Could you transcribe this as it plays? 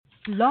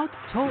Blog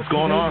Talk What's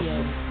going on?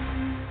 Radio.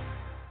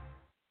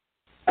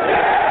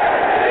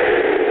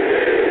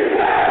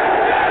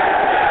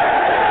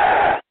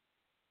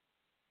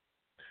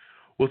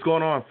 What's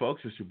going on,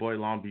 folks? It's your boy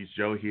Long Beach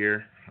Joe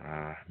here.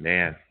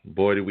 Man,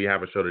 boy, do we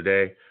have a show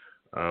today.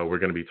 We're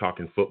going to be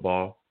talking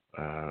football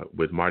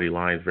with Marty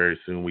Lyons very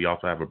soon. We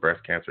also have a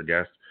breast cancer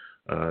guest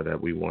that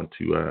we want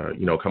to,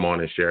 come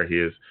on and share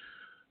his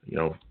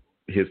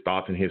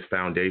thoughts and his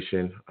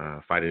foundation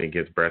fighting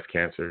against breast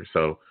cancer.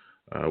 So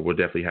we'll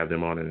definitely have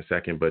them on in a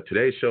second. But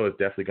today's show is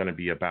definitely going to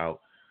be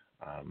about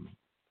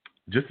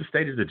just the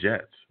state of the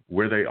Jets,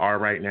 where they are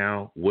right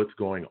now, what's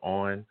going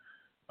on,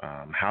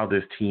 how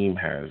this team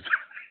has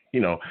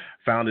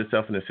found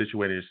itself in a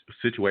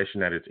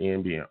situation that it's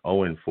in, being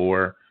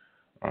 0-4,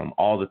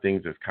 all the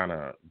things that's kind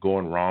of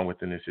going wrong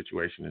within this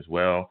situation as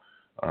well.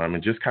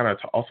 And just kind of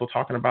also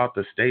talking about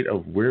the state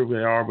of where we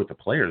are with the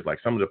players, like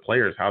some of the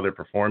players, how they're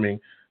performing,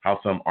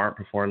 how some aren't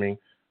performing.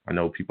 I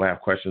know people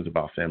have questions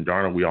about Sam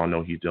Darnold. We all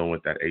know he's dealing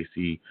with that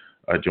AC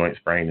joint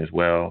sprain as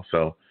well.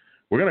 So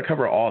we're going to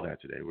cover all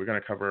that today. We're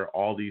going to cover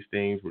all these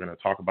things. We're going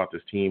to talk about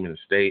this team and the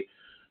state.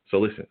 So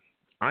listen,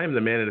 I am the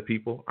man of the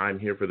people. I'm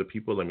here for the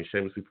people. Let me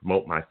shamelessly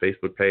promote my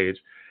Facebook page.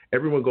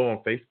 Everyone go on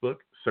Facebook,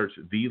 search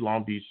The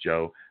Long Beach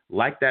Joe.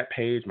 Like that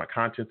page. My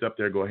content's up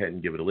there. Go ahead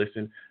and give it a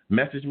listen.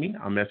 Message me.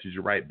 I'll message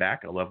you right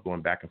back. I love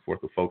going back and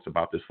forth with folks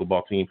about this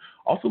football team.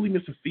 Also, leave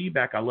me some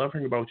feedback. I love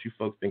hearing about what you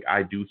folks think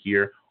I do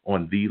here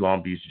on The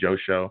Long Beach Joe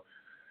Show.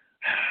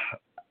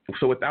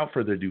 So without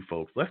further ado,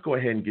 folks, let's go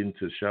ahead and get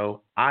into the show.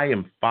 I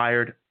am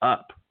fired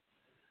up.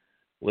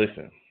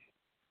 Listen.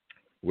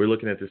 We're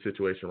looking at the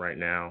situation right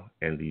now,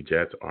 and the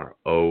Jets are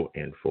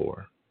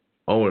 0-4.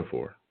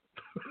 0-4.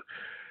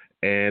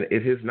 And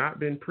it has not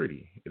been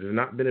pretty. It has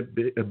not been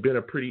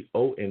a pretty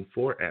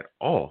 0-4 at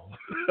all.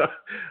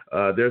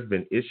 There's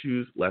been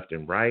issues left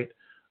and right.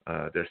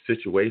 There's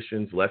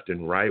situations left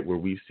and right where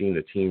we've seen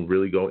the team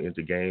really go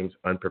into games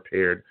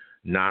unprepared,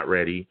 not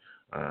ready,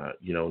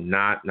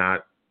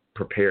 not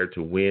prepared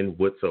to win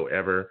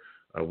whatsoever.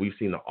 We've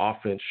seen the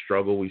offense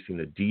struggle. We've seen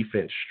the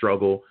defense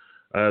struggle.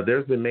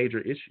 There's been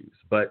major issues.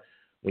 But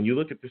when you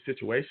look at the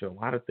situation, a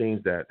lot of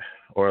things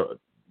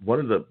one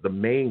of the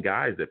main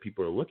guys that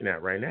people are looking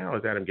at right now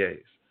is Adam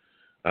Gase.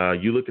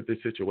 You look at the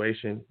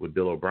situation with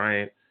Bill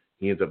O'Brien,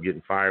 he ends up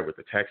getting fired with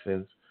the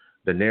Texans.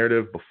 The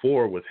narrative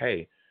before was,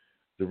 hey,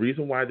 the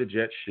reason why the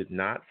Jets should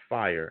not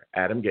fire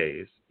Adam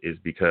Gase is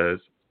because,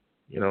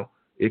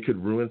 it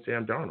could ruin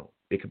Sam Darnold.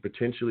 It could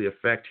potentially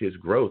affect his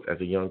growth as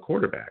a young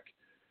quarterback.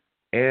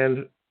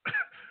 And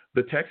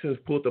the Texans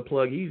pulled the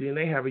plug easy, and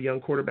they have a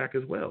young quarterback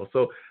as well.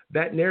 So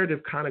that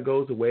narrative kind of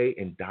goes away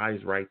and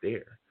dies right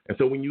there. And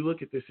so when you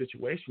look at this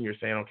situation, you're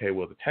saying, okay,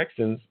 well, the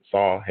Texans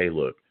saw, hey,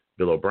 look,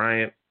 Bill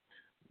O'Brien,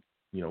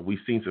 we've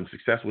seen some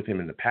success with him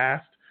in the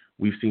past.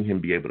 We've seen him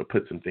be able to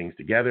put some things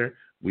together.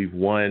 We've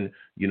won,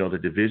 the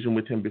division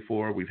with him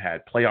before. We've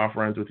had playoff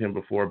runs with him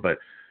before. But,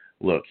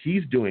 look,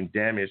 he's doing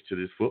damage to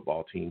this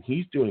football team.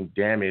 He's doing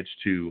damage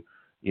to,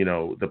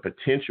 the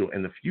potential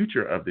and the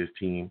future of this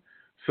team.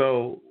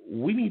 So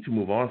we need to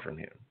move on from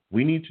him.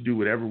 We need to do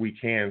whatever we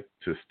can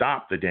to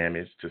stop the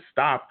damage, to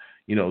stop,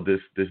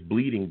 this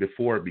bleeding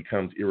before it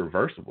becomes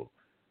irreversible.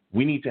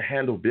 We need to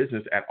handle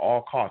business at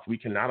all costs. We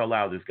cannot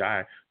allow this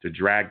guy to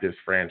drag this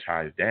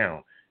franchise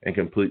down and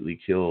completely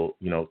kill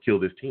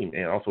this team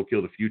and also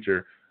kill the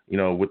future,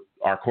 with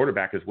our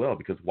quarterback as well,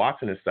 because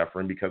Watson is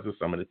suffering because of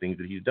some of the things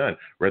that he's done,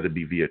 whether it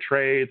be via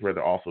trades,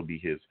 whether it also be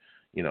his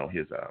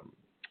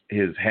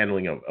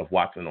handling of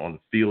Watson on the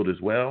field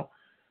as well.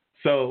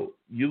 So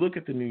you look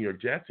at the New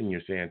York Jets and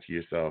you're saying to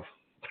yourself,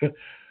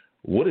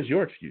 what is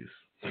your excuse?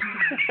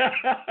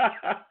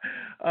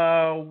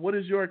 What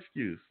is your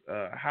excuse?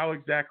 How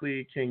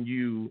exactly can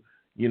you,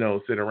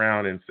 sit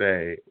around and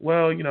say,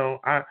 well,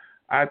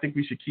 I think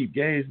we should keep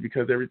Gase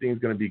because everything's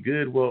going to be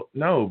good. Well,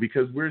 no,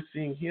 because we're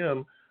seeing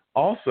him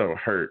also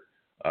hurt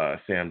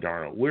Sam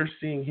Darnold. We're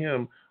seeing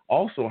him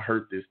also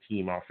hurt this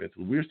team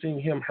offensively. We're seeing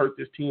him hurt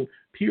this team,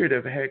 period,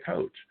 as a head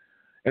coach.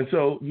 And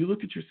so you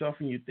look at yourself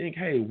and you think,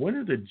 hey, when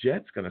are the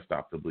Jets going to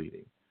stop the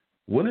bleeding?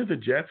 When are the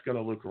Jets going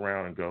to look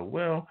around and go,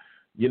 well,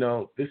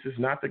 this is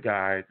not the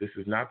guy. This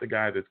is not the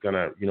guy that's going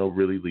to,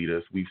 really lead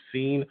us. We've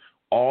seen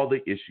all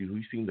the issues.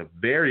 We've seen the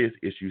various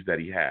issues that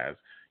he has,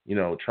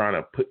 trying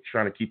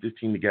to keep this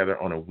team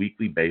together on a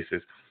weekly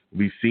basis.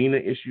 We've seen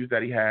the issues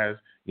that he has,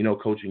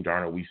 coaching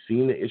Darnold. We've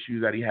seen the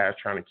issues that he has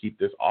trying to keep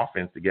this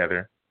offense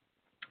together.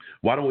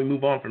 Why don't we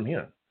move on from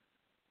him?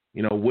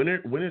 When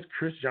is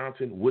Chris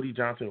Johnson, Woody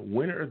Johnson,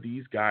 when are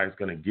these guys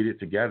going to get it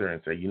together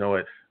and say, you know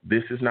what,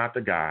 this is not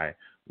the guy.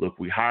 Look,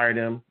 we hired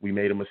him. We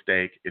made a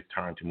mistake. It's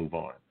time to move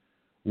on.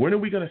 When are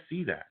we going to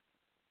see that?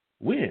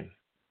 When?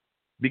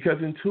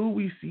 Because until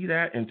we see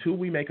that, until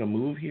we make a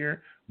move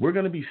here, we're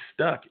going to be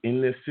stuck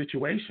in this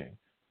situation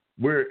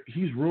where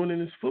he's ruining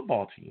his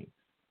football team.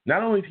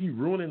 Not only is he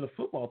ruining the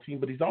football team,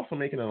 but he's also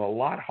making it a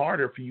lot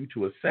harder for you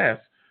to assess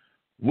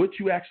what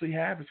you actually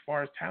have as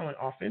far as talent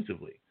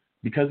offensively,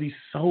 because he's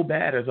so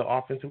bad as an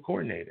offensive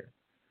coordinator.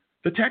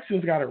 The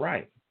Texans got it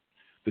right.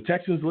 the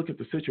Texans look at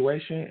the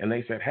situation and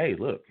they said, hey,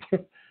 look,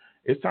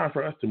 it's time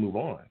for us to move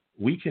on.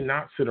 We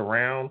cannot sit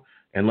around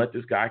and let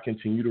this guy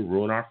continue to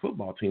ruin our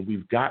football team.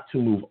 We've got to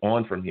move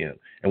on from him,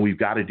 and we've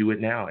got to do it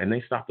now. And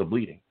they stopped the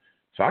bleeding.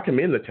 So I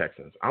commend the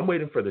Texans. I'm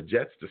waiting for the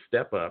Jets to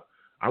step up.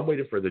 I'm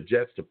waiting for the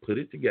Jets to put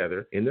it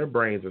together in their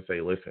brains and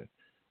say, listen,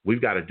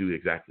 we've got to do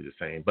exactly the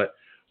same. But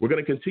we're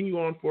going to continue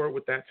on forward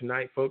with that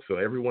tonight, folks. So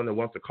everyone that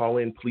wants to call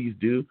in, please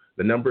do.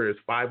 The number is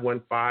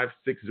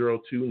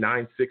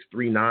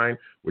 515-602-9639.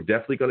 We're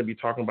definitely going to be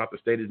talking about the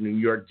state of the New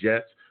York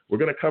Jets. We're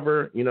going to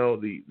cover,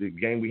 the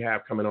game we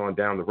have coming on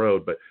down the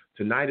road. But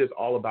tonight is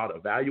all about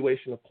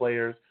evaluation of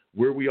players,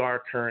 where we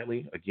are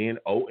currently, again,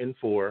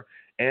 0-4.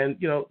 And,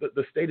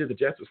 the state of the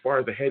Jets as far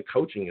as the head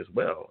coaching as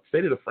well,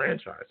 state of the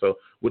franchise. So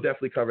we'll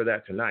definitely cover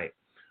that tonight.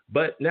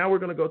 But now we're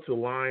going to go to the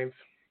lines.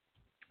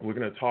 We're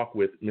going to talk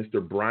with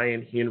Mr.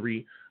 Brian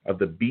Henry of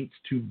the Beats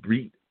to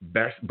Beat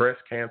Breast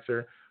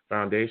Cancer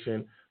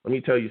Foundation. Let me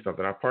tell you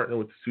something. I partnered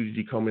with the Susie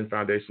G. Komen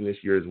Foundation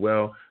this year as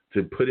well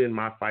to put in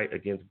my fight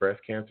against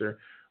breast cancer.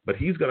 But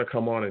he's going to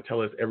come on and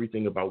tell us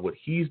everything about what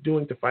he's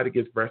doing to fight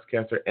against breast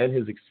cancer and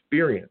his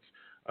experience,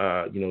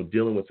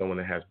 dealing with someone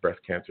that has breast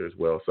cancer as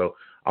well. So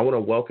I want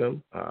to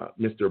welcome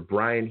Mr.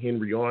 Brian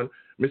Henry on.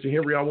 Mr.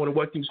 Henry, I want to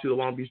welcome you to the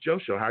Long Beach Joe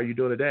Show. How are you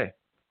doing today?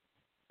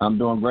 I'm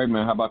doing great,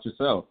 man. How about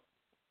yourself?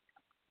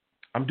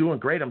 I'm doing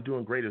great. I'm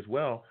doing great as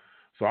well.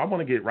 So I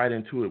want to get right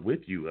into it with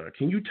you.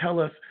 Can you tell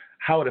us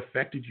how it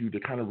affected you to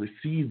kind of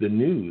receive the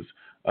news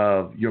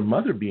of your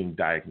mother being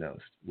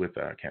diagnosed with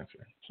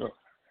cancer?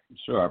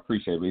 Sure. I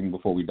appreciate it. Even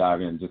before we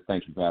dive in, just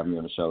thank you for having me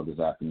on the show this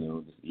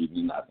afternoon, this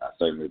evening. I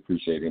certainly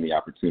appreciate any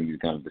opportunity to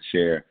kind of to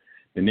share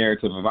the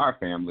narrative of our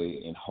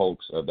family in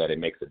hopes of that it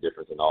makes a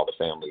difference in all the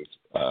families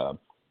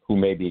who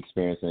may be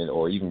experiencing it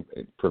or even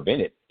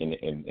prevent it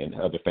in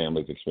other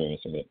families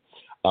experiencing it.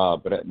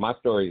 But my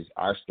story is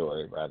our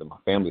story, rather. My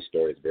family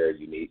story is very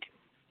unique.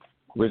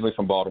 Originally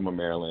from Baltimore,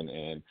 Maryland,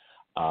 and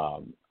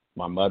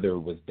my mother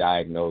was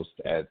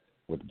diagnosed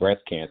with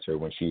breast cancer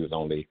when she was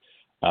only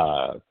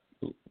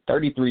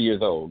 33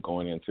 years old,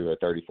 going into her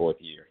 34th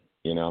year,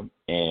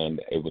 and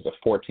it was a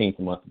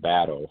 14-month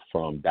battle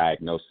from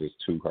diagnosis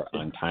to her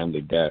untimely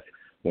death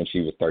when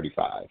she was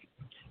 35.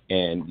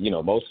 And,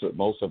 most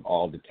of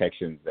all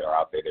detections that are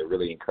out there, they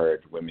really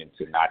encourage women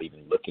to not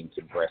even look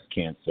into breast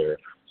cancer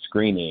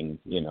screening,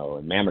 and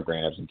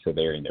mammograms until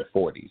they're in their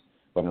 40s.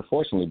 But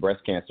unfortunately,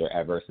 breast cancer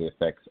adversely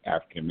affects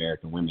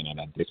African-American women at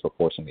a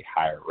disproportionately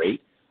higher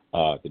rate.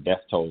 The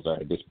death tolls are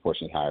at a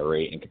disproportionately higher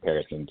rate in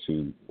comparison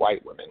to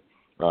white women.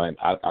 And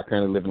I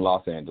currently live in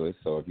Los Angeles,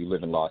 so if you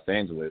live in Los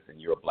Angeles and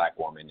you're a black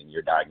woman and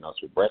you're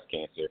diagnosed with breast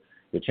cancer,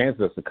 the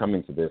chances of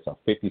succumbing to this are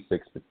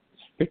 56%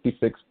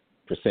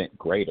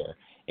 greater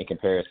in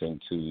comparison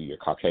to your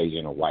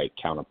Caucasian or white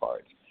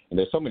counterparts. And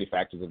there's so many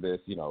factors of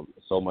this,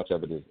 so much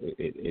of it is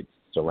it's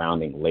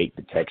surrounding late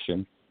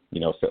detection,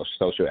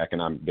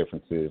 socioeconomic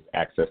differences,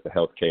 access to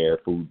health care,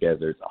 food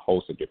deserts, a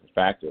host of different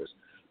factors.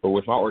 But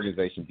with my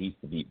organization, Beats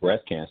to Beat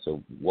Breast Cancer,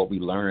 what we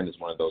learned is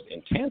one of those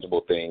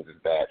intangible things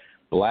is that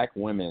black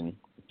women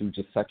do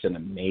just such an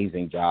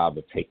amazing job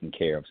of taking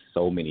care of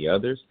so many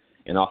others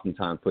and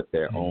oftentimes put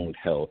their own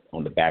health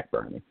on the back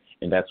burner.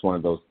 And that's one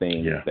of those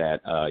things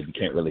that you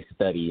can't really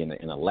study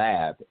in a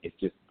lab.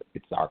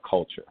 It's our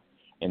culture.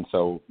 And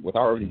so with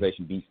our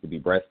organization, Beats to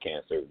Beat Breast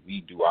Cancer,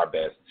 we do our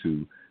best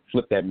to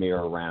flip that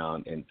mirror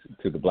around and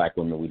to the black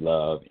women we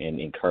love and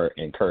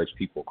encourage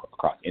people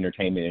across the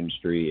entertainment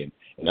industry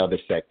and other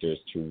sectors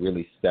to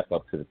really step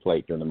up to the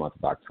plate during the month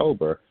of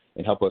October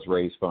and help us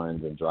raise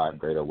funds and drive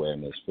greater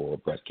awareness for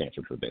breast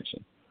cancer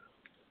prevention.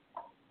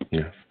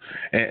 Yes.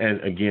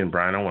 And again,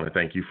 Brian, I want to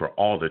thank you for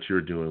all that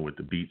you're doing with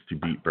the Beats to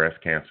Beat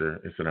Breast Cancer.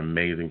 It's an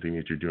amazing thing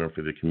that you're doing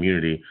for the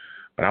community.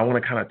 But I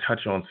want to kind of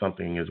touch on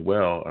something as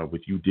well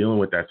with you dealing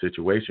with that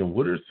situation.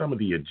 What are some of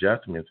the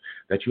adjustments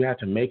that you had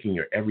to make in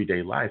your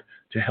everyday life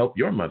to help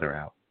your mother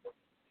out?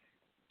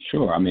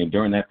 Sure. I mean,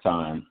 during that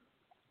time,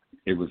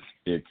 it was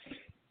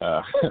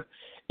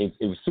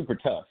super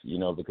tough,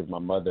 because my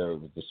mother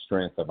was the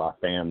strength of our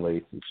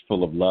family. She's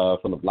full of love,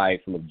 full of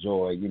life, full of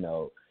joy,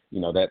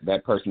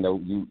 that person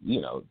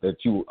that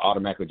that you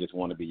automatically just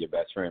want to be your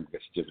best friend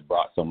because she just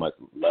brought so much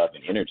love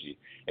and energy.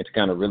 And to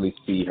kind of really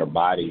see her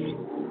body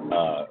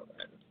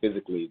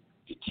physically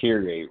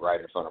deteriorate right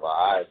in front of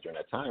our eyes during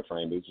that time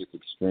frame, it was just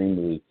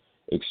extremely,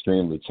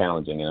 extremely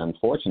challenging. And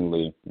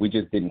unfortunately, we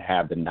just didn't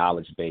have the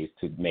knowledge base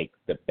to make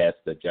the best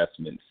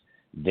adjustments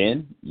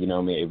then.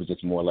 It was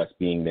just more or less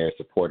being there,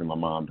 supporting my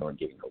mom during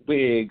getting her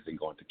wigs and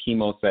going to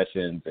chemo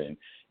sessions and,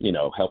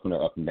 helping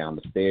her up and down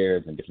the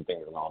stairs and different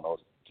things along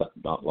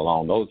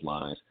those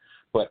lines.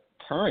 But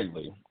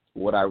currently,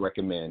 what I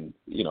recommend,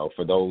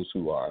 for those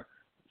who are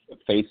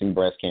facing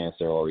breast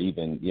cancer or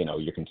even,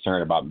 you're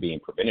concerned about being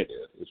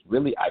preventative, is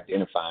really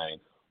identifying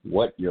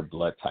what your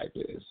blood type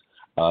is.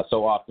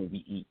 So often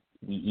we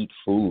eat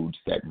foods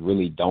that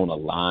really don't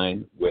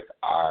align with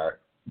our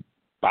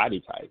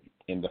body type,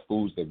 and the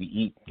foods that we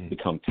eat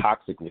become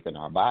toxic within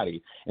our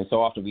body. And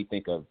so often we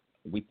think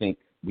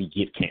we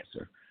get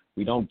cancer,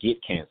 we don't get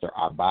cancer.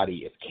 Our body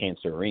is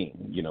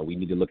cancering. We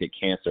need to look at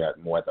cancer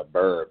more as a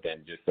verb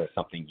than just as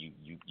something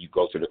you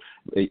go to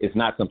it's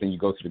not something you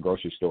go to the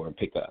grocery store and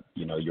pick up.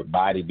 Your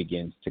body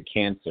begins to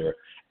cancer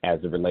as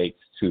it relates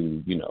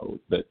to,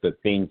 the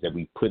things that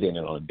we put in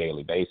it on a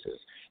daily basis.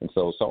 And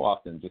so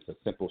often just a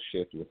simple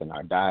shift within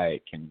our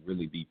diet can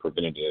really be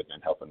preventative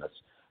and helping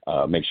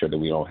us make sure that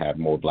we don't have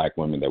more Black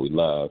women that we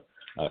love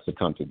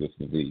succumb to this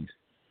disease.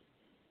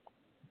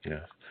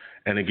 Yes.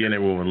 And again,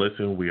 everyone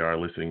listen, we are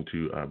listening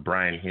to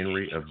Brian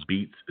Henry of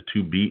Beats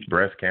to Beat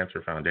Breast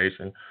Cancer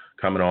Foundation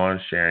coming on,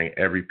 sharing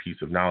every piece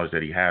of knowledge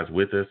that he has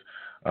with us.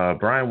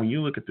 Brian, when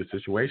you look at the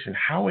situation,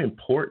 how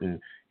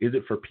important is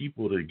it for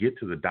people to get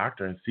to the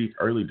doctor and seek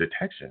early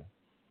detection?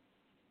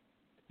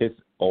 It's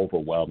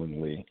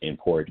overwhelmingly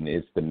important.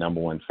 It's the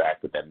number one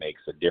factor that makes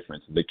a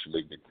difference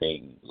literally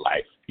between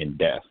life and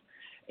death.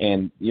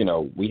 And,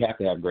 we have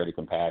to have greater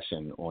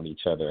compassion on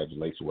each other as it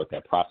relates to what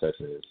that process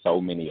is. So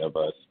many of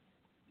us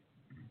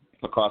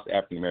across the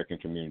African-American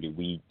community,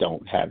 we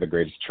don't have the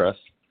greatest trust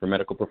for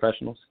medical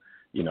professionals,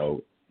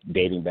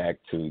 dating back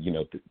to,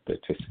 the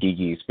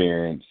Tuskegee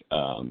experience,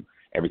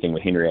 everything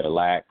with Henrietta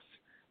Lacks,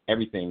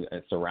 everything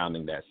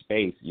surrounding that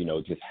space,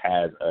 just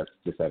has us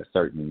just at a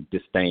certain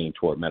disdain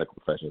toward medical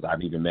professionals.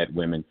 I've even met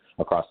women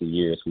across the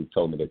years who've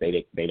told me that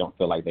they don't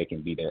feel like they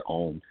can be their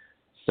own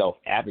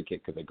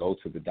self-advocate because they go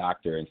to the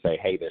doctor and say,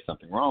 hey, there's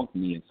something wrong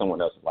with me, and someone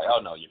else is like,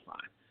 oh, no, you're fine.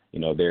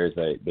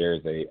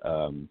 There's a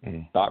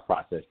thought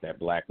process that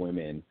Black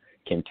women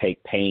can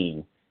take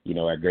pain,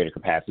 at greater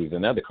capacities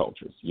than other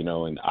cultures,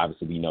 and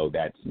obviously we know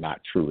that's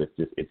not true.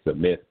 It's a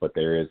myth, but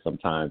there is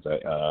sometimes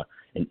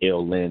an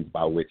ill lens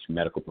by which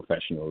medical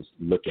professionals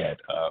look at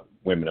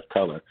women of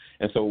color.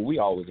 And so we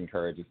always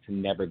encourage us to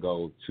never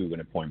go to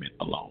an appointment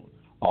alone.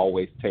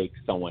 Always take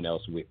someone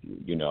else with you.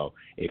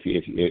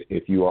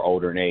 If you are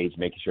older in age,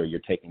 making sure you're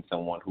taking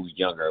someone who's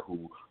younger,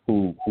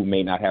 who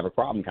may not have a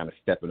problem kind of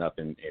stepping up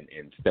and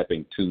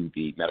stepping to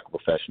the medical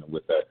professional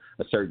with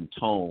a certain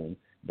tone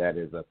that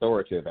is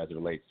authoritative as it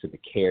relates to the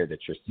care that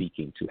you're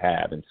seeking to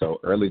have. And so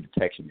early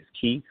detection is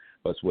key,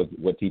 but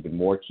what's even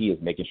more key is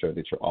making sure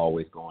that you're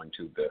always going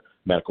to the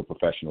medical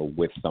professional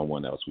with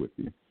someone else with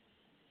you.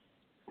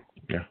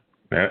 Yeah,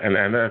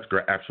 and that's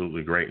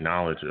absolutely great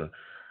knowledge.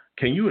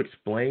 Can you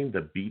explain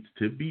the Beats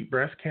to Beat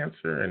breast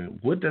cancer, and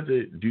what does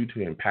it do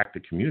to impact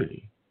the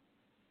community?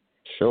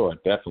 Sure,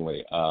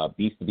 definitely.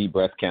 Beats to Beat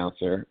breast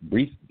cancer.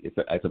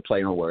 It's a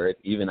play on words.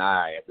 Even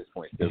I, at this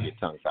point, still get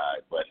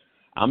tongue-tied. But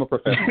I'm a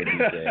professional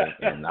DJ,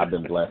 and I've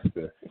been blessed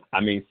to. I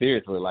mean,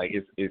 seriously, like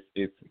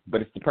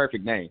but it's the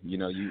perfect name. You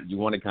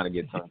want to kind of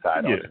get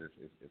tongue-tied on it.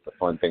 It's a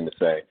fun thing to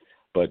say.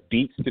 But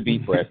Beats to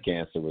Beat breast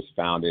cancer was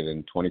founded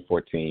in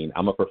 2014.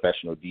 I'm a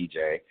professional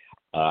DJ.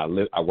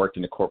 I worked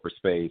in the corporate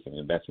space and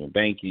investment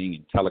banking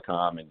and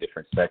telecom and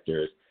different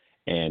sectors,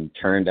 and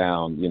turned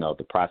down,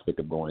 the prospect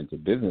of going to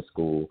business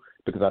school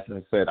because, as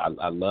I said,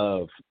 I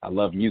love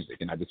music,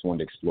 and I just wanted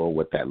to explore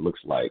what that looks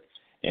like.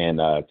 And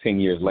 10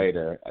 years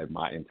later,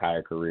 my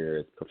entire career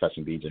as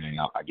professional DJing,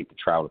 I get to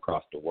travel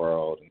across the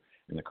world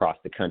and across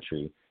the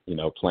country,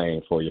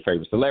 playing for your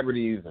favorite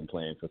celebrities and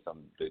playing for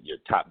your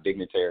top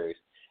dignitaries.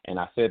 And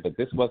I said that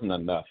this wasn't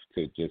enough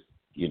to just,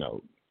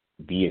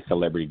 be a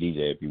celebrity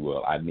DJ, if you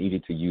will. I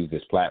needed to use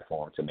this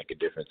platform to make a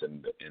difference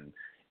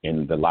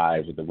in the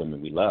lives of the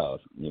women we love.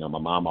 My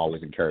mom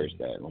always encouraged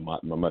that.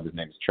 My mother's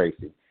name is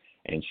Tracy,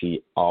 and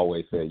she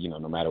always said, no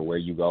matter where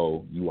you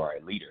go, you are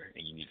a leader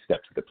and you need to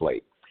step to the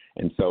plate.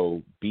 And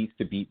so Beats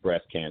to Beat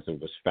Breast Cancer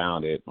was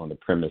founded on the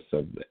premise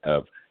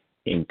of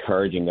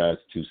encouraging us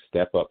to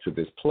step up to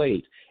this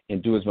plate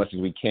and do as much as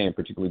we can,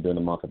 particularly during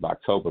the month of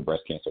October,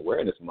 Breast Cancer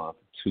Awareness Month,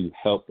 to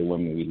help the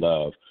women we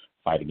love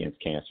fight against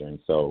cancer. And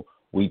so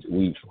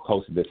we've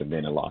hosted this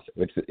event in Los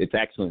Angeles. It's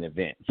actually an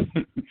event.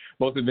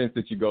 Most events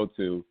that you go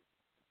to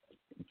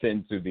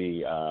tend to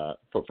be,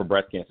 for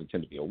breast cancer,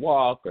 tend to be a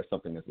walk or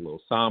something that's a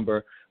little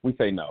somber. We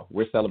say no,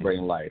 we're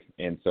celebrating life.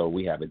 And so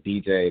we have a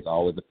DJ, it's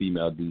always a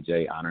female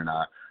DJ, honoring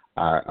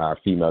our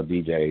female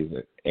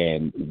DJs.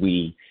 And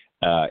we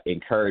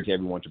encourage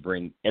everyone to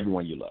bring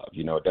everyone you love.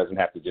 It doesn't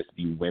have to just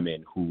be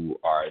women who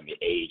are in the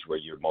age where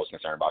you're most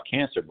concerned about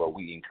cancer, but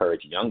we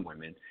encourage young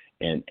women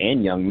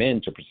and young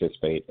men to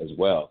participate as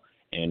well.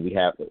 And we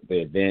have the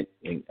event,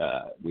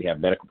 we have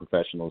medical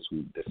professionals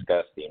who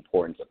discuss the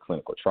importance of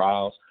clinical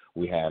trials.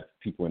 We have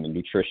people in the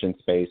nutrition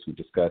space who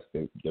discuss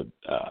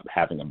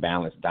having a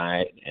balanced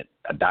diet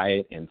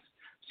and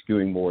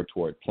skewing more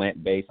toward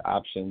plant-based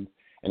options.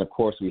 And, of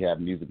course, we have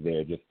music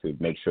there just to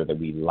make sure that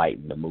we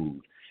lighten the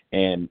mood.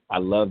 And I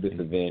love this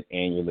event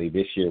annually.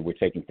 This year we're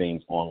taking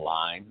things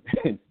online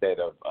instead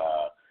of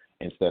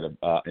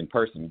in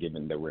person,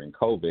 given that we're in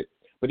COVID.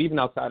 But even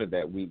outside of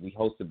that, we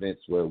host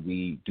events where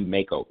we do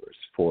makeovers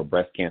for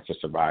breast cancer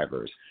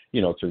survivors,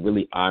 to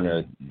really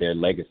honor their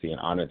legacy and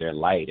honor their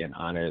light and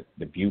honor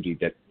the beauty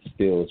that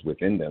still is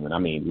within them. And I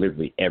mean,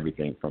 literally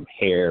everything from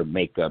hair,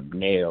 makeup,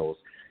 nails,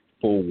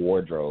 full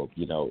wardrobe.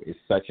 It's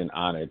such an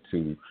honor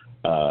to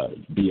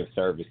be of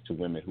service to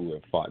women who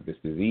have fought this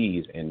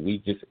disease. And we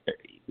just,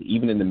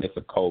 even in the midst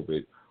of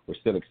COVID, we're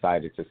still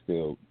excited to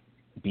still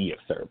be of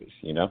service,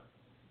 you know?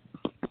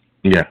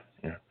 Yeah,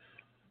 yeah.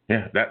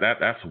 Yeah,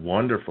 that's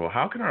wonderful.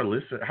 How can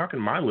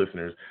my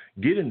listeners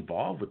get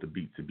involved with the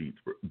Beats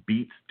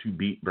to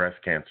Beat Breast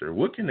Cancer?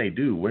 What can they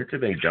do? Where can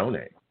they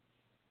donate?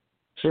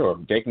 Sure.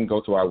 They can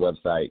go to our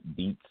website,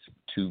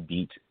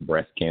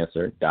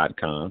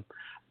 beats2beatbreastcancer.com.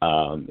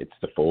 It's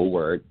the full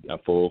word, a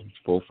full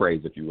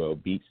phrase, if you will,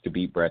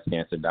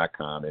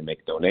 beats2beatbreastcancer.com, and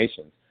make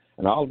donations.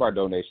 And all of our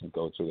donations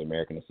go to the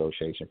American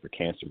Association for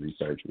Cancer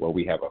Research, where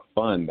we have a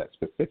fund that's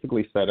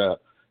specifically set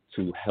up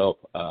to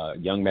help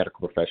young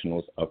medical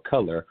professionals of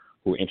color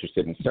who are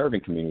interested in serving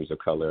communities of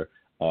color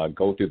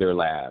go through their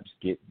labs,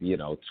 get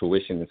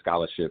tuition and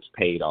scholarships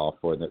paid off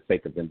for the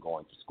sake of them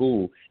going to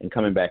school and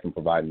coming back and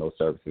providing those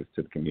services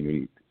to the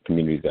communities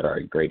that are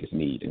in greatest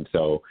need. And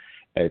so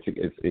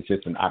it's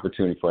just an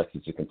opportunity for us to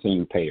just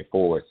continue to pay it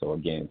forward. So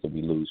again, so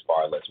we lose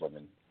far less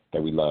women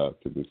that we love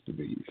to this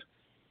disease.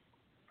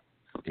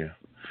 Yeah.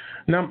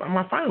 Now,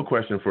 my final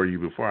question for you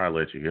before I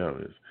let you go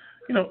is,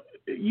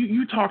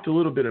 you talked a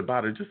little bit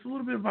about it, just a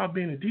little bit about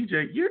being a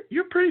DJ.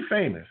 You're pretty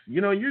famous.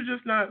 You're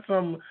just not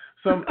some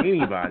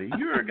anybody.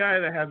 You're a guy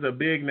that has a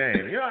big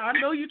name. I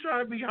know you're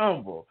trying to be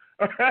humble.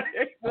 All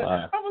right, but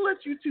I'm gonna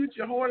let you toot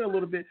your horn a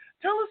little bit.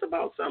 Tell us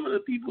about some of the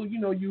people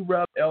you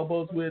rub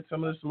elbows with,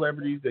 some of the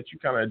celebrities that you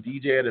kind of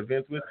DJ at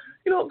events with.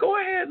 Go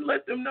ahead and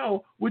let them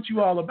know what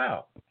you all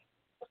about.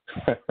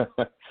 That's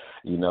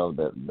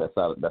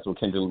what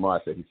Kendrick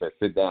Lamar said. He said,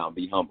 "Sit down,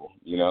 be humble."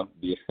 That's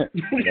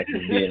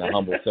just being a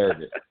humble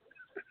servant.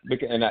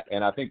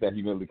 And I think that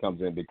humility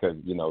comes in because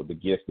the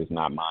gift is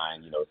not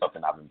mine. It's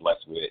something I've been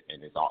blessed with,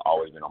 and it's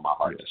always been on my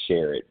heart to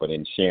share it. But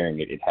in sharing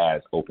it, it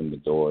has opened the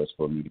doors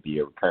for me to be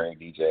a recurring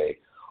DJ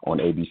on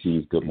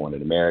ABC's Good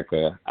Morning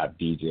America. I've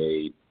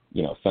DJed,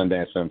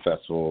 Sundance Film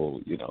Festival,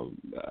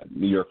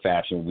 New York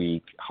Fashion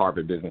Week,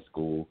 Harvard Business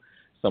School.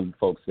 Some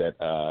folks that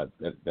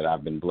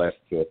I've been blessed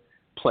to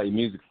play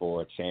music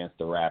for, Chance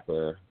the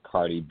Rapper,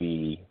 Cardi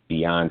B,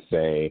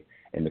 Beyonce,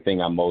 and the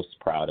thing I'm most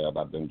proud of,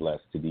 I've been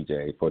blessed to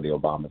DJ for the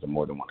Obamas on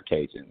more than one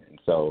occasion. And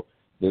so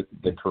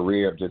the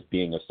career of just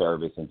being of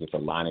service and just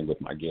aligning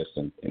with my gifts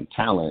and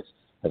talents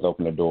has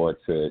opened the door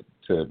to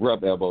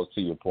rub elbows,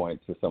 to your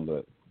point, to some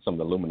of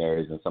the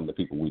luminaries and some of the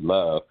people we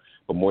love.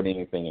 But more than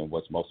anything, and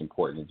what's most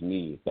important to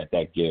me, is that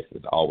gift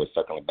is always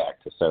circling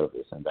back to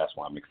service, and that's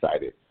why I'm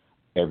excited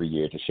every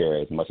year to share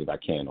as much as I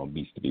can on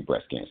Beats to Beat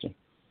Breast Cancer.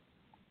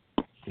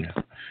 Yeah.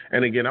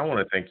 And again, I want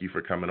to thank you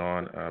for coming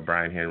on,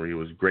 Brian Henry. It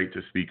was great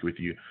to speak with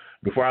you.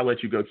 Before I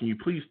let you go, can you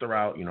please throw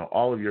out,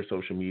 all of your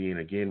social media,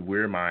 and again,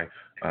 where my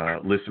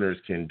listeners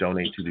can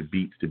donate to the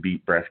Beats to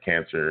Beat Breast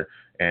Cancer,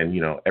 and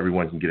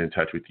everyone can get in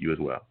touch with you as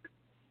well.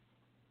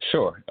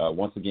 Sure.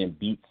 Once again,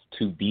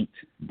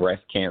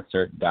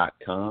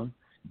 beats2beatbreastcancer.com,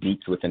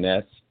 Beats with an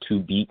S, to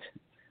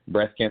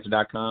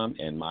beatbreastcancer.com,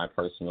 and my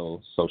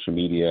personal social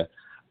media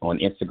on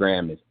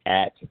Instagram is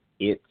at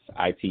its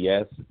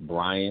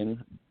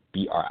Brian,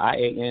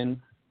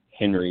 Brian, Henry,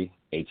 Henry,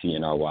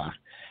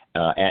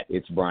 at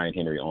It's Brian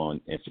Henry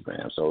on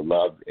Instagram. So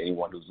love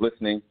anyone who's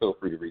listening. Feel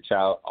free to reach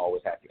out.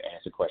 Always happy to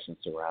answer questions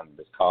surrounding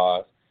this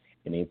cause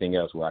and anything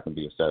else where I can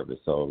be of service.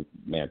 So,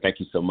 man, thank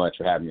you so much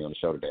for having me on the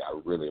show today. I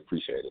really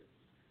appreciate it.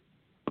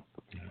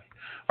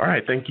 All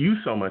right. Thank you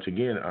so much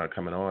again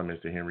coming on,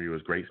 Mr. Henry. It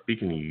was great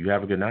speaking to you. You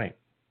have a good night.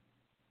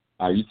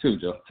 You too,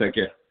 Joe. Take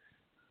care.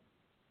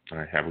 All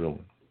right. Have a good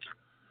one.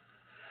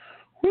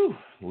 Whew.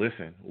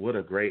 Listen, what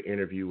a great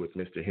interview with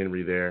Mr.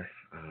 Henry there.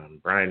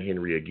 Brian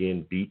Henry,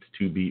 again, Beats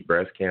to Beat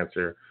Breast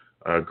Cancer,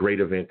 a great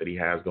event that he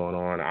has going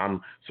on.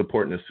 I'm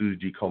supporting the Susie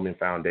G. Komen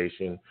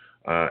Foundation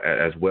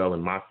as well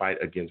in my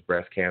fight against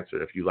breast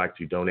cancer. If you'd like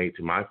to donate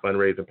to my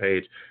fundraising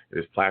page, it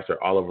is plastered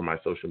all over my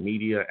social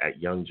media at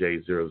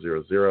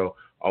YoungJ000.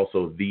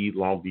 Also, The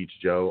Long Beach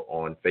Joe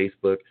on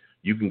Facebook.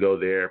 You can go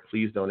there.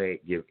 Please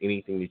donate. Give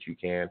anything that you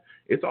can.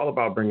 It's all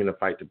about bringing the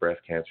fight to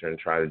breast cancer and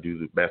try to do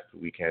the best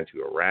that we can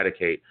to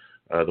eradicate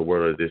the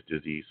world of this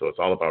disease. So it's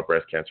all about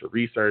breast cancer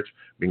research,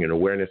 bringing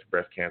awareness to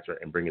breast cancer,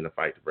 and bringing the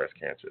fight to breast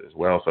cancer as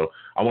well. So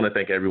I want to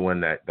thank everyone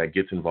that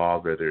gets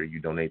involved, whether you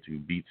donate to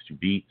Beats to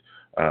Beat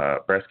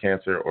Breast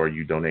Cancer or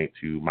you donate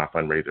to my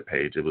fundraiser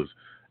page. It was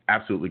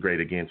absolutely great,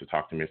 again, to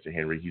talk to Mr.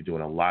 Henry. He's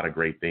doing a lot of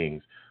great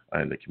things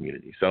in the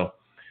community. So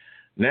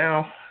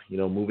now,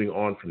 moving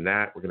on from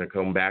that, we're going to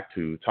come back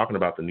to talking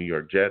about the New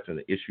York Jets and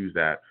the issues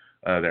that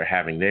they're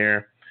having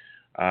there.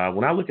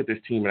 When I look at this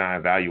team and I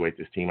evaluate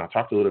this team, I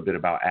talked a little bit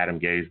about Adam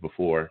Gase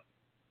before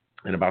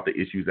and about the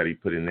issues that he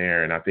put in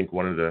there. And I think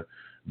one of the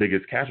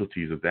biggest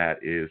casualties of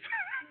that is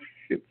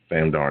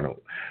Sam Darnold.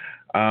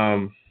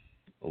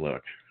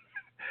 Look,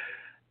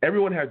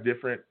 everyone has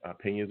different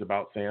opinions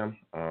about Sam.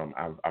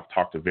 I've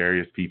talked to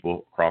various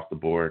people across the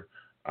board.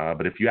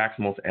 But if you ask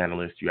most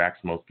analysts, you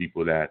ask most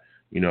people that,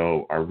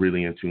 are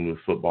really in tune with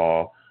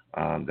football,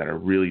 that are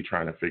really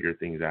trying to figure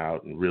things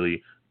out and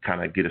really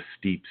kind of get a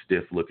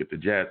stiff look at the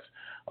Jets,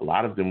 a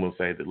lot of them will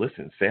say that,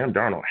 listen, Sam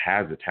Darnold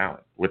has the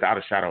talent. Without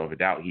a shadow of a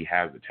doubt, he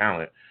has the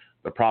talent.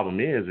 The problem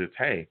is,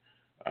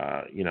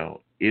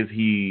 Is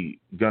he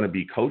going to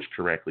be coached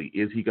correctly?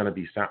 Is he going to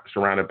be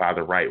surrounded by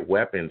the right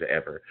weapons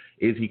ever?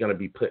 Is he going to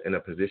be put in a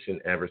position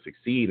to ever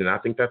succeed? And I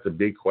think that's a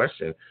big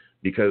question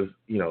because,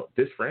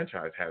 this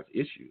franchise has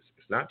issues.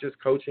 It's not just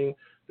coaching.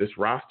 This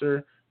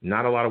roster,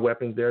 not a lot of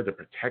weapons there. The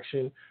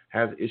protection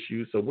has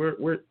issues. So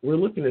we're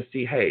looking to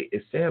see, hey,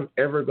 is Sam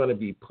ever going to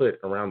be put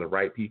around the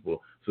right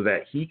people so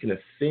that he can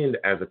ascend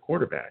as a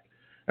quarterback?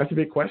 That's a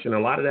big question. A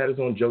lot of that is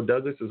on Joe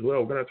Douglas as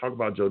well. We're going to talk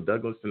about Joe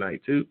Douglas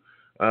tonight too,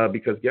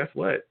 because guess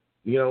what?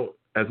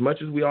 As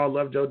much as we all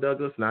love Joe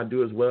Douglas, and I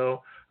do as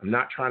well, I'm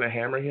not trying to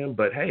hammer him,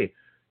 but hey,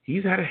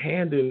 he's had a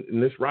hand in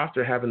this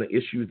roster having the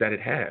issues that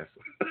it has.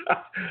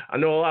 I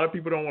know a lot of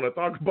people don't want to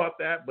talk about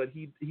that, but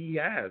he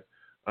has.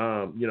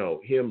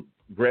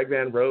 Greg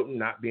Van Roten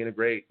not being a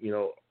great,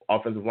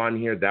 offensive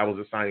lineman here. That was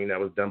a signing that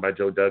was done by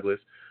Joe Douglas.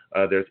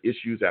 There's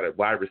issues at a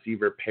wide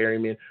receiver.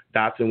 Perryman,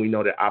 Dotson, we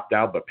know that opt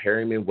out, but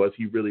Perryman, was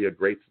he really a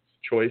great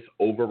choice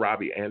over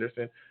Robbie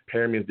Anderson?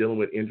 Perryman's dealing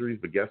with injuries,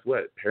 but guess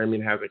what?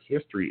 Perryman has a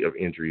history of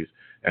injuries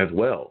as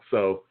well.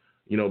 So,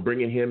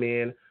 bringing him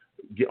in,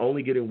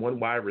 only getting one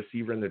wide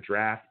receiver in the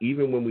draft,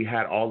 even when we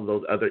had all of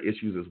those other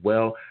issues as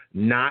well,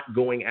 not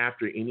going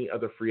after any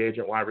other free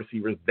agent wide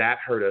receivers, that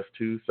hurt us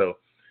too. So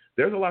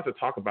there's a lot to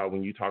talk about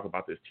when you talk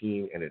about this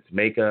team and its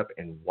makeup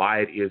and why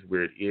it is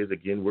where it is.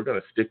 Again, we're going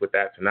to stick with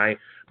that tonight.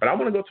 But I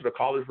want to go to the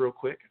callers real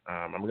quick.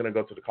 I'm going to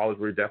go to the callers.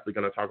 We're definitely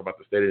going to talk about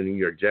the state of the New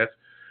York Jets.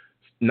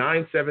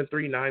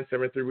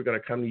 973-973. We're going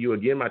to come to you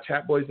again. My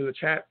chat boys in the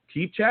chat,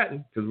 keep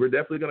chatting because we're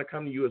definitely going to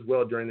come to you as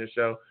well during this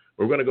show.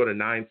 We're going to go to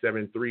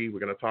 973. We're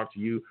going to talk to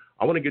you.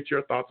 I want to get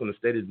your thoughts on the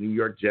state of the New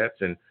York Jets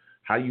and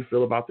how you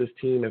feel about this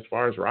team as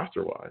far as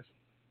roster-wise.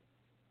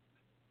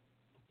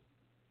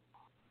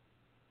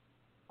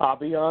 I'll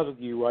be honest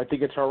with you. I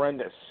think it's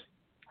horrendous.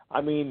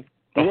 I mean,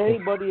 did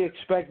anybody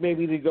expect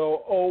maybe to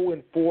go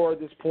 0-4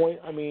 at this point?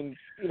 I mean,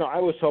 I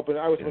was hoping it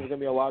was going to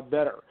be a lot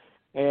better.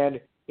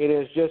 And it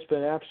has just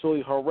been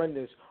absolutely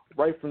horrendous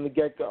right from the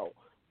get-go.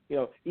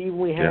 Even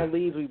we had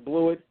leads, we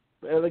blew it.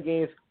 In other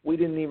games, we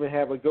didn't even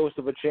have a ghost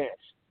of a chance.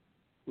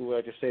 Ooh,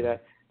 I just say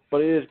that.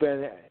 But it has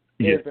been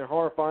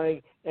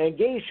horrifying. And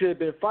Gage should have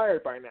been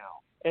fired by now.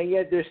 And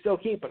yet they're still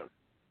keeping him.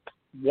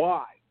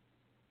 Why?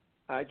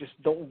 I just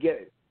don't get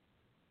it.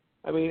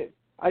 I mean,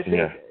 I think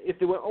if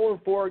they went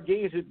 0-4,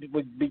 Gage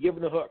would be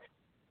given the hook.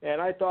 And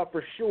I thought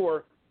for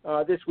sure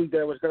this week that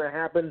it was going to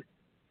happen,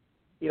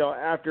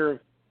 after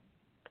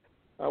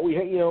we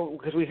had,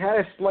 because we had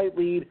a slight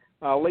lead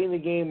late in the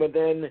game, but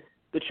then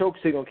the choke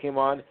signal came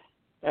on.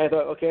 And I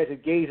thought, okay, I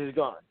said, Gage is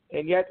gone.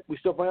 And yet we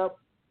still find out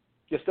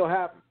it still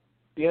happened.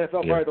 The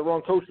NFL fired the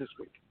wrong coach this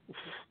week.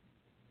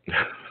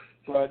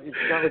 But it's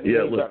not like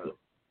it's better.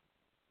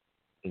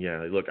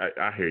 Yeah, look,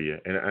 I hear you,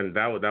 and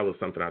that was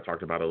something I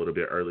talked about a little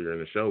bit earlier in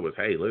the show. Was,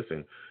 hey,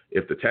 listen,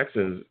 if the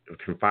Texans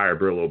can fire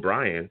Bill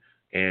O'Brien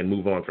and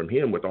move on from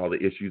him with all the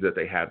issues that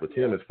they had with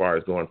him as far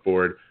as going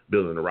forward,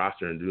 building the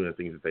roster and doing the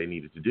things that they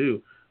needed to do,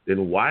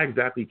 then why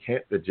exactly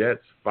can't the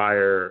Jets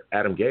fire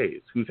Adam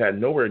Gase, who's had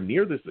nowhere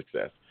near the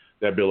success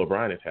that Bill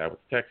O'Brien has had with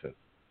the Texans?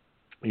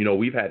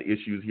 We've had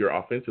issues here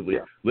offensively,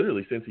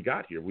 literally since he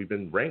got here. We've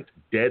been ranked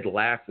dead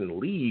last in the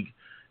league.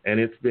 And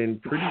it's been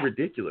pretty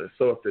ridiculous.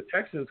 So if the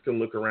Texans can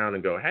look around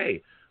and go,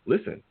 hey,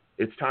 listen,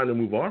 it's time to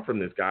move on from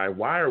this guy,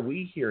 why are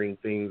we hearing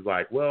things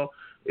like, well,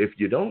 if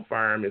you don't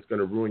fire him, it's going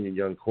to ruin your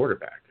young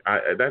quarterback?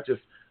 That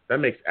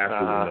makes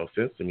absolutely no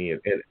sense to me.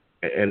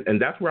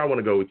 And that's where I want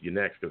to go with you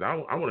next, because I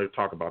want to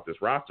talk about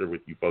this roster with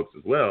you folks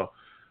as well.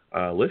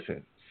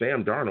 Listen,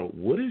 Sam Darnold,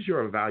 what is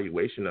your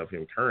evaluation of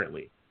him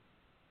currently?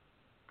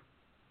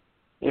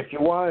 If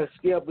you want to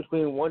scale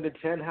between 1 to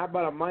 10, how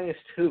about a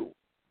 -2?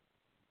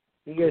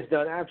 He has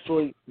done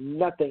absolutely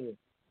nothing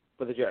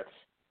for the Jets.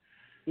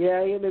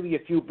 Yeah, he had maybe a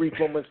few brief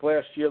moments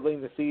last year late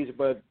in the season,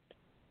 but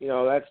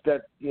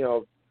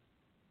the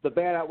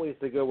bad outweighs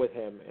the good with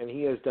him, and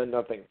he has done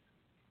nothing.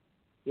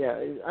 Yeah,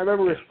 I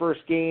remember his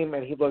first game,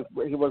 and he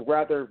looked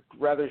rather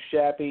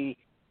shabby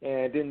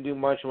and didn't do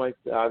much. I'm like,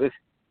 this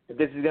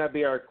is going to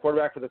be our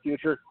quarterback for the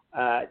future.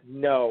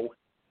 No,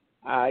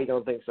 I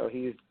don't think so.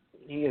 He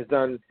has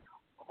done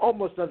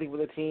almost nothing for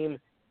the team,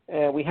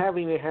 and we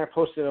haven't even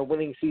posted a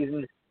winning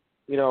season.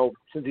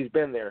 Since he's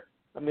been there.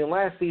 I mean,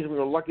 last season we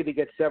were lucky to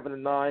get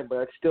 7-9, but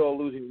that's still a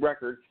losing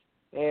record,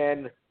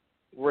 and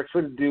we're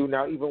expected to do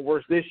now even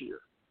worse this year.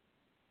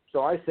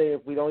 So I say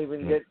if we don't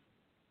even get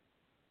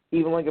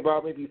even like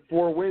about maybe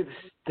 4 wins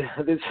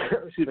this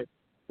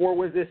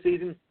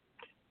season,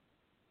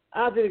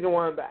 I don't think they can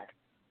want him back.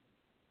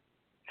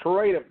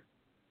 Trade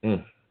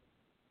him.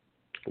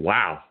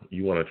 Wow,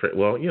 you want to trade?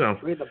 Well,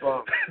 trade the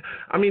bum.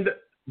 I mean.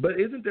 But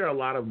isn't there a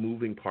lot of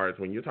moving parts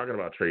when you're talking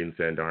about trading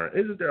Sam Darnold?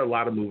 Isn't there a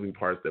lot of moving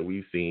parts that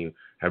we've seen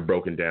have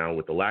broken down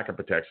with the lack of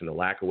protection, the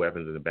lack of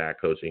weapons, and the bad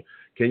coaching?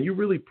 Can you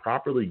really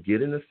properly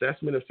get an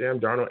assessment of Sam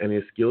Darnold and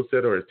his skill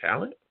set or his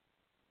talent?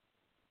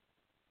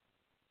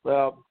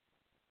 Well,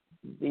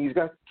 he's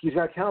got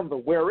talent,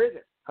 but where is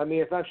it? I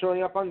mean, it's not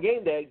showing up on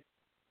game day.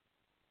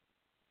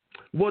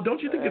 Well,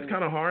 don't you think it's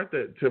kind of hard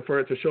for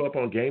it to show up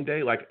on game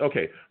day? Like,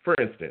 okay, for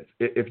instance,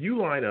 if you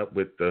line up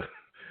with the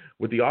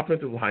with the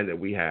offensive line that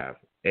we have,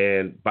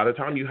 and by the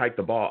time you hike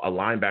the ball, a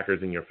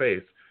linebacker's in your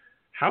face,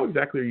 how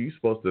exactly are you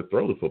supposed to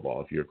throw the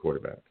football if you're a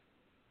quarterback?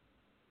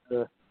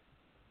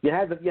 You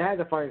had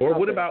to find. Or something.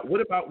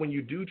 what about when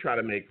you do try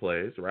to make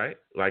plays, right?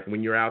 Like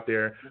when you're out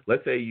there,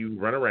 let's say you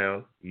run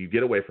around, you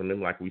get away from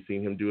him, like we've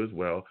seen him do as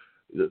well.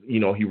 You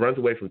know, he runs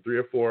away from 3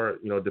 or 4,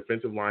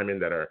 defensive linemen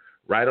that are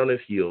right on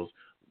his heels,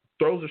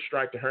 throws a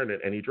strike to Herndon,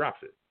 and he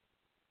drops it.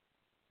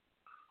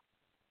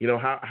 You know,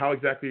 how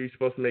exactly are you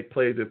supposed to make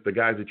plays if the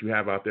guys that you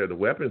have out there, the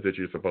weapons that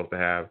you're supposed to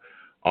have,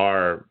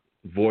 are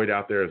void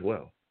out there as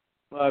well?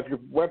 Well, if your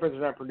weapons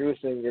are not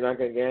producing, you're not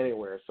going to get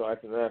anywhere. So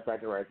that's another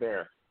factor right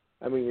there.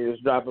 I mean, you're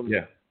just dropping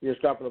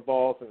the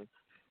balls, and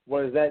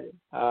what is that?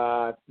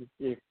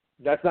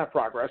 That's not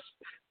progress.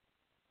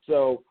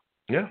 So,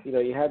 you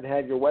have to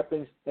have your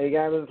weapons, and you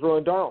got to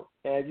throw Darnold.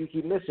 And if you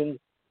keep missing,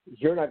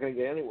 you're not going to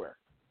get anywhere.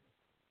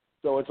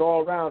 So it's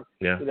all around.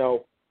 Yeah.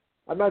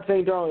 I'm not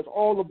saying Darnold. It's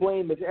all the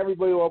blame. It's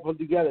everybody all put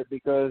together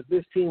because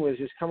this team is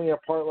just coming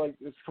apart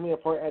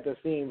at the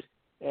seams,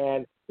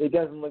 and it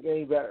doesn't look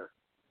any better.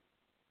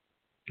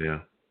 Yeah.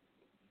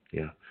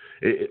 Yeah.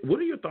 What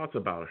are your thoughts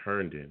about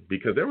Herndon?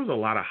 Because there was a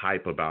lot of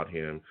hype about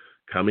him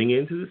coming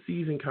into the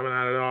season, coming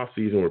out of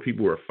the offseason, where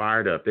people were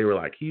fired up. They were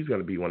like, he's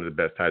going to be one of the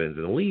best tight ends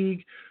in the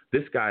league.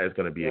 This guy is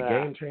going to be a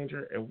game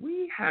changer. And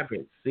we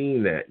haven't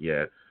seen that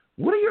yet.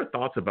 What are your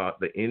thoughts about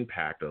the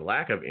impact, the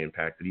lack of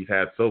impact that he's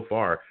had so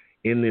far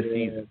in this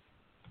season?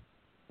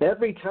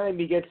 Every time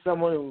you get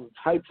someone who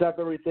hypes up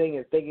everything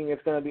and thinking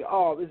it's going to be,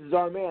 this is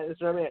our man,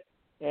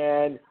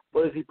 and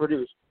what does he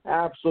produce?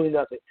 Absolutely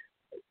nothing.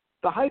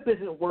 The hype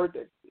isn't worth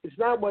it. It's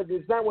not what's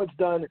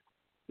done,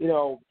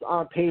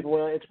 on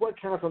paper. It's what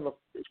counts on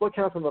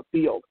the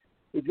field.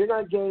 If you're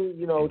not getting,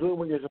 doing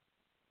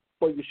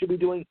what you should be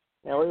doing,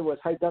 and what everyone's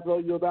hyped up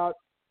you about,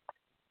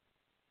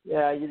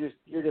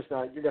 you're just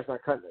not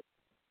cutting it.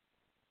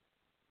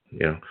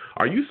 Yeah.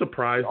 Are you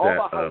surprised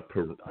that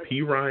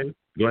P. Ryan?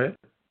 Go ahead.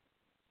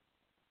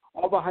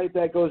 All the hype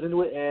that goes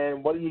into it,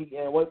 and what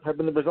have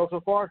been the results so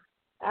far?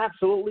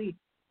 Absolutely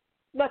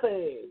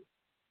nothing.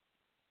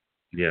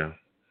 Yeah.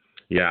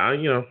 Yeah,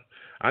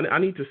 I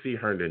need to see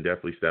Herndon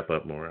definitely step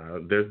up more.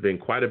 There's been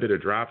quite a bit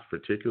of drops,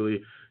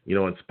 particularly,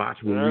 in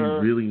spots where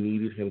we really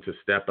needed him to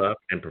step up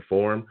and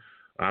perform.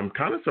 I'm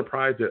kind of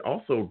surprised that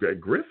also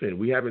Griffin,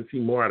 we haven't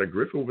seen more out of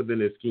Griffin within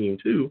this scheme,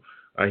 too.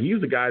 He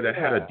was a guy that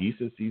had a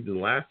decent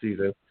season last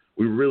season.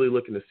 We were really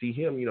looking to see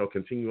him,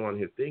 continue on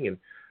his thing, and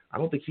I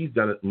don't think he's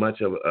done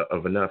much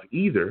of enough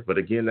either. But,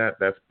 again,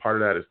 that's part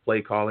of that is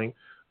play calling.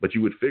 But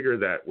you would figure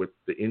that with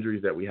the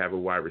injuries that we have at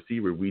wide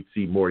receiver, we'd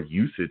see more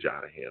usage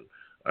out of him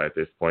at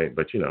this point.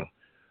 But,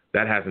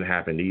 that hasn't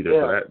happened either.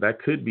 Yeah. So that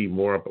could be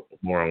more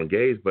on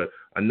Gaze. But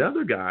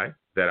another guy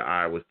that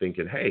I was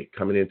thinking, hey,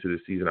 coming into the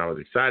season I was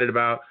excited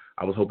about,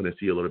 I was hoping to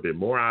see a little bit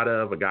more out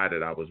of, a guy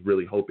that I was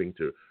really hoping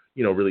to,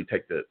 really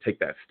take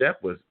that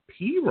step was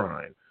P.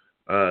 Ryan.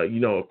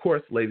 Of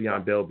course,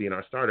 Le'Veon Bell being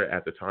our starter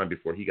at the time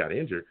before he got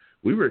injured,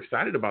 we were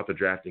excited about the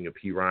drafting of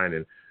P. Ryan,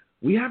 and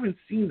we haven't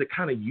seen the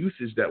kind of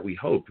usage that we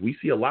hoped. We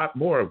see a lot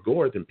more of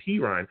Gore than P.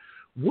 Ryan.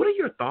 What are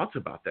your thoughts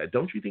about that?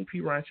 Don't you think P.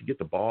 Ryan should get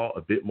the ball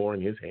a bit more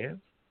in his hands?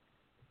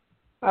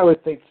 I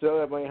would think so.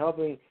 That might help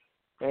me.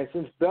 And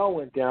since Bell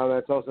went down,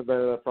 that's also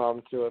been a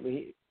problem too. I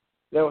mean,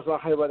 there was a lot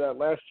of hype about that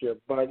last year.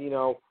 But,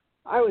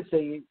 I would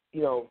say,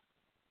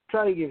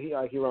 try to give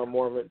Huron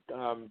more of it,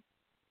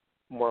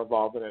 more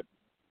involved in it.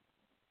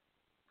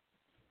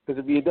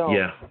 Because if you don't,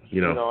 I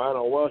don't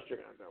know what else you're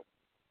going to do.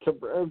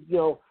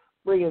 So,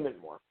 bring him in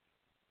more.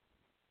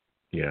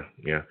 Yeah.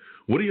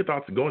 What are your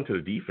thoughts going to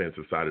the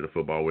defensive side of the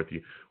football with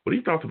you? What are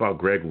your thoughts about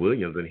Greg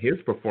Williams and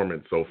his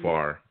performance so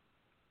far,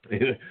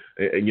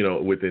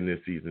 within this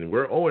season?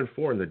 We're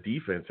 0-4, and the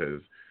defense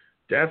has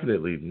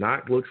definitely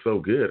not looked so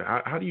good.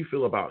 How do you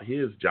feel about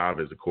his job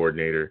as a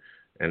coordinator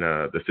and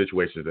the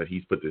situations that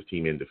he's put this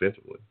team in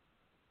defensively?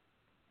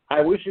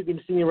 I wish you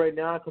could see me right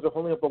now because I'm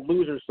holding up a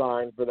loser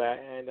sign for that,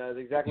 and that's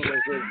exactly what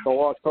it is. The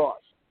lost cause.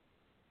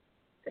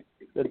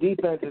 The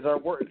defense is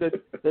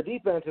the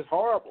defense is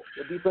horrible.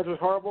 The defense was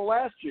horrible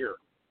last year,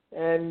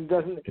 and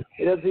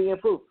it doesn't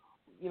improve.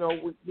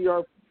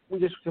 We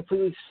just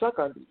completely suck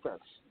on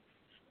defense.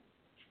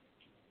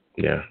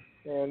 Yeah.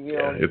 And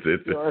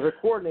it's as a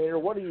coordinator,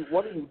 what are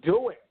you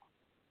doing?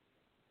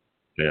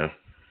 Yeah.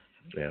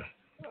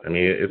 I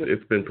mean,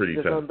 it's been pretty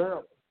tough.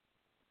 Unbearable.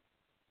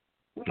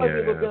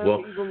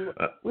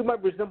 We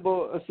might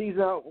resemble a season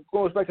that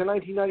goes back to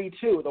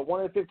 1992, the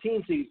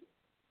 1-15 season.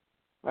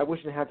 I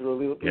wish I had to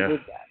relive that.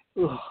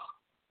 Ugh.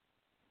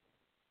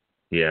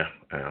 Yeah,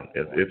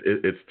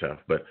 it's tough,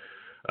 but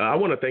I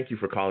want to thank you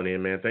for calling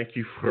in, man. Thank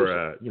you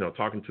for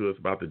talking to us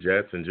about the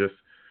Jets and just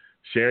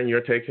sharing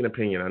your takes and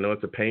opinion. I know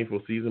it's a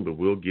painful season, but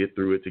we'll get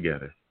through it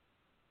together.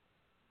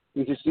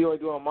 You can see what I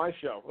do on my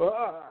show.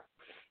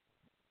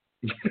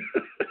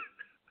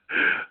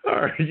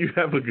 All right, you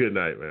have a good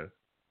night, man.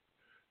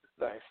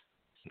 Thanks.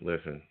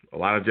 Listen, a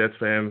lot of Jets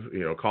fans,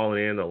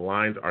 calling in. The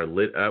lines are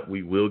lit up.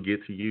 We will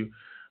get to you.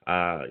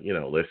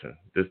 Listen,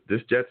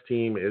 this Jets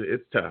team,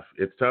 it's tough.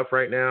 It's tough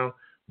right now,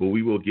 but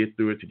we will get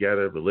through it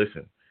together. But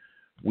listen,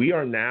 we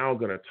are now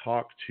going to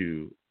talk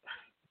to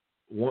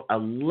a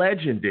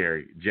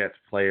legendary Jets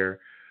player.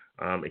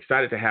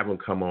 Excited to have him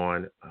come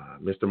on,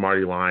 Mr.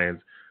 Marty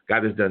Lyons. Guy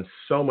that's done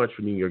so much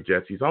for New York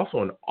Jets. He's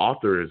also an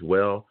author as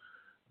well.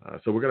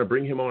 So we're going to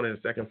bring him on in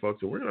a second,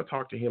 folks, and we're going to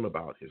talk to him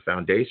about his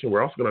foundation.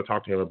 We're also going to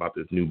talk to him about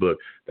this new book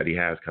that he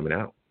has coming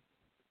out.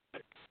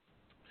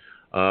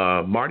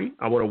 Marty,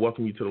 I want to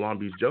welcome you to the Long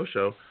Beach Joe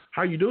Show.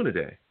 How are you doing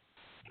today?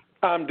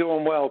 I'm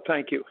doing well,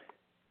 thank you.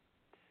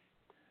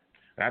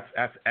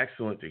 That's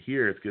excellent to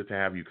hear. It's good to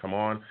have you come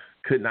on.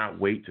 Could not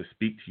wait to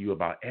speak to you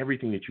about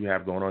everything that you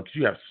have going on, because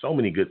you have so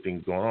many good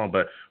things going on.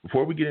 But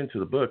before we get into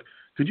the book,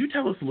 could you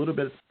tell us a little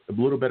bit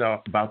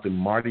about the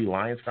Marty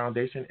Lyons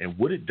Foundation and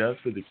what it does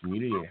for the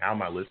community and how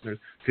my listeners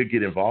could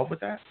get involved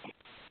with that?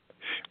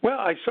 Well,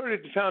 I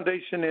started the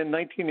foundation in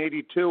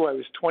 1982. I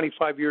was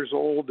 25 years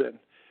old, and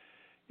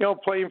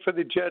playing for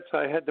the Jets,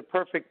 I had the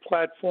perfect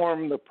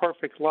platform, the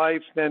perfect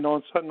life. Then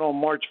on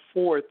March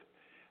 4th,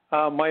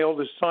 my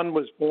oldest son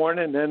was born,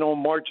 and then on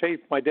March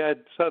 8th, my dad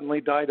suddenly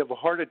died of a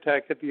heart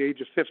attack at the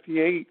age of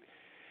 58.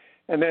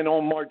 And then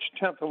on March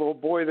 10th, a little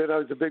boy that I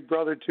was a big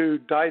brother to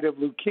died of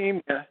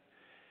leukemia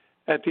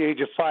at the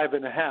age of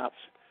 5.5.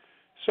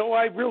 So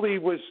I really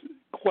was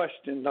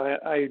questioned.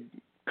 I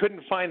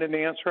couldn't find an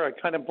answer. I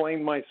kind of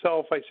blamed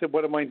myself. I said,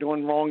 what am I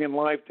doing wrong in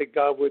life that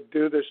God would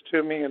do this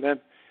to me? And then,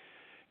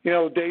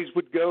 days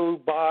would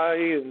go by,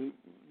 and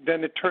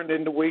then it turned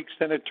into weeks,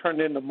 then it turned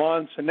into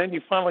months. And then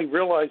you finally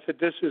realize that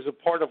this is a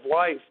part of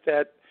life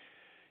that,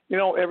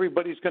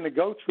 everybody's going to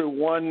go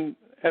through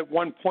at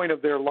one point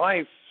of their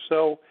life.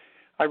 So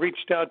I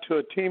reached out to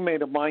a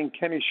teammate of mine,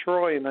 Kenny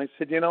Shroy, and I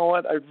said, you know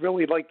what, I'd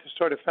really like to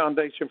start a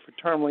foundation for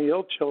terminally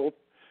ill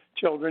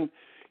children,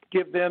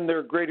 give them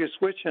their greatest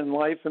wish in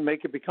life and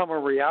make it become a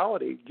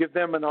reality, give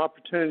them an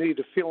opportunity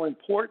to feel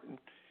important.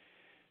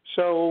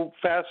 So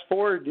fast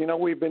forward,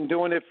 we've been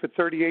doing it for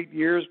 38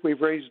 years. We've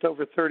raised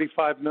over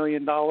 $35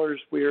 million.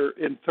 We're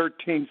in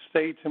 13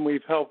 states, and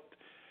we've helped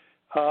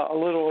a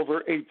little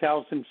over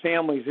 8,000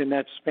 families in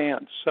that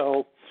span.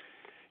 So,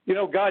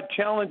 God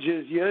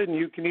challenges you, and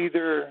you can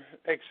either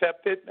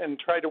accept it and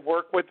try to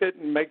work with it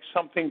and make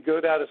something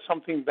good out of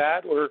something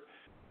bad, or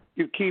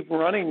you keep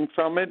running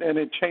from it, and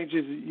it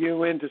changes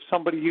you into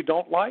somebody you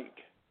don't like.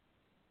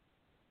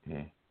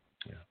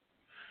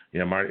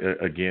 Yeah, Marty,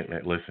 again,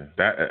 listen,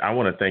 I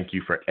want to thank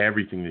you for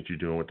everything that you're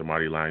doing with the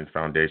Marty Lyons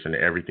Foundation,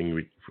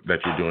 everything that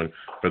you're doing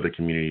for the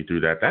community through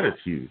that. That is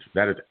huge.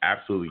 That is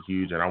absolutely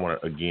huge. And I want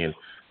to, again,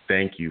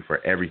 thank you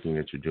for everything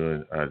that you're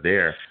doing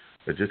there.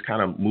 But just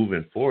kind of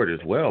moving forward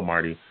as well,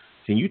 Marty,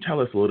 can you tell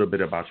us a little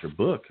bit about your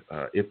book,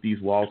 If These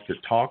Walls Could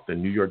Talk, the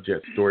New York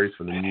Jets Stories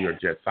from the New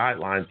York Jets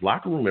Sidelines,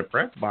 Locker Room, and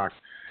Press Box?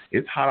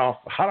 It's hot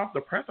off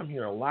the press. I'm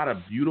hearing a lot of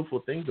beautiful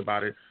things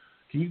about it.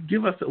 Can you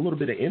give us a little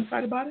bit of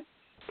insight about it?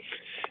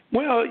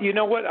 Well, you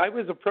know what? I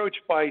was approached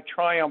by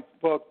Triumph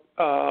Book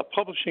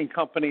Publishing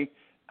Company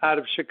out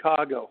of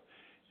Chicago,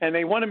 and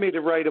they wanted me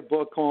to write a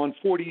book on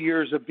 40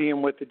 years of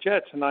being with the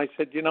Jets. And I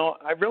said,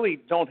 I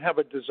really don't have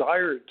a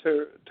desire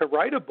to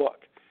write a book.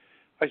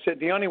 I said,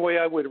 the only way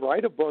I would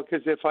write a book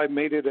is if I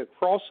made it a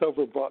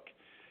crossover book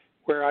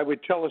where I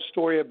would tell a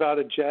story about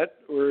a Jet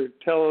or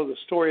tell the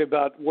story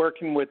about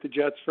working with the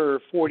Jets for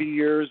 40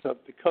 years, of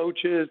the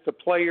coaches, the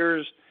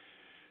players,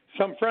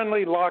 some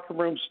friendly locker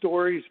room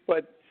stories.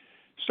 But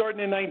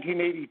starting in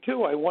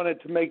 1982, I wanted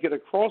to make it a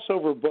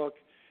crossover book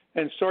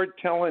and start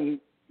telling,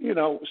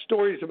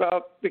 stories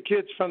about the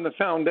kids from the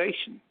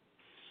foundation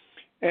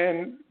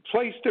and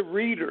place the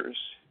readers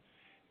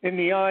in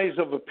the eyes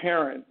of a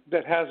parent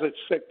that has a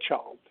sick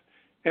child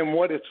and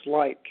what it's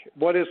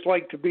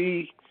like to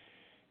be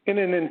in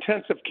an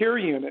intensive care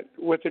unit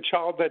with a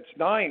child that's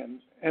dying.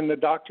 And the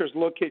doctors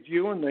look at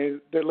you and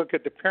they look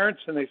at the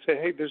parents and they say,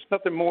 hey, there's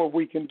nothing more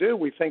we can do.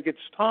 We think it's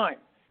time.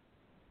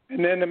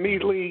 And then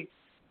immediately,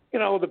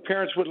 the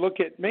parents would look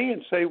at me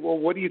and say, well,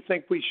 what do you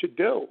think we should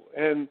do?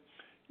 And,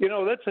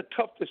 that's a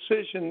tough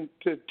decision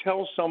to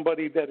tell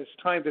somebody that it's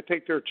time to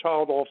take their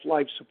child off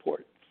life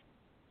support.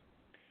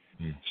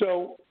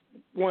 So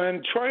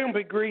when Triumph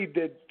agreed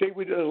that they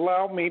would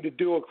allow me to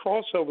do a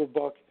crossover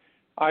book,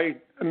 I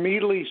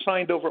immediately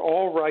signed over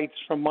all rights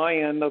from my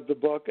end of the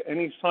book,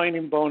 any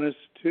signing bonus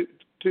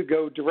to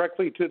go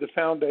directly to the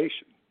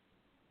foundation.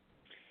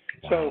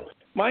 Wow. So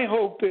my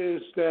hope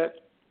is that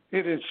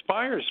it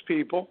inspires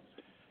people.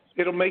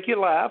 It'll make you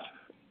laugh.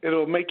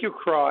 It'll make you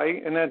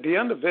cry. And at the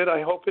end of it,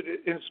 I hope it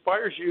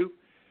inspires you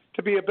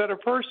to be a better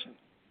person.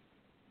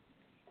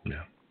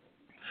 Yeah.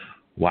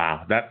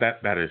 Wow.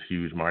 That is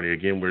huge, Marty.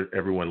 Again,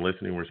 everyone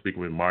listening, we're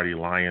speaking with Marty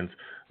Lyons,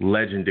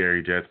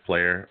 legendary Jets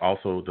player,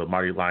 also the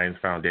Marty Lyons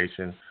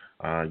Foundation,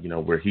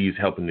 where he's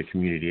helping the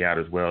community out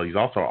as well. He's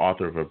also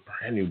author of a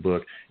brand new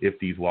book, If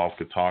These Walls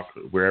Could Talk,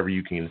 wherever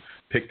you can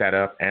pick that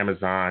up,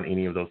 Amazon,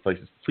 any of those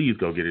places. Please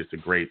go get it. It's a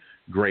great,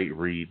 great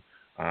read.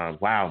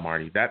 Wow,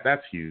 Marty,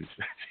 that's huge.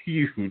 That's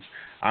huge.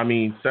 I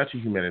mean, such a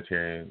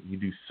humanitarian. You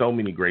do so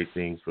many great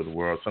things for the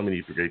world, so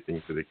many great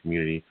things for the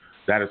community.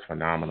 That is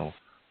phenomenal.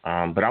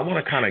 But I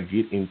want to kind of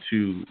get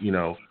into,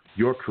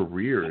 your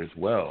career as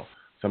well.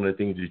 Some of the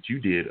things that you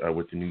did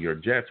with the New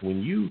York Jets.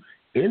 When you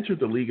entered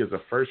the league as a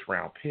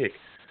first-round pick,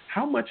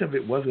 how much of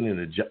it was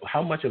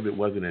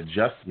an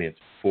adjustment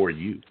for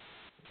you?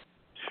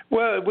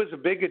 Well, it was a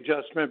big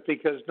adjustment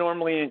because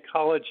normally in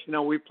college,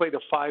 we played a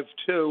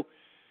 5-2,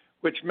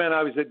 which meant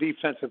I was a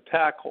defensive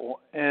tackle.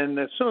 And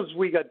as soon as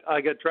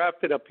I got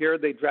drafted up here,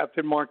 they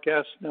drafted Mark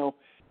Gastineau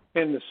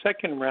in the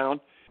second round.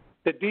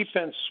 The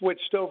defense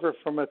switched over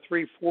from a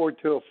 3-4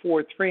 to a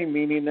 4-3,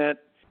 meaning that,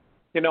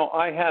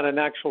 I had an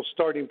actual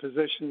starting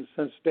position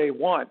since day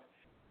one.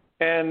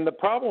 And the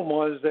problem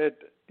was that,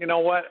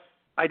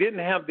 I didn't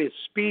have the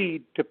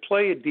speed to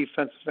play a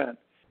defensive end.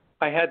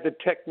 I had the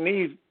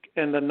technique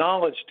and the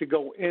knowledge to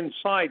go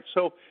inside.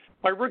 So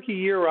my rookie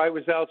year, I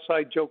was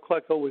outside. Joe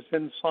Klecko was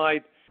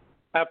inside.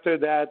 After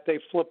that, they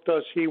flipped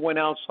us. He went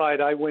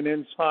outside. I went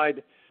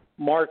inside.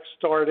 Mark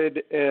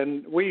started,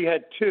 and we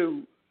had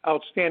two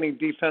outstanding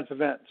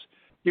defensive ends.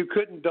 You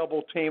couldn't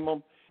double team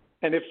them.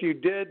 And if you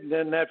did,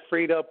 then that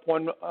freed up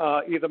one,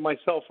 either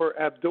myself or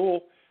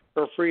Abdul,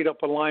 or freed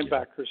up a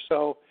linebacker.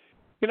 So,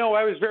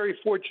 I was very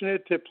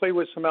fortunate to play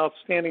with some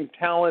outstanding,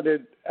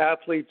 talented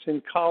athletes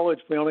in college.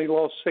 We only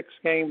lost 6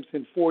 games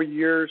in 4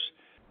 years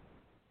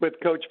with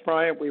Coach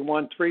Bryant. We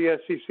won 3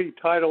 SEC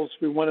titles.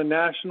 We won a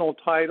national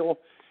title.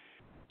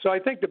 So I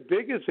think the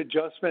biggest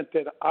adjustment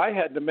that I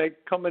had to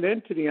make coming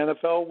into the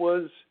NFL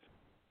was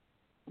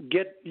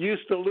get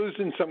used to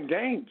losing some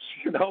games.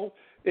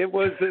 It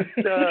wasn't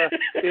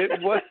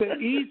it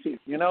wasn't easy.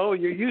 You're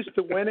used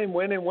to winning,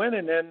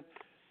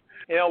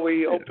 and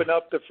we open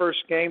up the first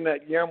game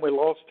that year and we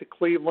lost to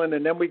Cleveland,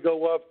 and then we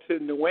go up to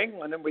New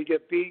England and we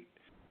get beat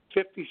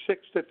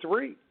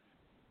 56-3.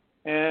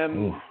 And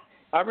ooh.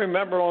 I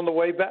remember on the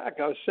way back,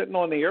 I was sitting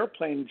on the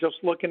airplane just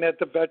looking at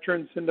the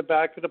veterans in the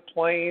back of the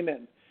plane,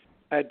 and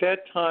at that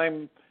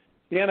time,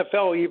 the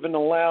NFL even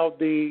allowed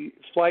the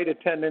flight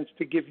attendants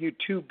to give you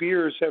 2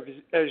 beers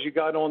as you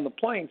got on the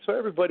plane. So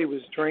everybody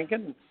was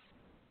drinking.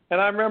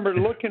 And I remember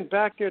looking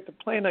back there at the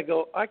plane, I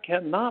go, I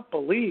cannot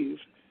believe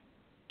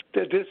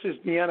that this is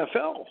the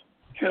NFL.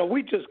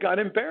 We just got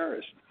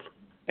embarrassed.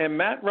 And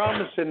Matt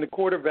Robinson,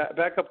 the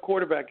backup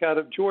quarterback out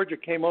of Georgia,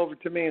 came over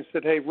to me and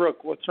said, hey,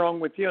 Rook, what's wrong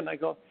with you? And I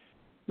go,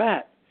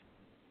 Matt,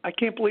 I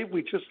can't believe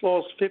we just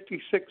lost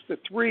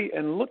 56-3,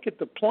 and look at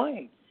the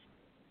plane.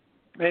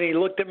 And he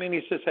looked at me and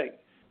he says, hey,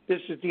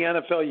 this is the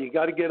NFL. You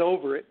got to get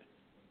over it,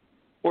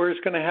 or it's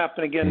going to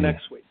happen again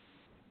next week.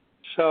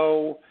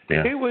 So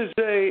It was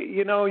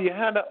you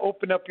had to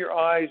open up your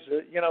eyes.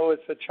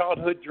 It's a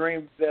childhood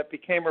dream that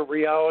became a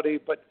reality.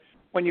 But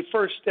when you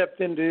first stepped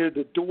into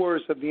the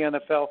doors of the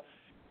NFL,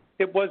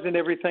 it wasn't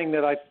everything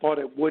that I thought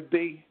it would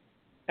be.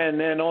 And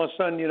then all of a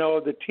sudden,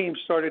 the team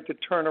started to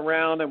turn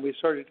around, and we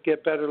started to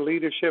get better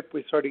leadership.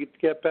 We started to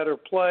get better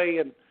play,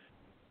 and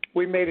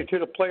we made it to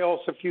the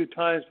playoffs a few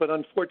times, but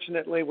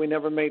unfortunately, we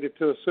never made it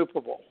to a Super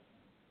Bowl.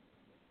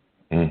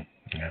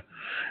 Yeah.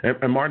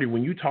 And Marty,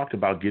 when you talked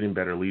about getting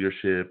better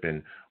leadership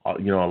and a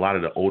lot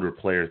of the older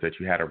players that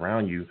you had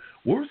around you,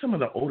 what were some of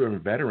the older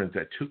veterans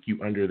that took you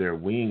under their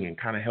wing and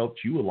kind of helped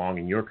you along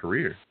in your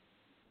career?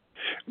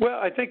 Well,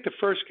 I think the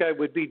first guy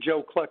would be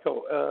Joe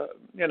Klecko,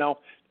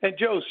 and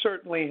Joe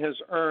certainly has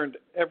earned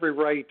every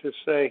right to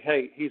say,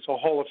 hey, he's a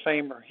Hall of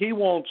Famer. He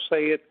won't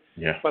say it,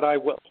 but I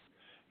will.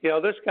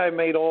 This guy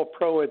made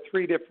All-Pro at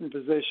 3 different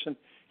positions.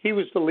 He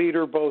was the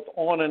leader both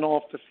on and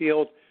off the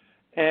field,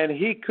 and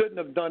he couldn't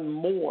have done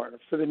more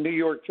for the New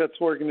York Jets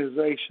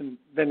organization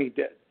than he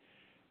did.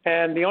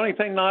 And the only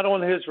thing not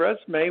on his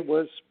resume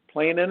was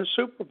playing in a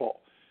Super Bowl.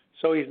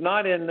 So he's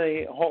not in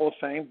the Hall of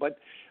Fame, but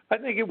I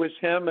think it was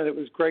him and it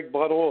was Greg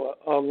Buttle,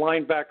 a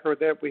linebacker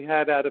that we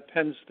had out of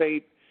Penn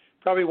State,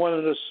 probably one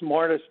of the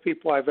smartest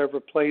people I've ever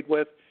played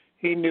with.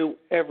 He knew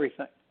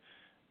everything.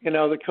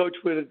 The coach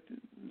would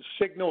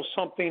signal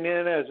something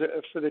in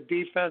for the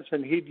defense,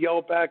 and he'd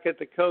yell back at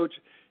the coach.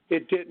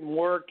 It didn't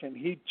work, and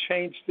he'd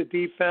change the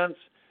defense.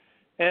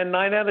 And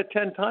 9 out of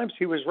 10 times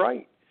he was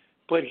right.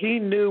 But he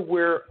knew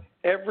where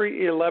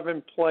every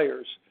 11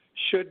 players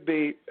should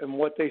be and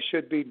what they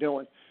should be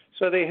doing.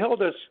 So they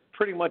held us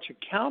pretty much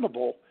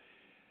accountable.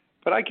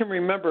 But I can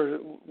remember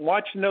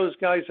watching those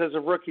guys as a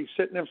rookie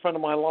sitting in front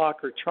of my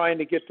locker trying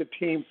to get the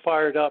team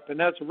fired up.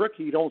 And as a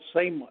rookie, you don't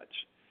say much.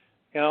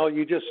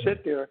 You just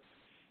sit there.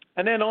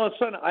 And then all of a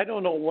sudden, I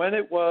don't know when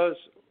it was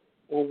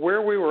or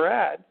where we were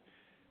at,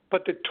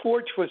 but the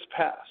torch was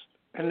passed.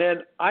 And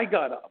then I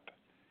got up.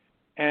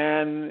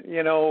 And,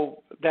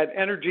 that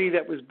energy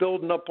that was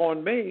building up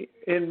in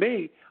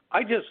me,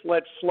 I just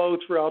let flow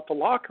throughout the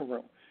locker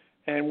room.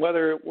 And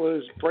whether it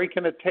was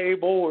breaking a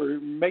table or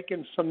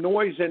making some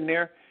noise in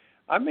there,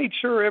 I made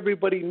sure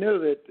everybody knew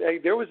that, hey,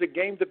 there was a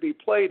game to be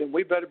played and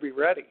we better be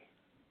ready.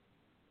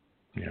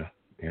 Yeah.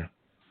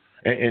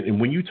 And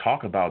when you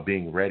talk about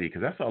being ready,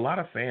 because that's a lot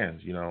of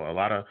fans, a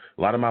lot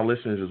of my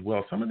listeners as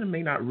well, some of them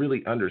may not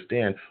really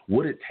understand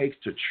what it takes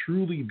to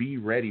truly be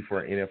ready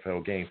for an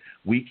NFL game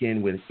week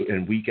in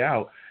and week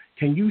out.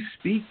 Can you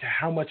speak to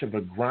how much of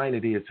a grind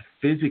it is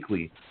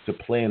physically to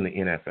play in the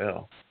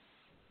NFL?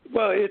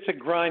 Well, it's a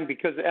grind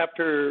because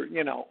after,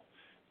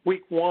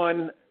 week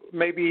 1,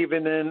 maybe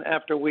even in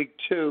after week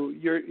 2,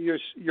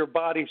 your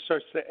body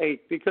starts to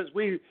ache because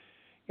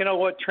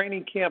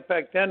training camp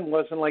back then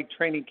wasn't like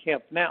training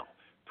camp now.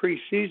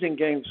 Preseason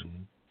games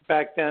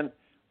back then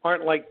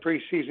aren't like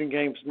preseason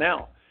games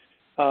now.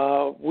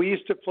 We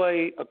used to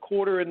play a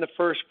quarter in the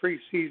first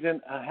preseason,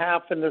 a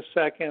half in the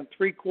second,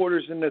 3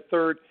 quarters in the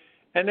third,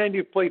 and then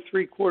you play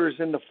 3 quarters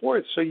in the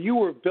fourth. So you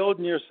were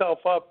building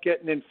yourself up,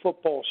 getting in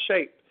football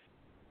shape.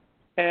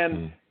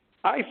 And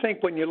I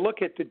think when you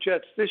look at the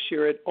Jets this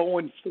year at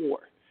 0-4,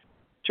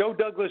 Joe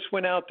Douglas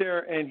went out there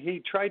and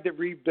he tried to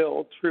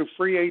rebuild through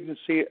free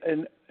agency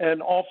and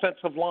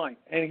offensive line,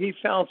 and he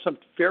found some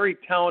very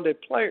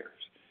talented players.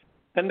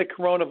 Then the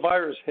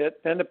coronavirus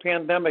hit, then the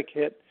pandemic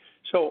hit.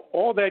 So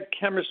all that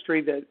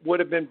chemistry that would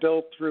have been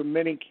built through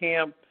mini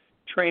camp,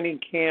 training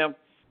camp,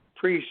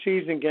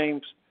 preseason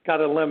games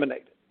got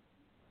eliminated.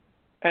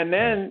 And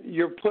then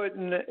you're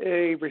putting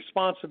a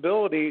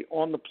responsibility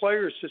on the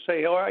players to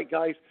say, all right,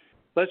 guys,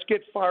 let's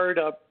get fired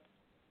up,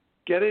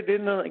 get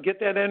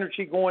that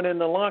energy going in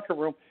the locker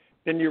room.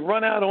 Then you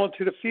run out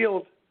onto the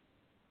field,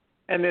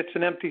 and it's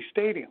an empty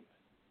stadium.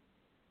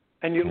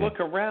 And you look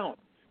around.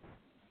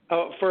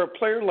 For a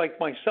player like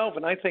myself,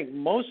 and I think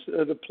most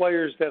of the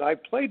players that I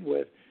played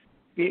with,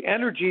 the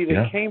energy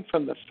that came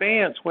from the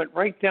fans went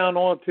right down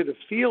onto the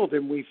field,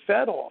 and we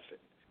fed off it.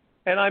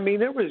 And, I mean,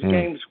 there was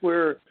games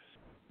where,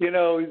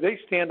 they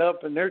stand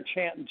up and they're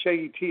chanting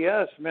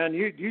JETS. Man,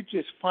 you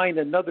just find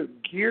another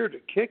gear to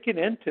kick it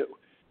into.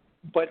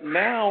 But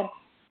now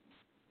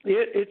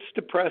it's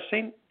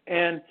depressing,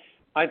 and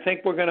I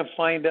think we're going to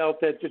find out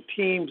that the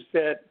teams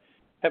that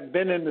have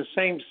been in the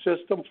same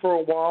system for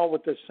a while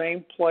with the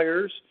same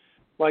players,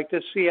 like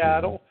the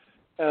Seattle,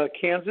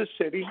 Kansas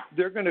City,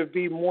 they're going to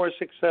be more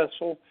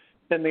successful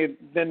than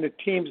the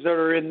teams that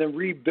are in the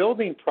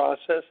rebuilding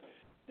process.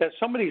 That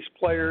some of these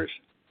players,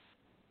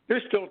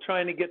 they're still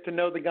trying to get to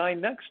know the guy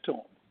next to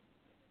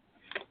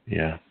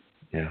them.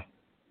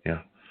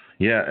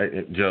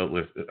 Joe,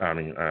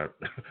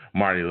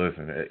 Marty,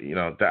 listen,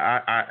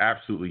 I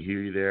absolutely hear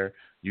you there.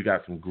 You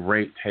got some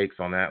great takes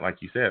on that, like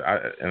you said,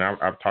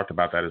 I've talked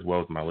about that as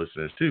well as my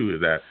listeners too.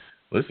 Is that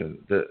listen,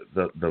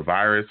 the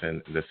virus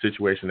and the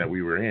situation that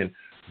we were in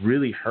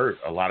really hurt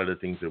a lot of the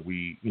things that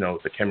we,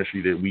 the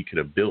chemistry that we could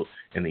have built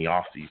in the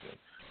off season.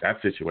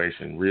 That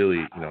situation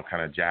really,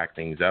 kind of jacked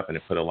things up, and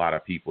it put a lot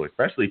of people,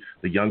 especially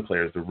the young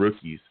players, the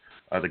rookies,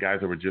 the guys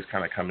that were just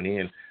kind of coming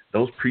in.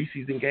 Those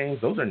preseason games,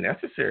 those are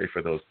necessary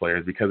for those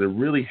players because it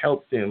really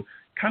helps them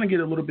kind of get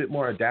a little bit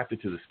more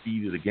adapted to the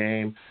speed of the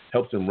game,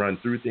 helps them run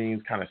through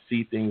things, kind of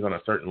see things on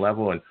a certain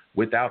level. And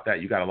without that,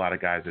 you got a lot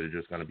of guys that are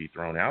just going to be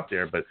thrown out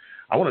there. But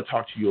I want to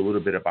talk to you a little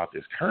bit about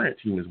this current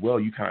team as well.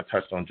 You kind of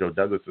touched on Joe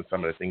Douglas and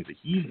some of the things that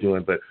he's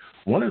doing. But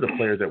one of the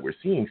players that we're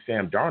seeing,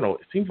 Sam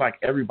Darnold, it seems like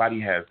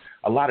everybody has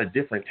a lot of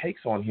different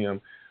takes on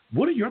him.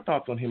 What are your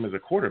thoughts on him as a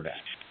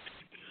quarterback?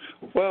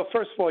 Well,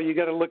 first of all, you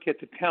got to look at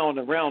the talent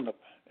around him.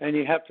 And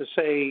you have to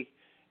say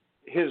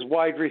his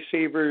wide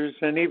receivers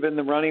and even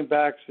the running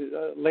backs,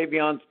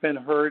 Le'Veon's been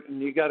hurt, and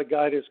you got a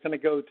guy that's going to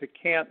go to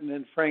Canton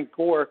and Frank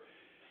Gore.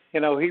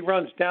 He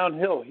runs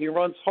downhill. He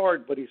runs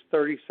hard, but he's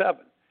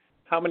 37.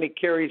 How many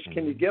carries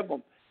can you give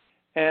him?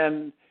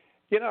 And,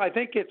 I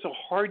think it's a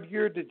hard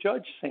year to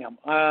judge Sam.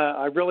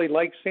 I really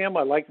like Sam.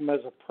 I like him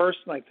as a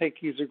person. I think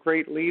he's a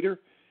great leader.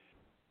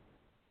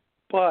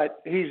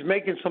 But he's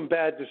making some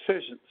bad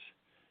decisions.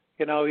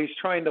 He's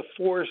trying to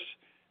force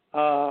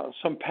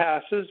some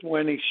passes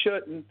when he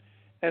shouldn't.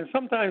 And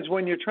sometimes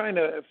when you're trying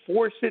to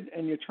force it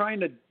and you're trying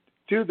to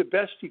do the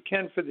best you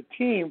can for the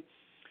team,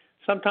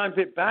 sometimes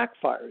it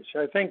backfires.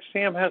 I think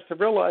Sam has to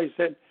realize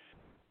that,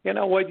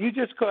 you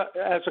just got,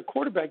 as a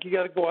quarterback, you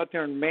got to go out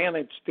there and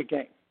manage the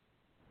game.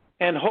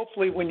 And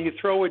hopefully when you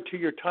throw it to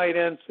your tight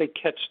ends, they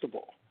catch the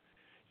ball.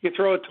 You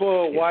throw it to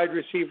a wide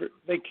receiver,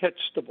 they catch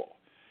the ball.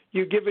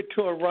 You give it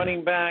to a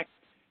running back,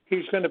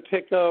 he's going to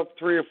pick up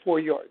 3 or 4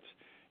 yards.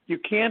 You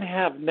can't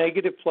have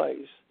negative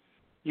plays.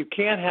 You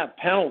can't have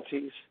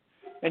penalties.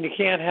 And you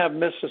can't have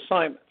missed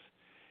assignments.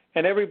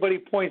 And everybody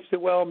points to,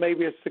 well,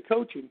 maybe it's the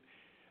coaching.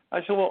 I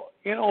said, well,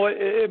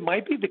 it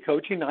might be the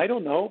coaching. I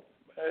don't know.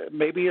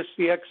 Maybe it's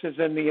the X's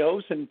and the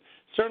O's. And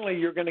certainly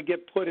you're going to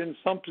get put in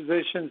some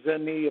positions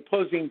and the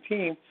opposing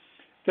team,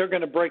 they're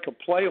going to break a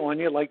play on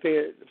you like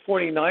the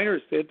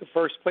 49ers did the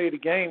first play of the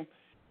game.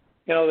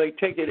 They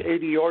take it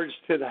 80 yards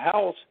to the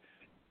house,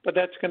 but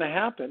that's going to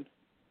happen.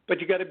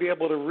 But you got to be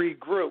able to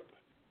regroup.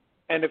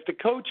 And if the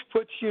coach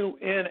puts you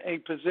in a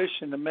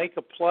position to make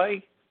a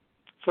play,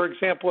 for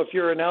example, if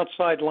you're an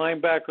outside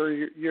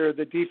linebacker, you're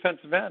the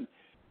defensive end,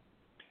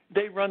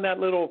 they run that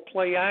little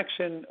play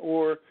action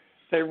or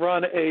they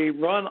run a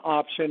run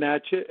option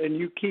at you and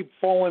you keep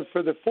falling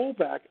for the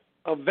fullback,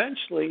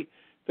 eventually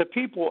the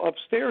people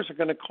upstairs are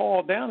going to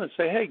call down and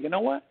say, hey, you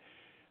know what?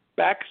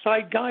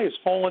 Backside guy is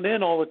falling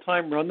in all the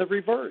time, run the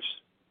reverse.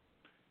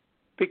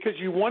 Because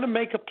you want to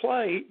make a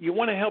play, you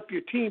want to help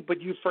your team,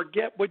 but you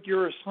forget what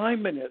your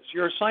assignment is.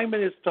 Your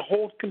assignment is to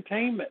hold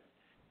containment.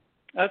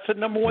 That's the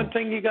number one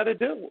thing you got to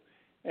do.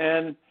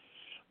 And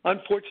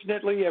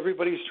unfortunately,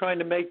 everybody's trying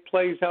to make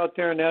plays out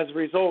there, and as a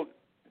result,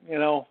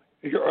 you're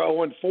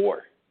 0-4.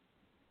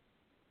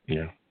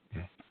 Yeah.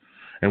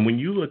 And when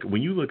you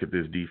look at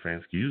this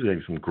defense, you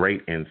gave some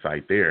great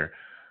insight there.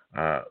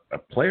 A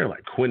player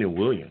like Quinnen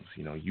Williams,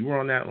 you were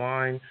on that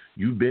line.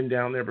 You've been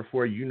down there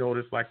before. You know what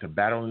it's like to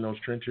battle in those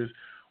trenches.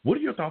 What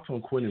are your thoughts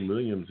on Quinnen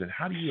Williams, and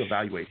how do you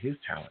evaluate his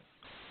talent?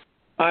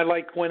 I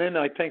like Quinnen.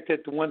 I think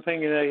that the one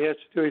thing that he has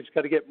to do, he's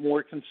got to get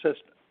more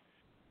consistent.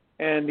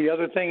 And the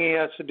other thing he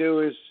has to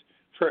do is,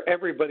 for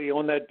everybody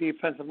on that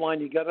defensive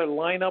line, you got to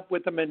line up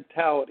with the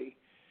mentality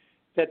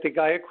that the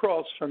guy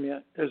across from you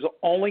is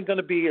only going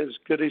to be as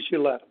good as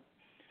you let him.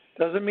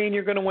 Doesn't mean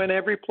you're going to win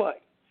every play.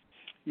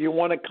 You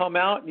want to come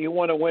out and you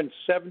want to win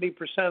 70%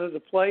 of the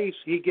plays.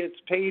 He gets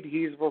paid.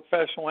 He's a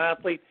professional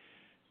athlete.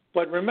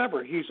 But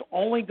remember, he's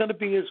only going to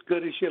be as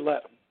good as you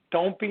let him.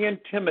 Don't be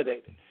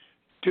intimidated.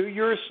 Do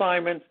your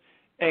assignments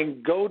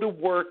and go to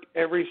work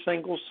every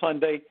single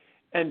Sunday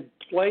and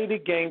play the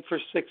game for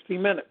 60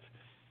 minutes.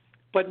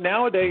 But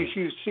nowadays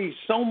you see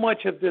so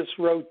much of this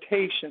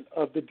rotation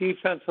of the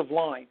defensive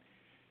line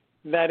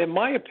that, in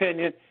my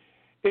opinion,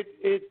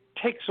 it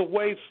takes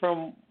away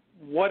from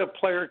what a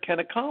player can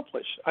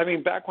accomplish. I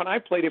mean, back when I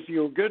played, if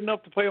you were good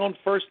enough to play on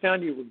first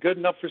down, you were good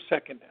enough for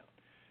second down.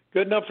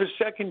 Good enough for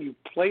second, you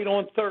played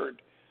on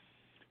third.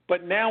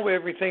 But now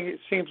everything, it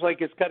seems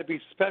like it's got to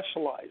be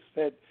specialized,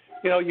 that,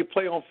 you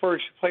play on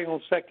first, you play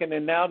on second,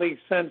 and now they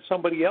send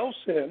somebody else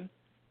in,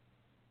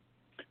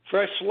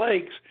 fresh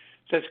legs,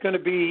 that's going to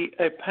be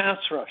a pass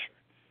rusher.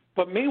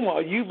 But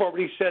meanwhile, you've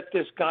already set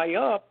this guy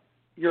up,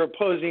 your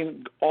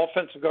opposing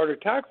offensive guard or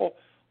tackle,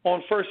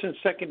 on first and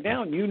second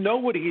down. You know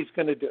what he's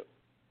going to do.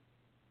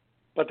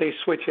 But they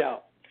switch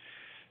out.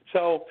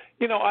 So,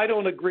 I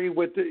don't agree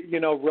with,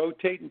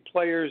 rotating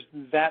players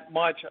that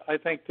much. I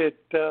think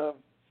that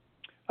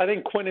I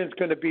think Quinnen's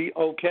going to be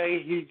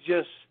okay. He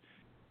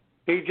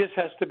just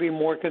has to be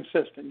more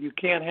consistent. You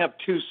can't have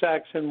 2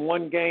 sacks in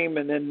one game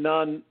and then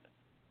none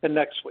the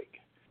next week.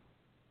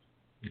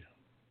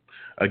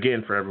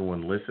 Again, for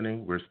everyone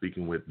listening, we're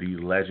speaking with the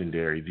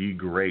legendary, the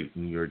great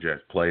New York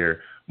Jets player,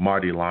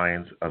 Marty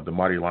Lyons of the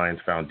Marty Lyons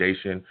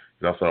Foundation.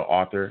 He's also an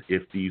author,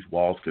 If These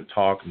Walls Could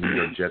Talk, New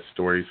York Jets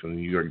stories from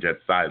the New York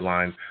Jets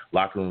sidelines,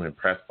 locker room, and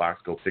press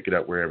box. Go pick it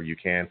up wherever you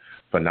can.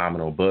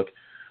 Phenomenal book.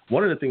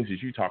 One of the things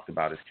that you talked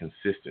about is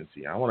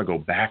consistency. I want to go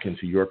back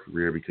into your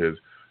career because,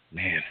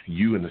 man,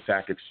 you in the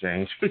Sack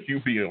Exchange, you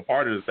being a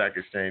part of the Sack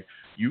Exchange,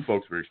 you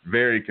folks were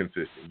very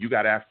consistent. You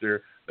got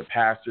after the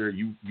passer.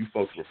 You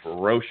folks were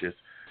ferocious.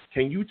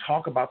 Can you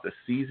talk about the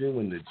season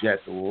when the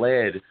Jets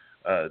led,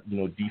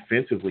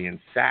 defensively in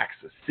sacks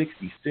of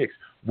 66?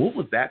 What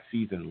was that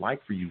season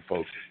like for you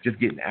folks, just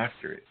getting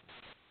after it?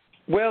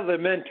 Well, the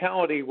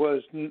mentality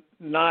was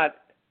not,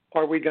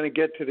 are we going to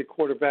get to the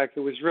quarterback?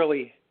 It was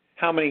really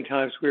how many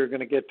times we were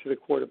going to get to the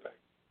quarterback.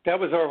 That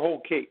was our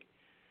whole key.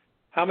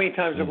 How many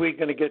times are we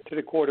going to get to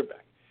the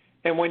quarterback?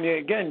 And when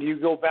you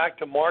go back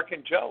to Mark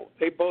and Joe,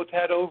 they both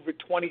had over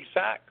 20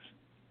 sacks.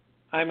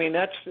 I mean,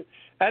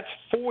 that's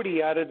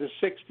 40 out of the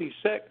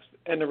 66,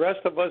 and the rest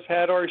of us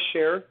had our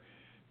share.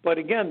 But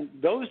again,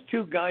 those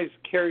 2 guys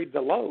carried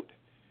the load,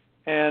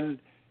 and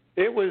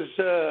it was.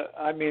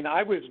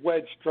 I was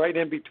wedged right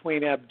in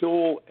between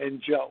Abdul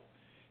and Joe.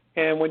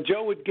 And when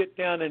Joe would get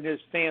down in his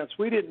stance,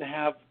 we didn't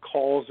have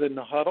calls in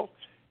the huddle.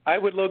 I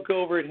would look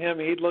over at him,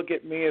 he'd look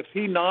at me. If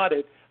he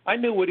nodded, I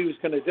knew what he was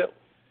going to do.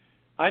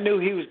 I knew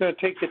he was going to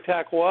take the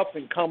tackle up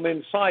and come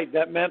inside.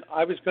 That meant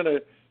I was going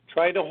to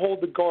try to hold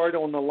the guard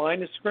on the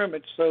line of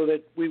scrimmage so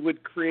that we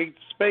would create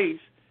space.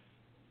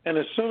 And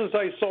as soon as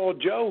I saw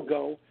Joe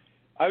go,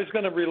 I was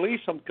going to release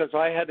him because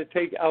I had to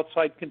take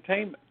outside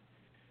containment.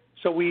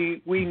 So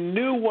we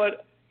knew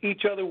what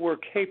each other were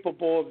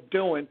capable of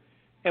doing,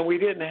 and we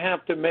didn't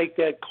have to make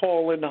that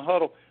call in the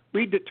huddle.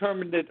 We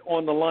determined it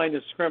on the line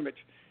of scrimmage.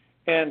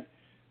 And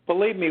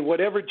believe me,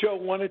 whatever Joe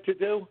wanted to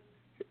do,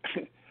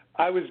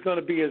 I was going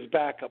to be his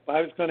backup.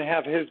 I was going to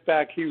have his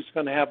back. He was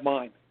going to have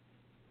mine.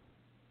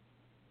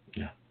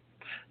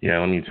 Yeah,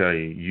 let me tell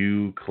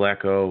you,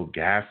 Klecko,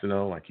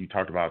 Gassino, like you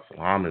talked about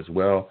Salam as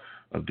well,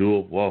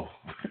 Abdul, whoa,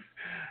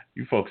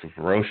 you folks are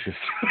ferocious.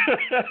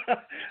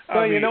 Well,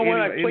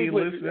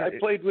 I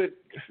played with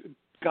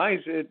guys,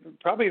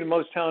 probably the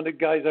most talented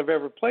guys I've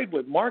ever played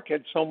with. Mark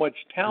had so much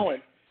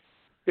talent.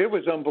 It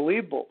was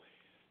unbelievable.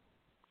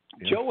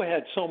 Yeah. Joe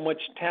had so much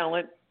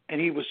talent,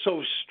 and he was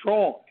so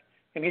strong,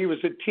 and he was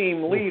a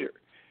team leader.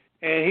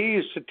 And he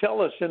used to tell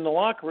us in the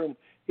locker room,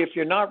 if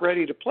you're not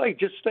ready to play,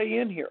 just stay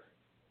in here.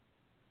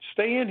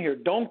 Stay in here.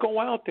 Don't go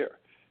out there.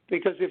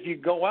 Because if you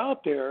go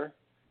out there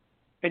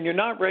and you're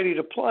not ready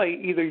to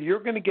play, either you're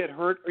going to get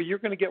hurt or you're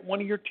going to get one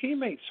of your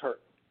teammates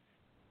hurt.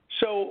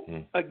 So,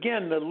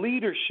 again, the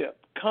leadership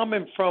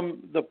coming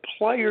from the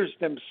players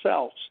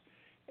themselves,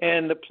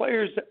 and the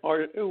players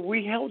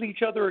we held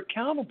each other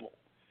accountable.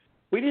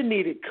 We didn't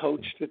need a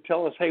coach to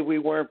tell us, hey, we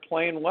weren't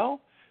playing well.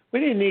 We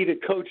didn't need a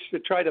coach to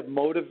try to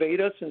motivate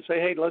us and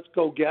say, hey, let's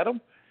go get them.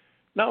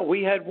 No,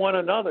 we had one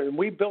another, and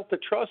we built the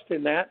trust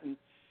in that. And,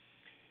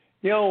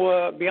 be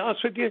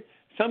honest with you,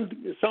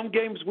 some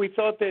games we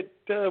thought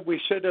that we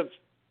should have,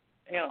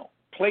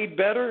 played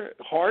better,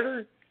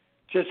 harder.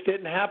 Just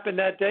didn't happen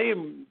that day,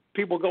 and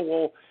people go,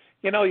 well,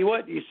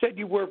 what? You said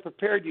you were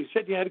prepared. You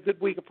said you had a good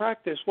week of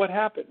practice. What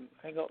happened?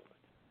 I go,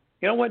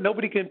 you know what?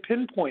 Nobody can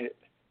pinpoint it.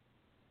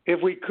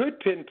 If we could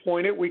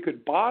pinpoint it, we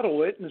could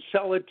bottle it and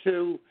sell it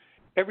to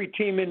every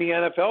team in the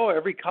NFL,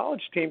 every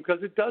college team,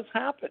 because it does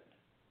happen.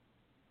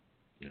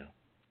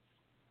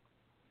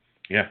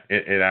 Yeah,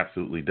 it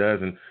absolutely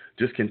does. And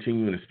just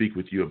continuing to speak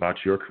with you about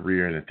your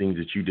career and the things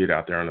that you did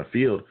out there on the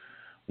field,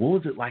 what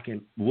was it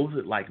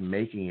like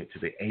making it to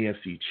the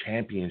AFC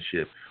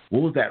Championship?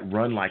 What was that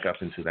run like up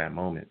into that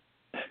moment?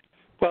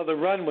 Well, the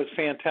run was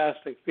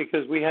fantastic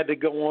because we had to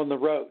go on the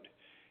road.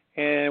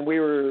 And we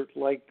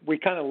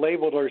kind of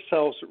labeled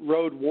ourselves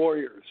road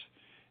warriors.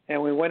 And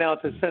we went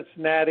out to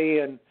Cincinnati,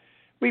 and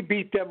we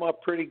beat them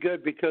up pretty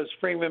good because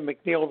Freeman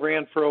McNeil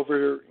ran for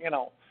over,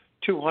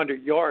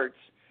 200 yards.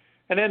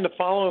 And then the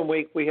following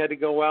week, we had to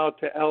go out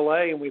to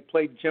L.A., and we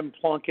played Jim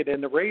Plunkett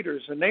and the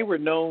Raiders. And they were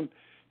known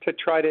to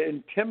try to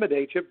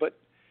intimidate you, but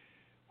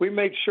we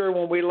made sure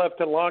when we left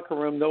the locker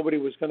room, nobody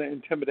was going to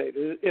intimidate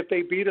us. If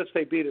they beat us,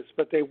 they beat us,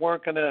 but they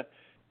weren't going to,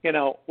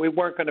 we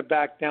weren't going to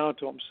back down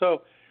to them.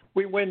 So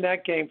we win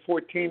that game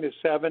 14-7,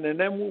 and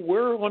then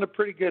we're on a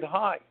pretty good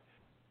high.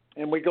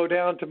 And we go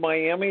down to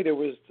Miami. There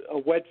was a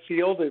wet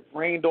field. It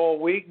rained all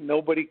week.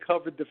 Nobody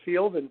covered the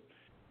field. And,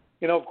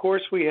 of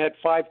course, we had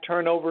 5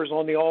 turnovers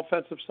on the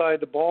offensive side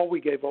of the ball.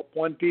 We gave up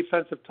 1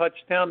 defensive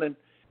touchdown. And,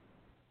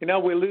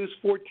 we lose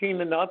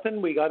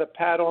 14-0. We got a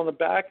pat on the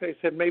back. They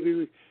said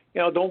maybe,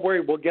 don't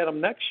worry, we'll get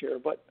them next year.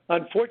 But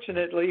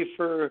unfortunately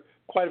for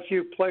quite a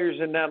few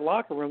players in that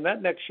locker room,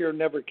 that next year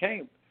never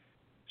came.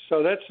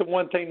 So that's the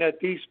one thing that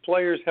these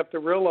players have to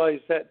realize,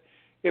 that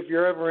if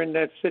you're ever in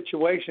that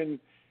situation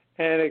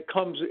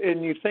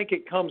and you think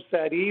it comes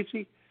that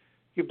easy,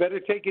 you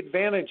better take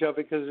advantage of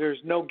it, because there's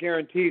no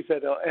guarantees that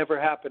it'll ever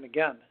happen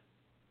again.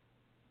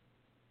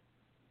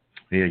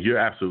 Yeah, you're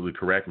absolutely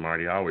correct,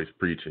 Marty. I always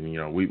preach,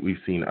 and we've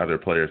seen other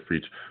players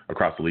preach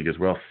across the league as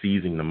well,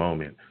 seizing the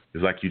moment.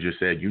 It's like you just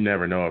said, you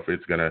never know if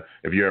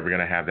you're ever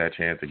gonna have that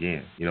chance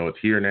again. It's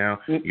here now.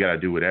 You got to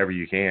do whatever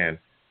you can.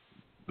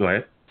 Go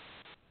ahead.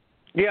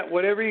 Yeah,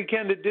 whatever you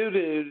can to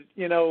do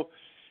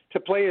to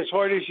play as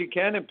hard as you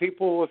can. And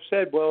people have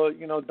said, well,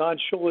 Don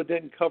Shula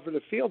didn't cover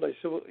the field. I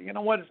said, well, you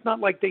know what? It's not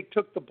like they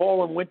took the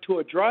ball and went to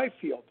a dry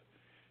field.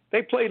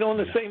 They played on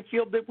the same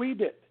field that we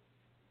did.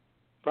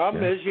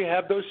 Problem is, you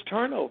have those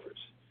turnovers.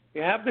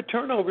 You have the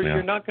turnovers,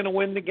 you're not going to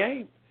win the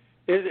game.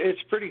 It's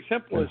pretty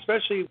simple,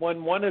 especially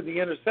when one of the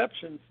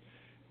interceptions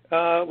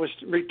was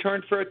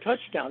returned for a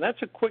touchdown.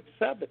 That's a quick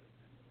 7.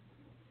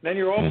 Then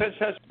your offense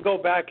has to go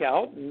back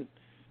out, and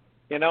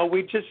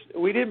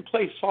we didn't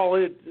play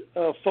solid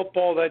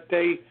football that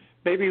day.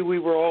 Maybe we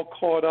were all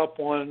caught up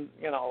on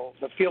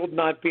the field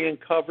not being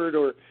covered,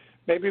 or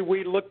maybe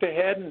we looked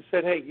ahead and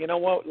said, hey, you know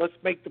what? Let's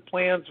make the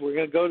plans. We're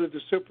going to go to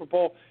the Super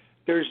Bowl.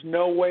 There's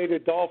no way the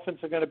Dolphins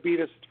are going to beat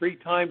us 3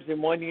 times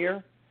in 1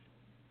 year,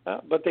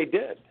 but they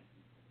did.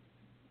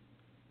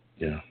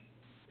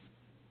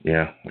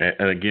 Yeah.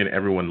 And again,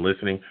 everyone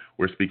listening,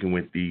 we're speaking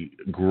with the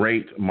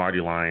great Marty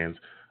Lyons,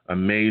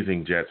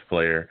 amazing Jets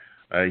player.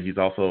 He's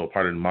also a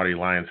part of the Marty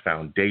Lyons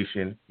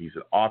Foundation. He's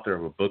an author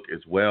of a book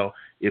as well,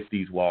 If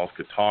These Walls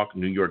Could Talk,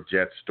 New York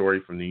Jets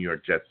Story from New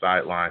York Jets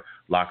Sideline,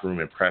 Locker Room,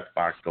 and Press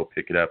Box. Go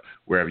pick it up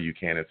wherever you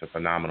can. It's a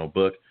phenomenal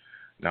book.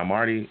 Now,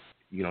 Marty,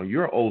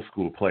 you're an old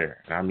school player.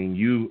 I mean,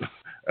 you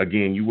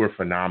were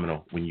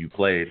phenomenal when you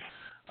played.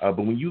 But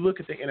when you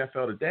look at the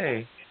NFL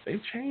today, they've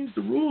changed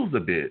the rules a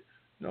bit.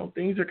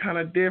 Things are kind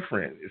of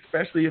different,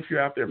 especially if you're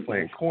out there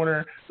playing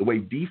corner. The way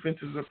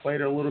defenses are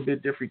played are a little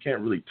bit different. You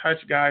can't really touch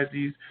guys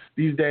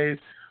these days.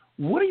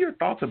 What are your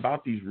thoughts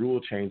about these rule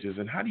changes,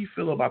 and how do you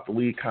feel about the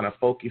league kind of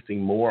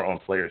focusing more on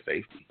player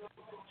safety?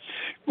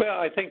 Well,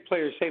 I think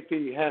player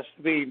safety has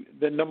to be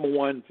the number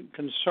one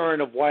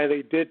concern of why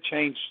they did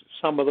change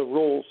some of the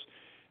rules.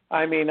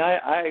 I mean,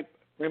 I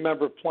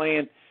remember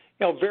playing,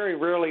 very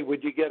rarely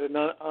would you get an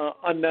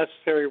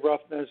unnecessary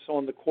roughness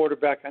on the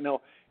quarterback. I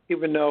know,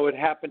 even though it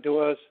happened to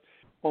us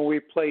when we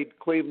played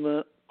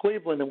Cleveland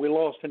and we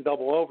lost in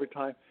double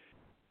overtime.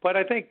 But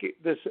I think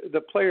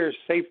the player's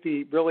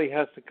safety really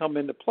has to come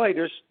into play.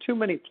 There's too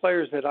many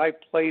players that I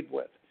played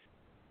with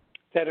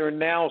that are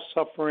now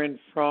suffering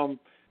from,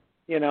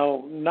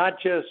 not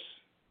just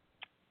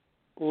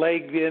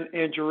leg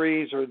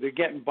injuries, or they're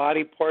getting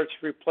body parts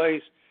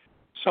replaced.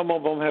 Some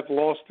of them have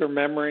lost their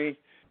memory.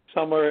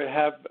 Some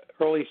have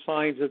early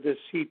signs of this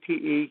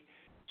CTE.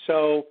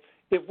 So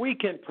if we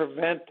can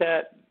prevent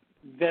that,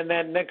 then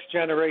that next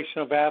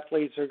generation of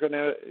athletes are going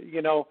to,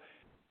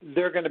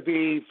 they're going to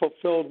be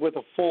fulfilled with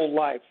a full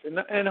life.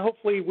 And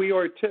hopefully we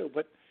are too.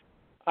 But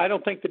I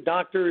don't think the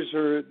doctors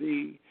or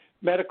the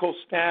medical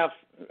staff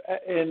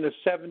in the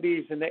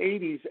 70s and the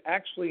 80s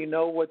actually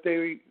know what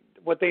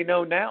they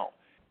know now.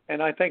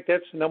 And I think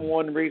that's the number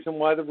one reason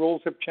why the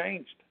rules have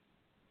changed.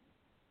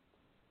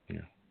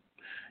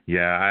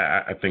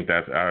 Yeah, I think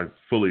I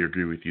fully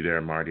agree with you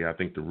there, Marty. I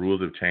think the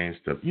rules have changed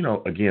to,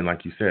 again,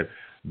 like you said,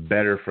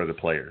 better for the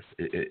players.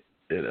 It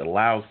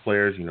allows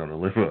players, to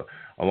live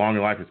a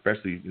longer life,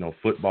 especially,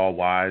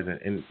 football-wise,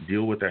 and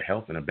deal with their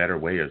health in a better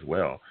way as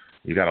well.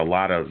 You got a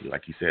lot of,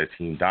 like you said,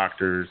 team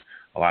doctors,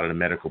 a lot of the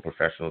medical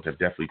professionals have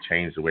definitely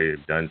changed the way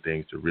they've done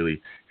things to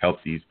really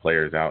help these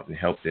players out and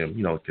help them,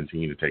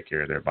 continue to take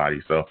care of their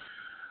bodies. So,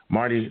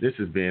 Marty, this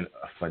has been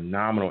a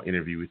phenomenal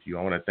interview with you.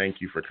 I want to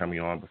thank you for coming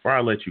on. Before I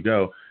let you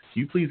go,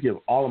 can you please give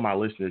all of my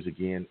listeners,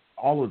 again,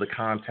 all of the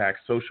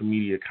contacts, social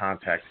media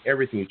contacts,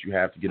 everything that you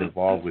have to get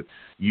involved with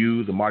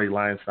you, the Marty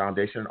Lyons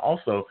Foundation, and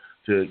also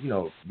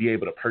to, be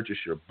able to purchase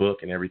your book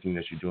and everything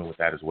that you're doing with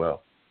that as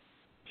well?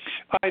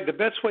 All right, the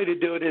best way to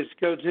do it is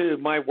go to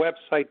my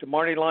website,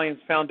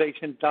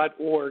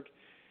 themartylyonsfoundation.org.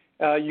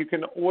 You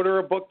can order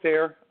a book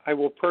there. I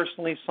will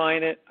personally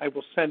sign it. I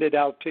will send it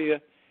out to you.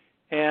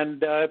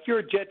 And if you're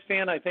a Jet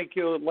fan, I think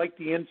you'll like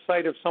the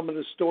insight of some of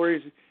the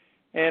stories.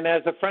 And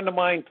as a friend of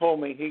mine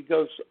told me, he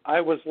goes, I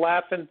was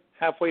laughing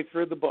halfway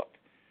through the book.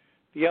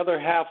 The other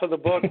half of the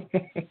book,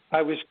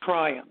 I was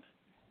crying.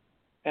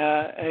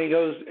 And he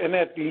goes, and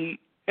at the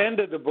end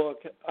of the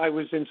book, I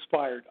was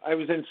inspired. I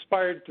was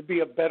inspired to be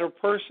a better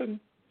person,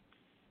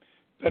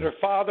 better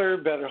father,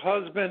 better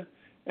husband,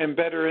 and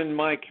better in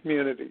my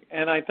community.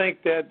 And I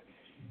think that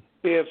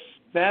if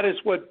that is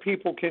what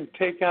people can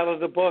take out of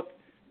the book,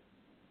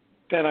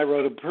 then I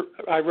wrote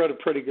a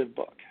pretty good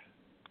book.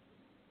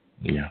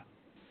 Yeah.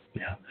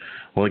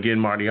 Well, again,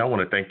 Marty, I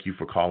want to thank you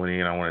for calling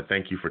in. I want to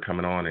thank you for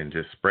coming on and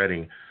just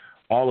spreading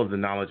all of the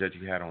knowledge that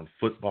you had on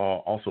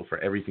football, also for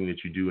everything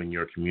that you do in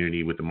your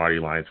community with the Marty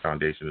Lyons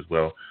Foundation as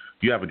well.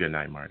 You have a good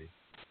night, Marty.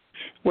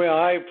 Well,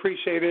 I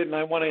appreciate it, and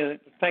I want to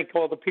thank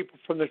all the people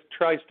from the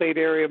tri-state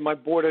area, my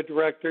board of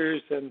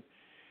directors, and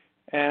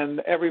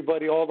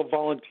everybody, all the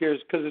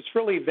volunteers, because it's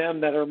really them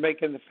that are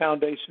making the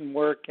foundation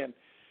work. And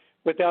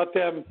without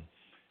them,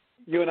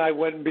 you and I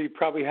wouldn't be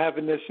probably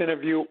having this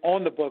interview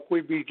on the book.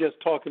 We'd be just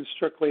talking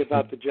strictly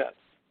about the Jets.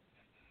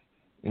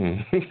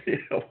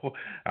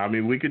 I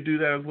mean, we could do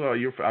that as well.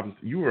 You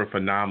were a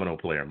phenomenal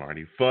player,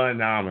 Marty.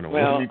 Phenomenal.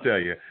 Well, let me tell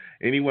you.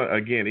 Any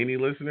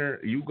listener,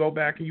 you go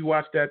back and you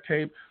watch that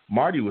tape,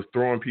 Marty was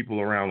throwing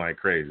people around like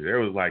crazy. There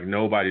was like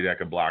nobody that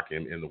could block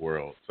him in the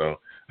world. So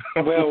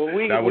well,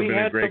 that would have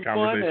been a great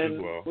conversation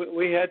as well.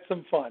 We had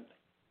some fun.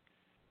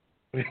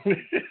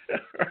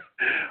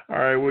 All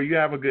right. Well, you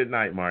have a good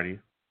night, Marty.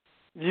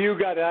 You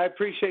got it. I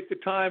appreciate the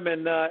time,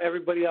 and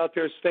everybody out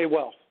there, stay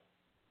well.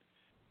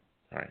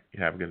 All right.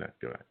 You have a good night.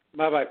 Good night.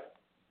 Bye-bye.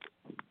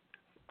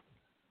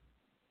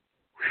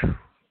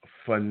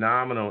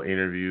 Phenomenal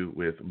interview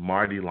with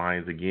Marty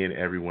Lyons. Again,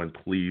 everyone,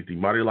 please, the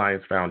Marty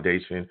Lyons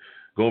Foundation,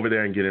 go over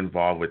there and get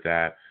involved with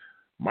that.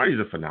 Marty's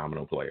a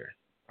phenomenal player.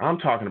 I'm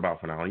talking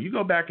about phenomenal. You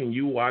go back and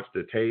you watch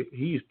the tape,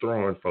 he's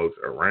throwing folks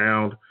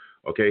around.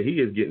 Okay, he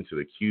is getting to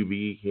the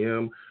QB,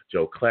 him,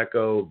 Joe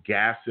Klecko,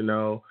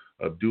 Gastineau,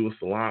 Abdul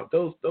Salam.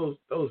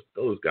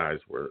 Those guys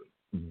were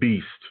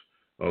beasts.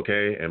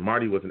 Okay, and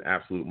Marty was an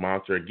absolute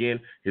monster. Again,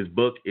 his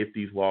book, If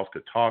These Walls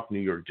Could Talk,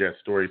 New York Jets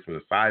Stories from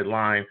the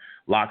Sideline,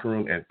 Locker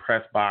Room, and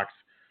Press Box.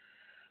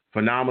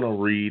 Phenomenal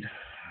read.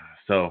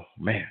 So,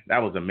 man,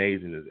 that was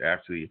amazing to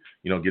actually,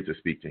 get to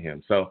speak to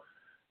him. So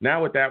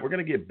now with that, we're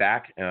going to get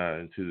back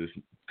into this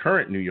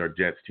current New York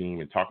Jets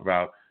team and talk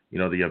about,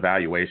 the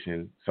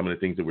evaluation, some of the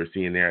things that we're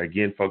seeing there.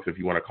 Again, folks, if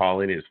you want to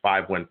call in, it's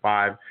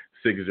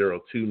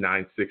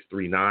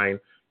 515-602-9639.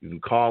 You can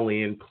call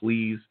in,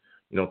 please.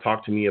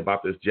 Talk to me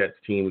about this Jets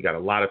team. We got a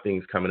lot of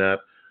things coming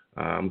up.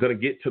 I'm going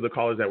to get to the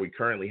callers that we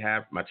currently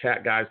have. My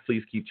chat guys,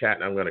 please keep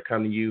chatting. I'm going to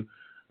come to you,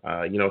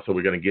 so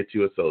we're going to get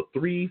to it. So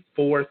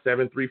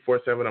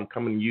 347, I'm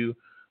coming to you.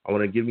 I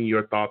want to give me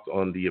your thoughts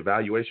on the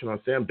evaluation on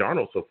Sam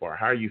Darnold so far.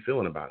 How are you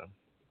feeling about him?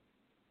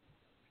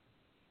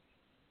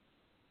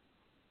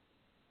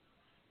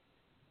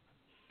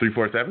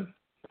 347?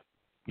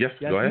 Yes,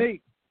 go ahead.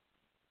 Me.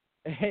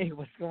 Hey,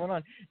 what's going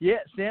on? Yeah,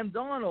 Sam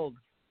Darnold.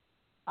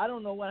 I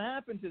don't know what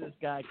happened to this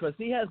guy because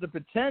he has the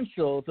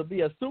potential to be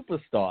a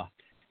superstar.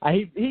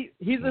 He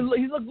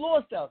looked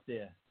lost out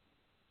there.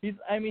 He's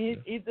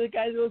the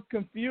guy that was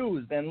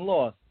confused and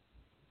lost.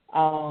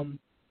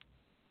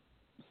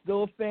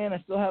 Still a fan. I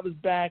still have his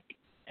back.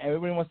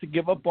 Everybody wants to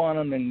give up on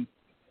him and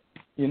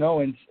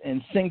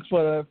sink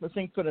for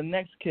the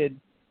next kid.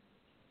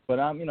 But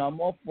I'm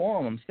all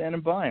for him. I'm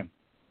standing by him.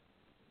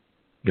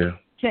 Yeah.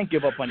 Can't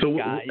give up on the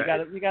guy. You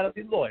gotta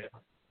be loyal.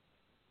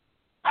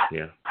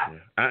 Yeah.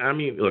 I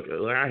mean, look,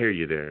 I hear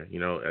you there.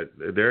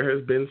 There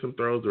has been some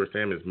throws where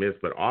Sam has missed,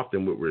 but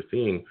often what we're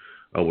seeing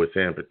with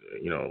Sam,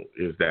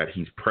 is that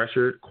he's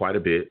pressured quite a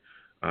bit.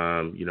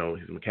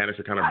 His mechanics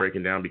are kind of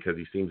breaking down because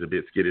he seems a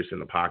bit skittish in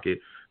the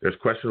pocket. There's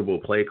questionable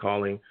play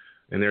calling,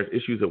 and there's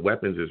issues of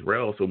weapons as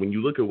well. So when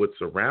you look at what's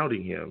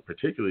surrounding him,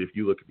 particularly if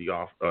you look at the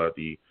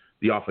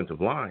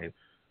offensive line,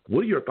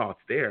 what are your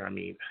thoughts there? I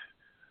mean,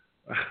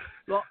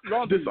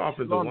 this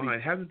offensive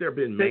line, hasn't there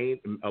been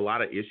a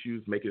lot of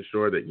issues making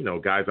sure that,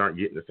 guys aren't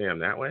getting to Sam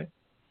that way?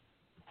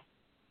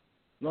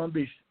 Long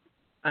Beach,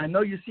 I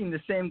know you've seen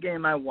the same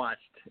game I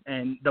watched,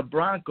 and the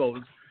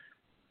Broncos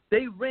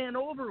They ran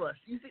over us.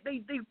 You see,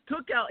 they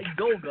took out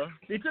Idoga.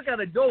 They took out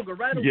Idoga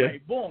right away. Yeah.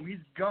 Boom, he's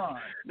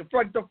gone. The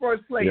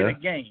first play of the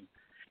game.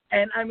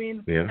 And, I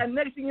mean, and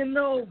next thing you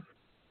know,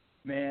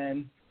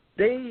 man,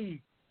 they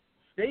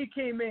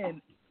came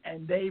in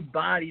and they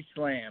body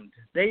slammed.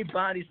 They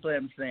body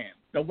slammed Sam.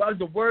 That was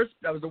the worst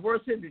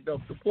hit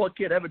the poor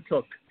kid ever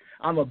took.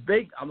 I'm a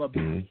big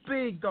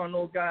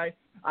Darnold guy.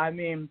 I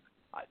mean,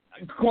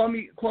 call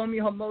me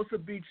Hermosa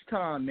Beach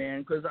Tom,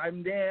 man, because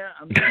I'm there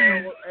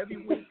every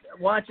week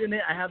watching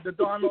it. I have the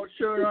Darnold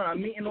shirt on.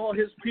 I'm meeting all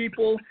his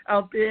people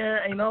out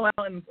there,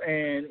 out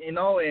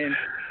in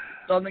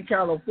Southern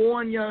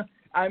California.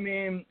 I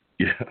mean,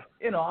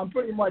 I'm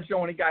pretty much the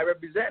only guy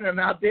representing him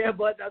out there,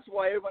 but that's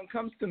why everyone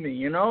comes to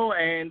me, and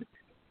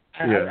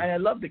I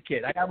love the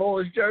kid. I have all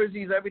his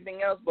jerseys,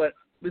 everything else, but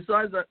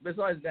besides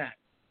that,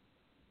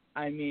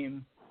 I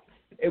mean,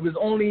 it was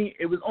only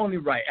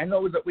right. I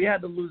know that we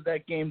had to lose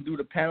that game due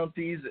to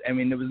penalties. I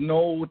mean, there was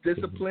no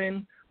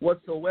discipline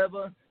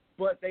whatsoever,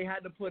 but they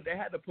had to put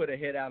a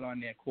hit out on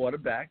their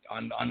quarterback,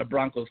 on the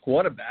Broncos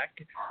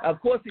quarterback.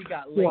 Of course, he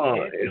got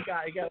late hit. He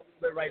got a little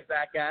bit right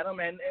back at him,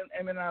 and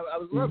I mean, I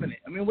was loving it.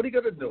 I mean, what are you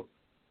gonna do?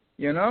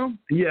 Yeah,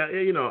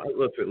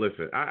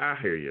 listen, I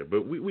hear you,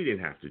 but we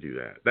didn't have to do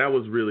that. That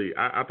was really,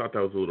 I thought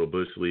that was a little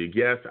bush league.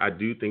 Yes, I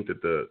do think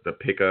that the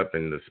pickup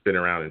and the spin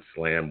around and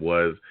slam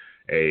was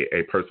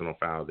a personal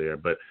foul there,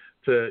 but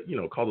to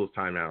call those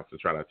timeouts to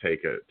try to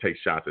take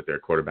shots at their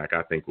quarterback,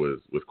 I think was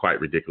quite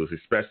ridiculous.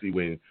 Especially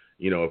when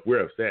if we're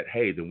upset,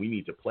 hey, then we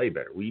need to play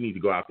better. We need to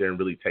go out there and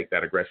really take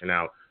that aggression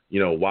out,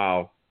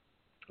 while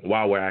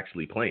we're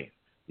actually playing.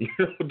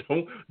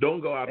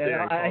 Don't go out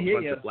there and call a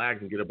bunch of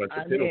flags and get a bunch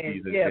of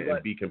penalties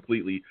and be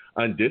completely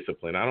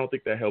undisciplined. I don't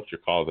think that helps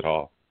your cause at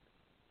all.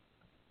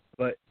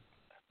 But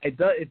it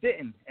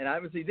didn't, and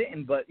obviously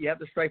didn't. But you have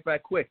to strike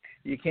back quick.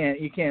 You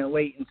can't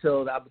wait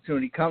until the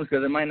opportunity comes,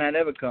 because it might not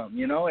ever come.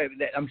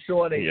 I'm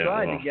sure they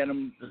tried to get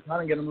them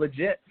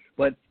legit,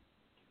 but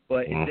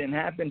it didn't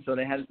happen. So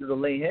they had to do the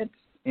late hits.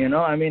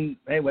 I mean,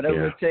 hey,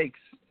 whatever it takes.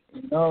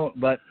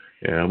 But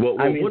Well,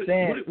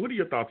 what are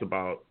your thoughts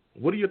about?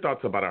 What are your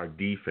thoughts about our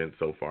defense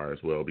so far as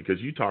well? Because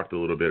you talked a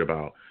little bit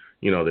about,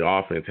 the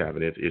offense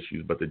having its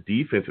issues, but the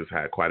defense has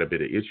had quite a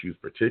bit of issues,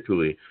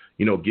 particularly,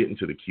 getting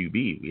to the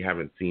QB. We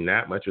haven't seen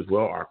that much as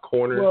well. Our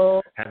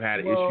corners have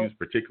had issues,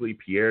 particularly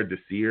Pierre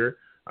Desir.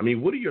 I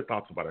mean, what are your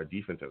thoughts about our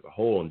defense as a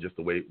whole and just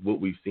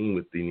what we've seen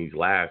within these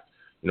last,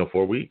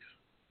 4 weeks?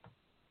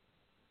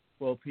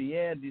 Well,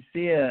 Pierre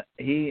Desir,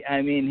 he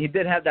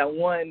did have that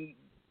one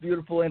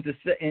beautiful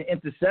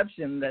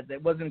interception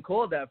that wasn't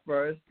called at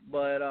first,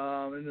 but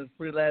in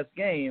the last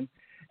game.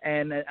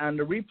 And on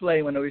the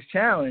replay, when it was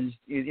challenged,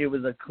 it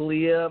was a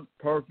clear,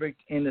 perfect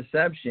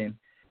interception.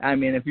 I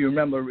mean, if you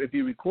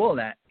recall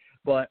that.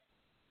 But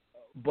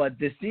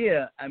this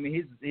year, I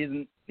mean,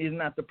 he's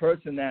not the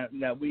person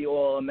that we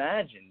all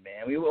imagined,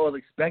 man. We were all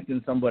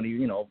expecting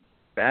somebody,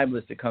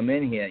 fabulous to come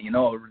in here,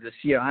 this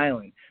year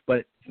Island.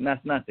 But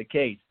that's not the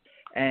case.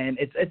 And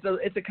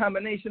it's a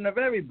combination of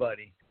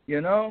everybody,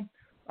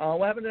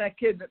 What happened to that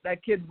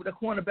kid, the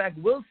cornerback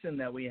Wilson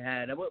that we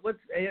had? I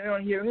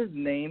don't hear his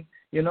name.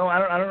 I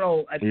don't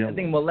know. I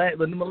think Millette.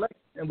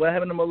 What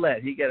happened to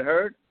Millette? He get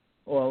hurt?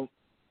 Or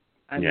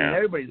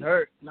everybody's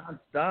hurt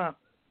nonstop.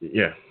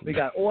 Yeah. We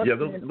got Austin.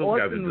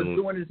 Those Austin was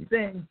doing his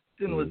thing.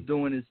 Austin was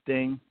doing his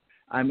thing.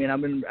 I mean,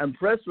 I've been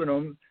impressed with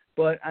him.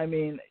 But I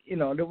mean,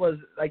 there was,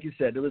 like you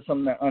said, there was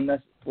some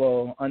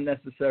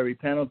unnecessary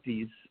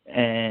penalties,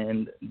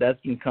 and that's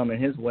been coming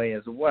his way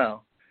as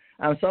well.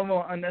 Some of them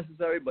are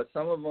unnecessary, but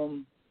some of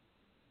them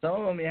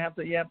you have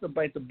to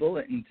bite the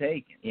bullet and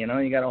take it.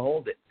 You got to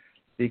hold it,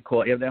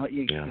 because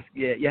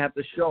you have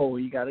to show.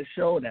 You got to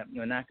show that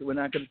we're not going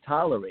to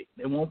tolerate.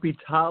 It won't be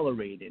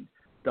tolerated.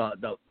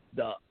 The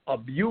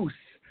abuse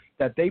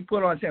that they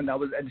put on him,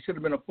 it should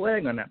have been a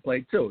flag on that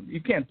play too. You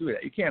can't do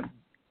that. You can't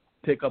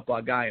pick up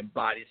our guy and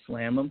body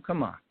slam him.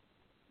 Come on.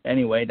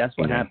 Anyway, that's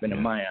what happened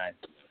in my eyes.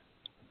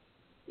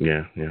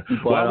 Yeah.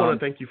 Well, I want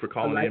to thank you for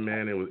calling in,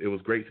 man. It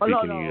was great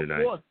speaking to you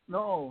tonight. Of course.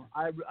 No,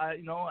 I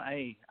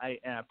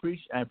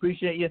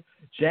appreciate you.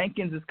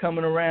 Jenkins is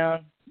coming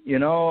around.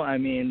 I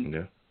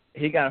mean,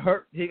 he got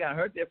hurt. He got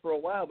hurt there for a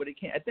while, but he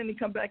can't. Didn't he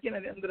come back in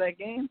at the end of that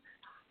game?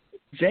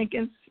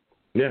 Jenkins.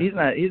 Yeah. He's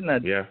not.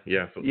 Yeah.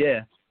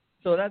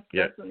 So that's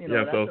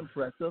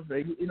impressive.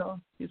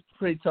 He's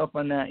pretty tough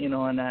on that.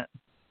 On that.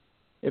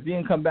 If he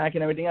didn't come back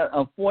and everything else,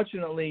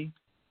 unfortunately.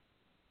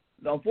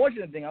 The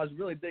unfortunate thing, I was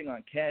really big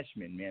on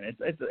Cashman, man.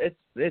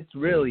 It's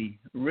really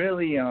it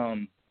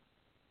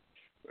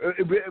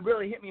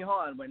really hit me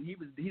hard when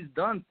he's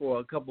done for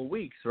a couple of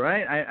weeks,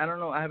 right? I don't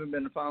know. I haven't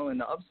been following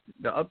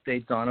the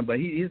updates on him, but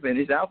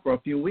he's out for a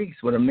few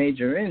weeks with a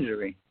major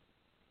injury.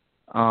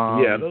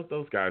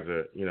 Those guys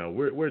are,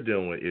 we're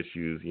dealing with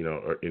issues,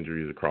 or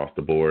injuries across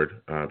the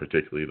board,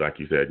 particularly like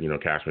you said,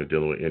 Cashman's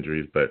dealing with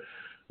injuries, but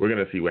we're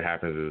gonna see what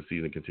happens as the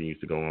season continues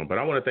to go on. But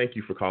I want to thank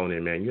you for calling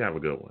in, man. You have a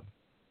good one.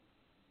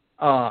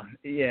 A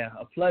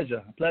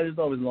pleasure. A pleasure is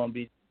always Long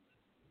Beach.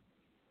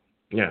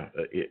 Yeah,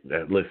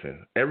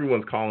 listen,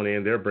 everyone's calling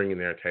in. They're bringing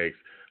their takes.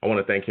 I want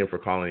to thank him for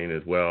calling in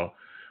as well.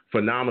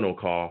 Phenomenal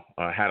call.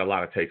 Had a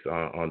lot of takes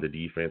on the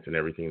defense and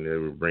everything they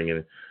were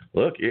bringing.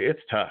 Look, it's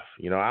tough.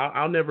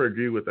 I'll never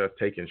agree with us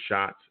taking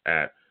shots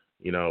at,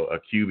 a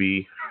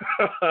QB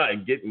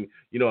and getting,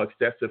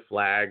 excessive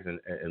flags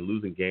and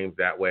losing games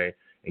that way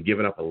and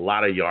giving up a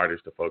lot of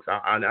yardage to folks.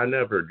 I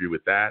never agree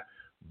with that.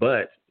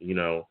 But,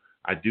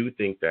 I do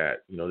think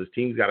that, this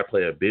team's got to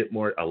play a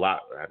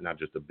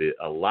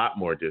lot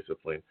more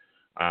discipline.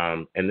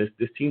 And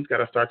this team's got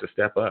to start to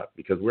step up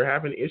because we're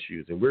having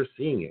issues and we're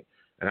seeing it.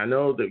 And I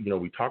know that,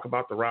 we talk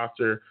about the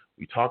roster,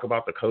 we talk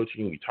about the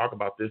coaching, we talk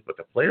about this, but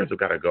the players have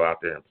got to go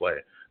out there and play.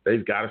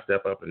 They've got to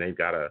step up and they've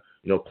got to,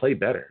 play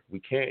better. We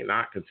can't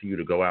not continue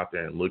to go out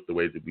there and look the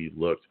way that we've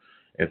looked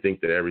and think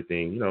that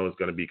everything, is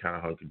going to be kind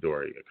of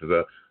hunky-dory.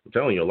 Because I'm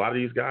telling you, a lot of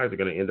these guys are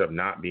going to end up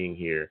not being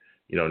here,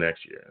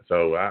 next year.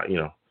 So,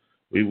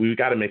 we've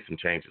got to make some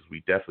changes.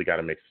 We definitely got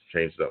to make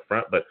some changes up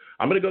front. But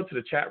I'm going to go to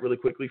the chat really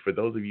quickly. For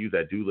those of you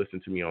that do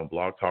listen to me on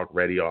Blog Talk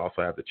Radio, I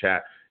also have the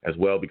chat as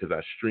well because I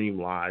stream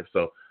live.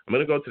 So I'm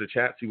going to go to the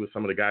chat, see what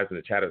some of the guys in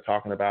the chat are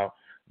talking about.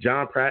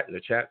 John Pratt in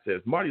the chat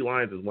says, Marty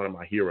Lyons is one of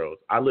my heroes.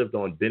 I lived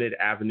on Bennett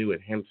Avenue in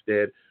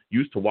Hempstead,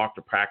 used to walk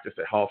to practice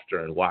at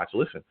Hofstra and watch.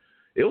 Listen,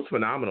 it was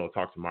phenomenal to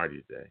talk to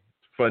Marty today.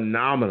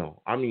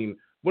 Phenomenal. I mean,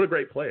 what a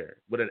great player.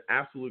 What an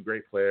absolute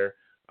great player.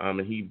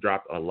 And he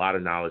dropped a lot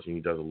of knowledge, and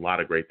he does a lot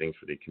of great things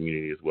for the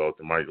community as well with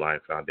the Marty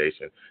Lyons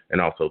Foundation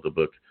and also the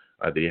book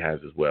that he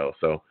has as well.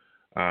 So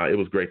it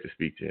was great to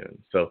speak to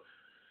him. So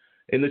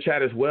in the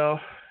chat as well,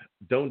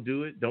 don't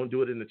do it. Don't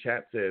do it in the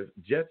chat says,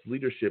 Jets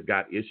leadership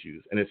got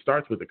issues, and it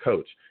starts with the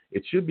coach.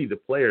 It should be the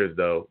players,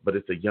 though, but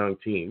it's a young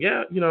team.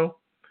 Yeah,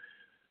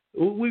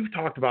 we've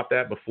talked about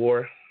that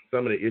before,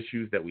 some of the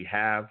issues that we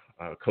have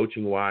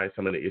coaching-wise,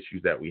 some of the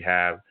issues that we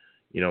have,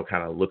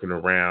 kind of looking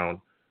around,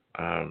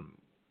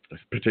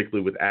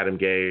 particularly with Adam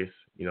Gase.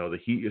 The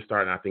Heat is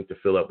starting, I think, to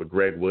fill up with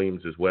Greg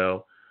Williams as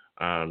well.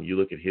 You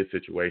look at his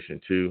situation,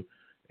 too,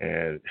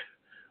 and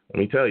let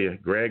me tell you,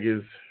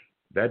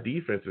 that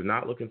defense is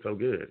not looking so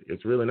good.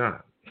 It's really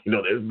not.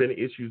 There's been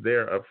issues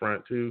there up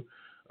front, too.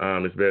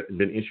 There's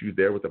been issues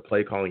there with the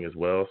play calling as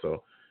well,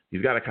 so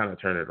he's got to kind of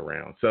turn it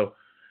around. So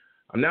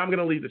now I'm going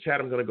to leave the chat.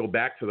 I'm going to go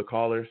back to the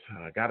callers.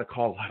 I got to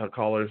call a lot of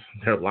callers.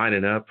 They're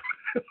lining up.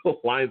 The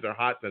lines are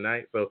hot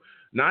tonight. So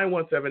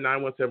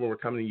 917, we're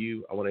coming to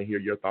you. I want to hear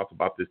your thoughts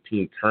about this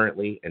team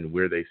currently and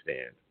where they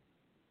stand.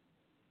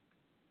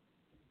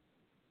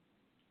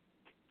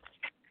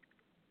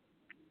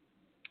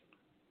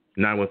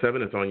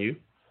 (917), it's on you.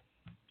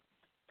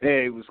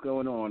 Hey, what's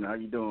going on? How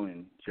you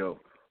doing, Joe?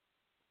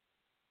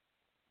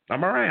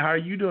 I'm all right. How are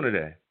you doing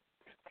today?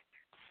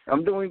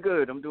 I'm doing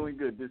good.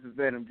 This is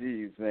Venom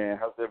G's, man.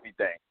 How's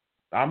everything?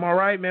 I'm all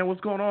right, man.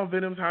 What's going on,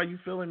 Venoms? How you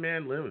feeling,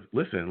 man?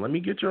 Listen, let me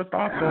get your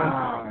thoughts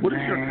on what is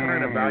your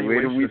current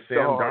evaluation of Sam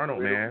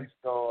Darnold, man?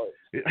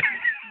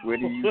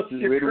 What's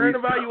your current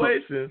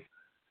evaluation?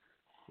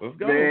 Let's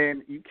go.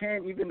 Man, you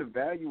can't even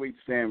evaluate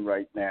Sam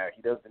right now.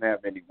 He doesn't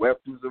have any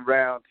weapons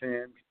around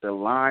him. The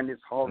line is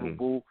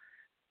horrible.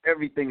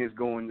 Everything is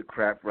going to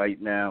crap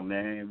right now,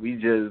 man. We're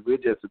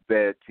just a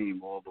bad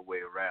team all the way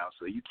around.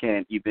 So you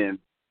can't even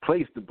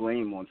place the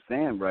blame on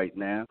Sam right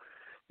now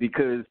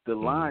because the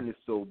line is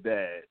so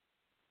bad.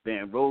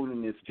 Van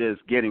Roten is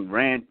just getting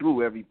ran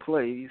through every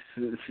place.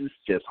 It's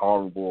just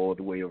horrible all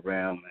the way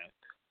around, man.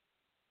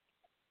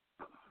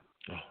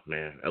 Oh,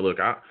 man. Look,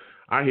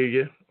 I hear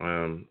you.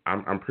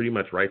 I'm pretty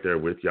much right there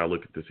with you. I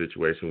look at the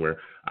situation where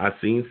I've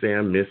seen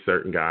Sam miss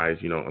certain guys,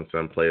 on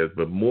some players,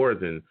 but more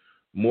than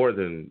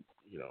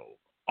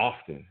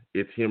often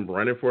it's him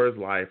running for his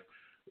life,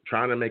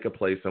 trying to make a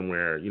play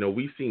somewhere.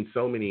 We've seen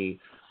so many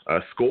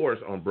scores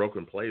on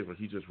broken plays where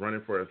he's just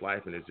running for his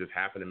life and it's just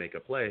happened to make a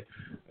play.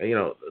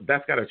 And,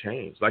 that's got to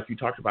change. Like you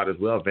talked about as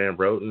well, Van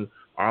Roten,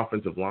 our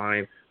offensive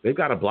line, they've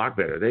got to block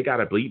better. They got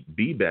to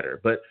be better.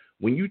 But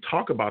when you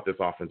talk about this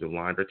offensive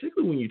line,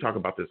 particularly when you talk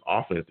about this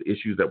offense, the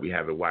issues that we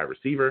have at wide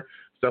receiver,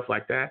 stuff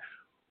like that,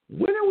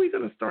 when are we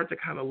going to start to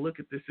kind of look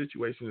at this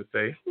situation and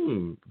say,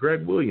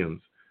 Greg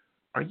Williams,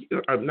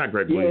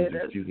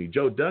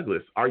 Joe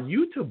Douglas, are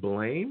you to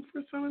blame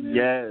for some of this?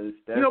 Yes.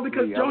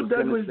 Because Joe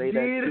Douglas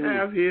did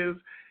have his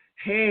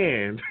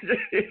hand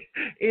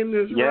in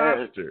this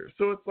roster.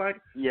 So it's like,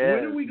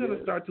 when are we going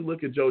to start to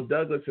look at Joe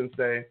Douglas and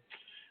say,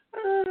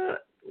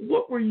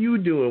 what were you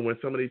doing when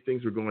some of these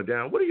things were going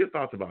down? What are your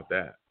thoughts about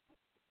that?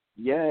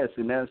 Yes,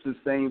 and that's the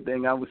same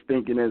thing I was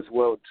thinking as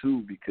well,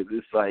 too, because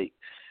it's like,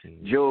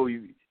 Joe,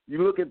 you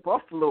look at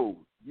Buffalo,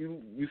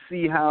 you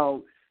see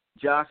how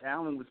Josh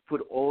Allen was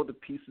put all the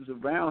pieces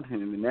around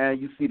him, and now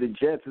you see the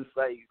Jets. It's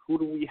like, who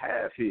do we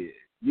have here?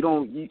 You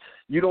don't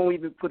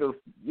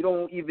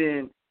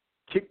even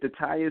kick the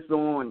tires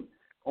on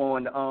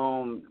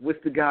what's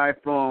the guy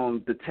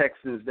from the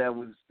Texans that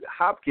was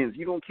Hopkins?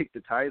 You don't kick the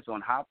tires on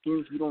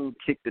Hopkins. You don't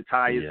kick the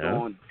tires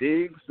on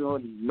Diggs or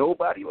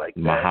nobody like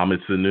that.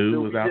 Mohamed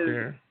Sanu was out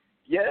there.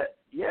 Yeah,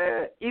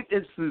 Yeah,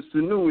 it's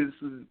Sanu is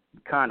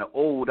kind of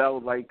old. I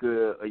would like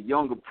a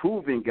younger,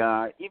 proven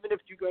guy. Even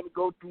if you're going to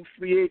go through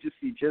free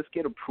agency, just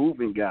get a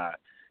proven guy.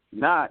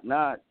 Not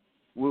the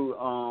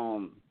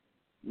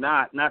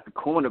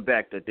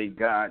cornerback that they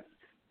got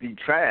be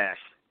trash.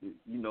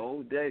 You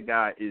know, that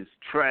guy is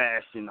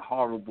trash and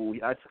horrible.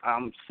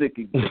 I'm sick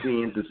of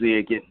seeing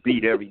Desir get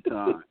beat every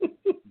time.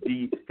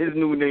 His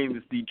new name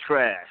is the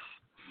Trash.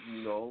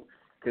 You know,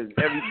 because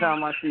every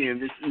time I see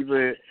him, it's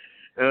either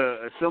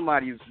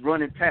somebody's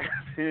running past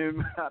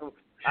him. I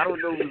don't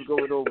know what's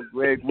going on with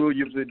Greg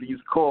Williams in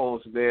these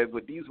calls, man.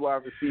 But these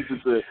wide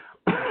receivers are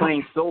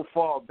playing so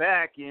far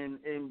back, and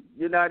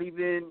they're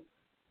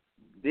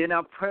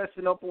not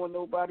pressing up on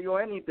nobody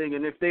or anything.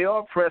 And if they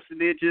are pressing,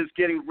 they're just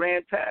getting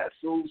ran past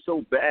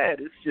so bad.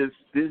 It's just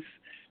this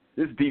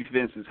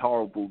defense is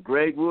horrible.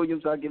 Greg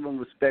Williams, I give him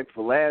respect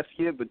for last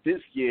year, but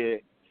this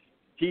year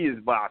he is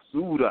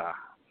basura.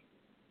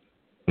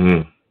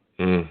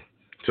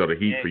 So the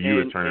heat for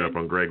you is turning up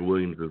on Greg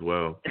Williams as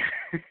well.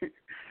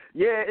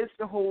 Yeah, it's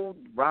the whole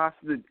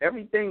roster.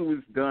 Everything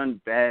was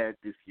done bad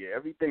this year.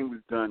 Everything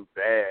was done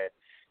bad.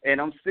 And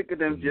I'm sick of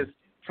them just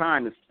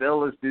trying to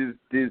sell us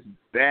this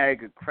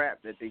bag of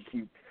crap that they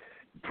keep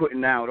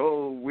putting out.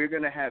 Oh, we're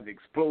going to have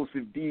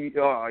explosive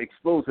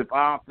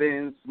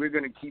offense. We're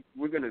going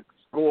to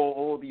score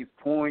all these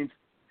points.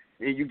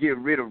 And you get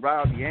rid of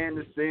Robbie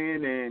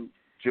Anderson and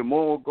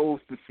Jamal goes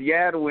to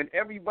Seattle, and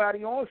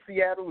everybody on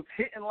Seattle is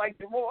hitting like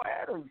Jamal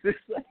Adams. It's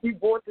like he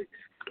bought the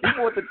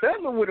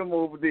Thunder with him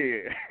over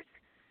there.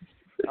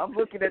 I'm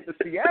looking at the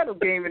Seattle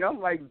game, and I'm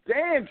like,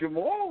 damn,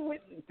 Jamal,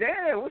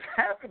 what's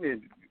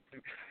happening?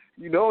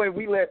 You know, and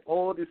we let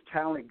all this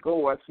talent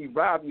go. I see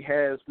Robbie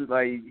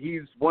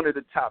he's one of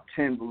the top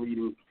 10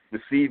 leading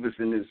receivers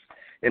in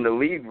the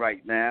league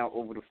right now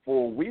over the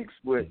 4 weeks,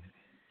 but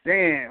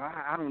damn,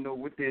 I don't know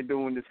what they're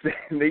doing to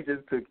Sam. They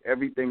just took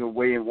everything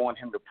away and want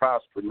him to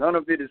prosper. None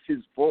of it is his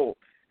fault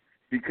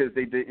because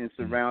they didn't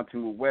surround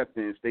him with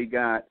weapons. They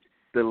got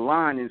the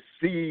line is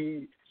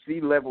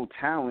C-level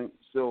talent,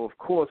 so of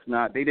course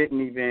not. They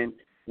didn't even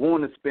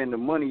want to spend the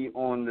money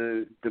on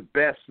the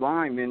best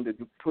lineman to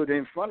put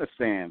in front of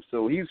Sam.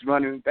 So he's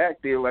running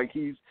back there like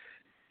he's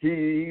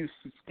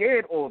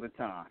scared all the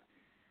time.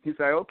 He's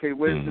like, okay,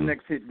 where's the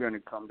next hit going to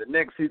come? The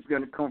next hit's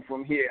going to come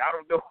from here. I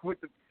don't know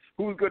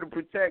who's going to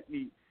protect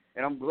me.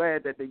 And I'm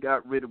glad that they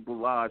got rid of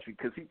Ballage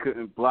because he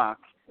couldn't block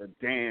a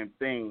damn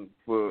thing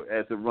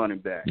as a running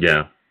back.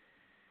 Yeah.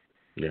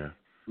 It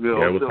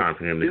was time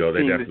for him to go.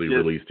 They definitely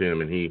released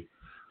him, and he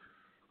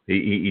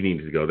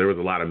needed to go. There was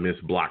a lot of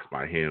missed blocks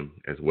by him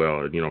as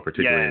well,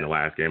 particularly in the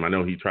last game. I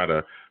know he tried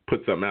to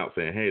put something out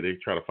saying, hey, they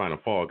try to find a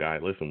fall guy.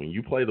 Listen, when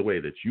you play the way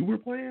that you were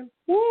playing,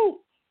 woo!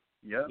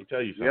 Let me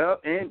tell you something.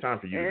 It's time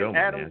for you to go,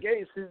 man. Adam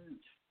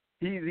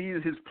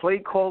Gase, his play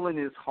calling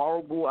is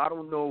horrible. I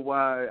don't know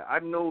why. I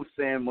know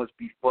Sam must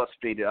be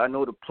frustrated. I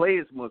know the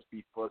players must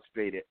be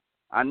frustrated.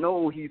 I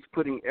know he's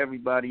putting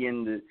everybody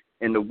in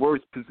the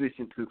worst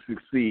position to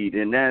succeed,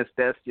 and that's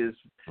just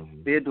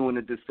they're doing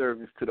a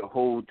disservice to the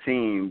whole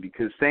team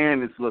because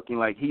Sam is looking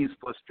like he's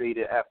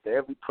frustrated after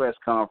every press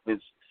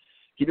conference.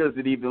 He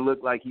doesn't even look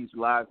like he's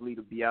lively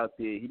to be out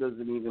there. He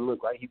doesn't even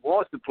look like he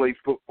wants to play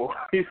football.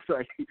 He's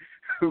like,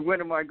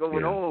 when am I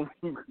going home?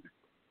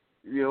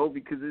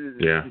 Because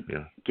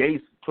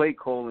Gates' play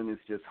calling is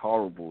just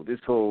horrible. This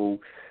whole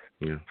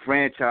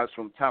franchise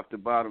from top to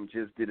bottom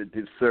just did a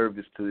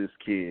disservice to this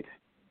kid.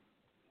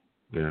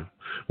 Yeah.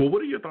 Well,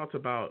 what are your thoughts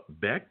about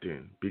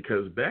Becton?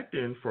 Because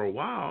Becton, for a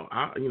while,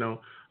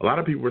 a lot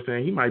of people were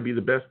saying he might be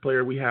the best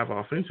player we have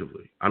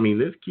offensively. I mean,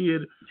 this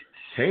kid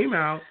came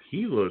out,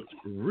 he looked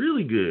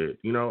really good.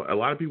 A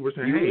lot of people were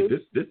saying, hey,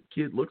 this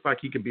kid looks like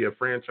he could be a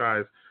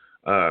franchise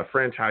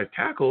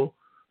tackle.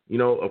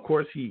 Of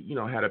course, he,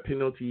 had a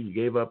penalty. He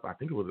gave up, I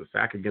think it was a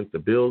sack against the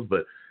Bills.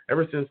 But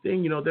ever since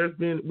then,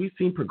 we've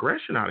seen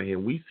progression out of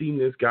him. We've seen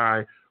this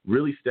guy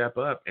really step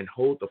up and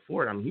hold the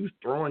fort. I mean, he was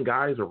throwing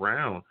guys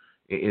around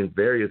in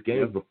various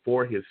games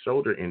before his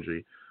shoulder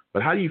injury.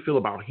 But how do you feel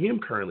about him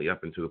currently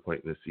up until the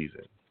point in this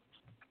season?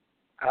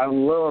 I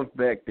love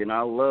Becton.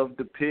 I love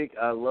the pick.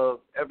 I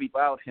love everything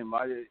about him.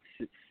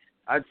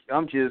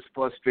 I'm just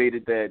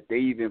frustrated that they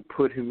even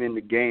put him in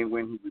the game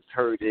when he was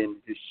hurt and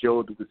his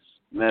shoulder was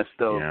messed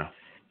up. Yeah.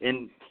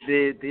 And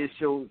they're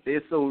so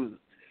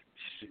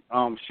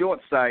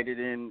short-sighted,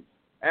 and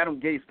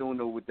Adam Gase don't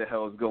know what the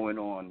hell is going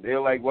on.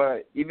 They're like,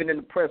 what? Even in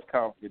the press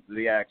conference,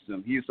 they asked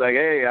him. He's like,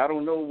 hey, I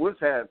don't know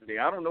what's happening.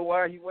 I don't know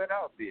why he went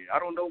out there. I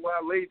don't know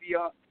why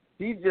Le'Veon.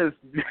 He just,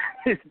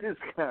 this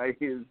guy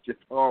is just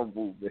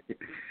horrible, man.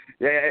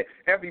 Yeah,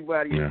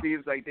 everybody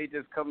seems like they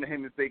just come to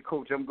him and say,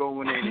 Coach, I'm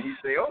going in. And he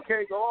say,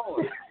 okay, go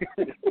on.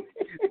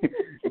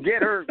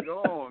 Get hurt,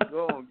 go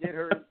on, get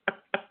hurt.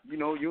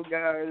 You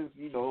guys,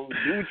 do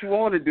what you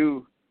want to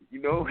do,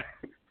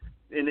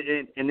 And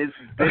it's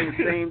the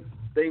same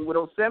thing with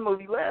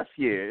Osemele last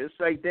year. It's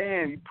like,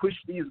 damn, you push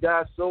these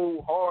guys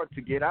so hard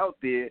to get out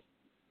there,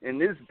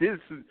 and this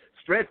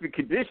strength and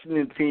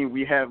conditioning team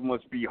we have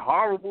must be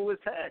horrible as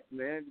heck,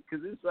 man,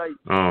 because it's like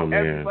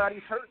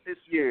everybody's hurt this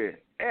year.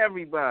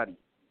 Everybody.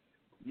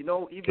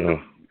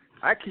 Even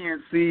I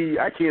can't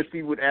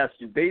see what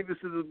Ashton Davis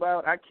is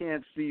about. I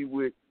can't see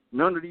what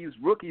none of these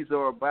rookies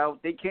are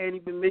about. They can't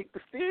even make the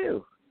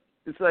field.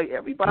 It's like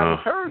everybody's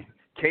hurt.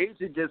 Cage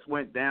just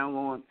went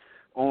down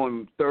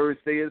on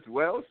Thursday as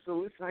well.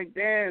 So it's like,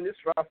 damn, this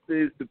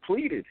roster is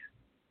depleted.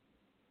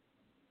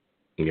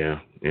 Yeah.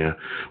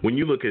 When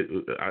you look at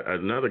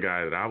another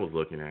guy that I was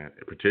looking at,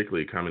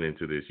 particularly coming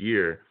into this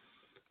year,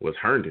 was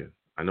Herndon.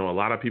 I know a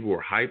lot of people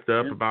were hyped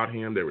up about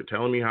him. They were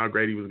telling me how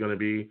great he was going to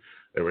be.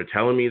 They were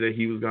telling me that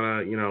he was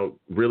going to,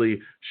 really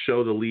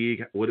show the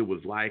league what it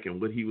was like and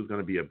what he was going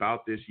to be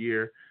about this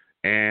year.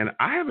 And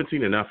I haven't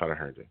seen enough out of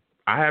Herndon.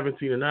 I haven't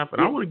seen enough.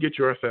 And I want to get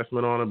your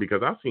assessment on him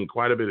because I've seen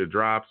quite a bit of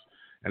drops,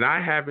 and I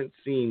haven't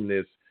seen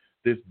this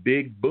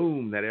big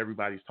boom that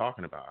everybody's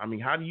talking about. I mean,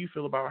 how do you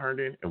feel about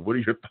Herndon, and what are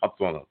your thoughts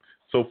on him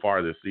so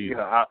far this season?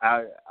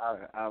 I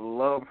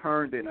love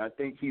Herndon. I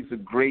think he's a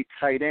great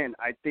tight end.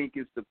 I think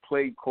it's the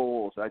play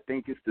calls. I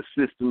think it's the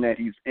system that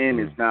he's in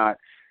is not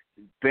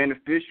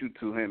beneficial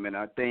to him, and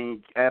I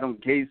think Adam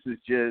Gase is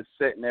just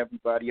setting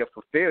everybody up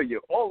for failure.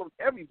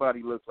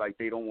 Everybody looks like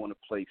they don't want to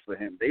play for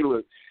him.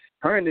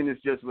 Herndon is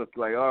just look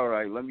like, all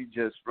right, let me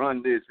just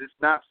run this. It's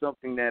not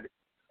something that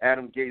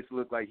Adam Gase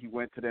looked like he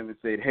went to them and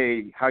said,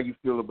 hey, how you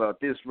feel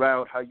about this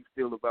route? How you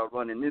feel about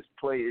running this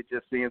play? It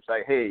just seems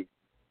like, hey,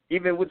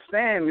 even with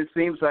Sam, it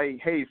seems like,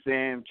 hey,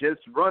 Sam, just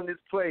run this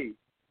play.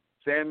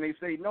 Sam may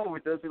say, no,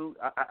 it doesn't.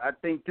 I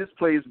think this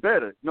play is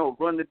better. No,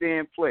 run the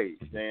damn play,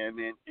 Sam.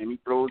 And he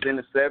throws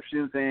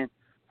interceptions, and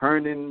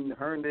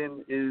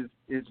Herndon is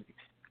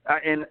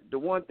and the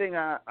one thing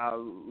I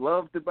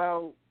loved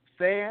about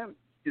Sam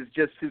is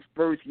just his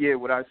first year,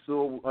 what I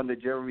saw under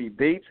Jeremy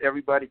Bates.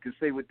 Everybody could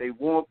say what they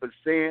want, but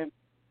Sam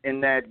in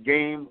that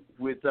game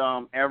with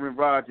Aaron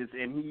Rodgers,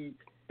 and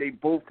they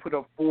both put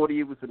up 40.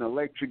 It was an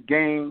electric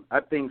game.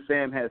 I think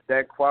Sam has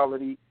that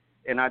quality,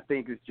 and I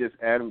think it's just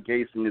Adam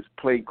Gase and his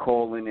play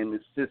calling and the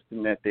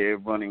system that they're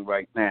running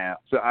right now.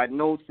 So I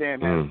know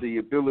Sam has the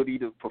ability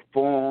to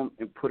perform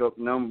and put up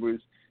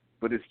numbers,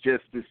 but it's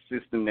just the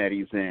system that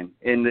he's in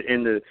and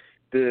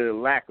the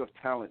lack of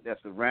talent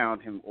that's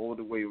around him all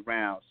the way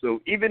around. So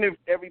even if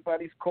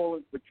everybody's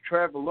calling for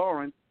Trevor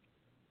Lawrence,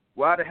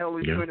 why the hell are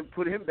you going to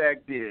put him back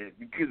there?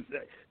 Because,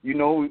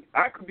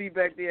 I could be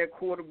back there at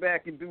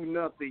quarterback and do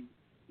nothing.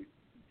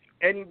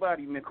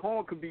 Anybody,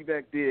 McCollum could be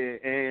back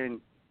there,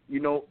 and,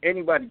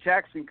 anybody,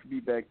 Jackson could be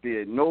back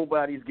there.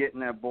 Nobody's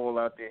getting that ball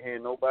out their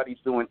hand. Nobody's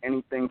doing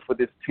anything for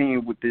this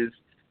team with this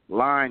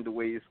line the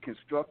way it's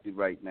constructed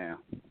right now.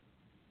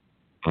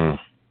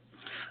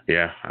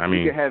 Yeah, I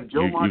mean, you have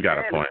Joe Montana. You got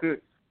a point.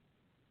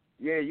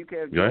 You can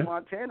have Joe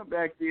Montana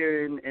back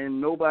there,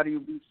 and nobody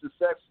will be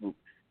successful.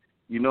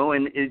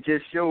 And it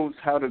just shows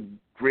how the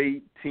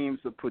great teams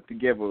are put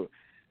together.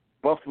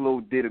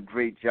 Buffalo did a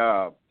great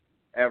job.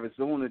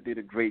 Arizona did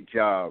a great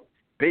job.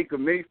 Baker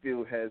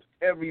Mayfield has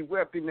every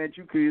weapon that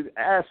you could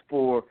ask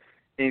for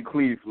in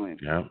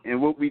Cleveland. Yeah.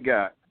 And what we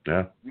got?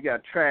 Yeah. We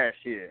got trash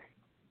here.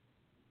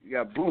 We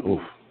got boo-boo.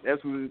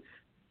 That's what.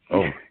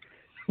 Oh.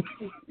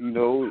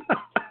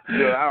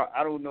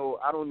 I don't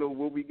know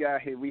what we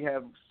got here. We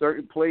have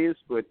certain players,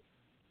 but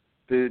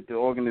the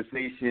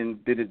organization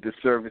did a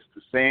disservice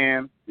to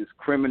Sam. It's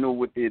criminal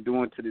what they're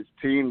doing to this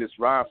team, this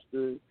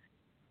roster.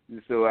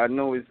 So I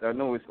know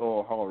it's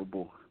all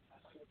horrible.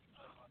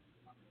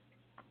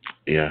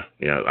 Yeah.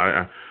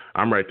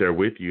 I'm right there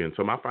with you. And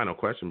so my final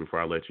question before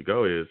I let you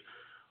go is,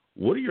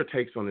 what are your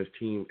takes on this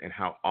team and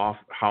how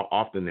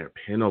often they're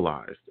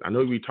penalized? I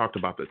know we talked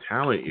about the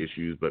talent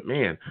issues, but,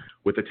 man,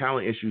 with the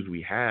talent issues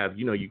we have,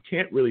 you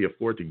can't really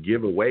afford to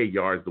give away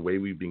yards the way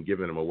we've been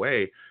giving them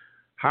away.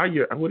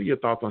 What are your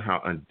thoughts on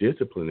how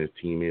undisciplined this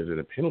team is and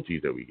the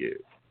penalties that we give?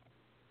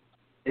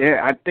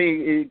 Yeah, I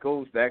think it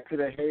goes back to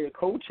the head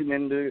coaching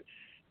and even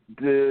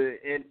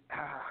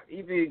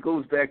it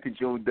goes back to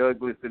Joe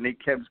Douglas, and they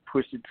kept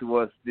pushing to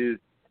us this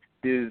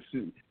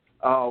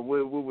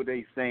what were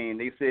they saying?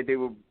 They said they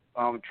were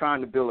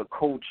trying to build a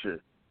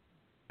culture.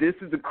 This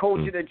is the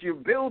culture that you're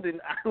building.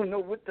 I don't know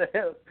what the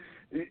hell.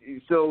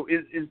 So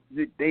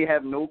they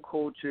have no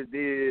culture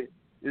there.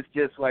 It's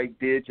just like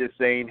they're just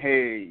saying,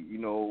 hey,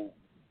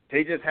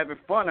 they just having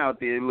fun out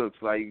there, it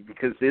looks like,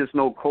 because there's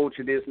no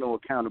culture, there's no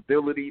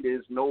accountability,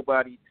 there's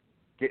nobody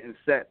getting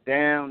sat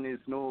down, there's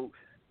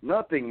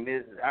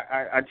nothing.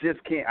 I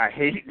just can't. I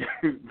hate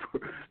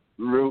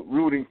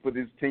rooting for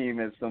this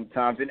team at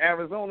sometimes. And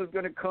Arizona's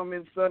going to come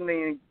in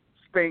Sunday and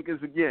spank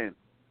us again.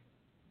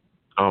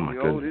 Oh, my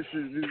goodness.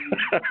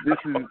 This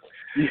is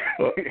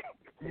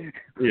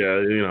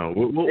yeah,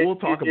 we'll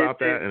talk about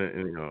that.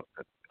 And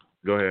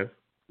go ahead.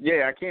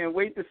 Yeah, I can't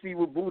wait to see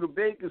what Buda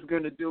Baker's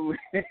going to do.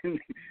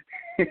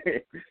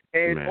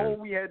 And all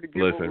we had to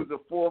give him was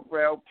a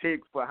 4th-round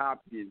pick for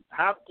Hopkins.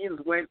 Hopkins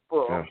went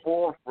for a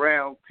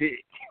 4th-round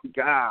pick.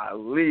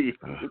 Golly,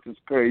 this is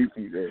crazy,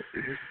 man.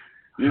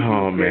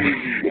 Oh,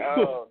 man.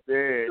 Oh,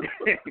 man.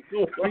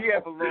 We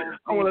have a long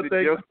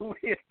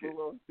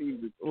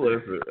season.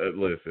 Listen.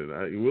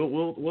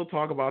 We'll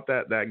talk about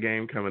that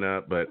game coming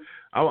up, but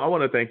I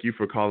want to thank you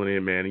for calling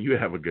in, man, and you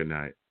have a good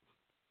night.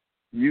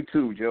 You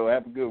too, Joe.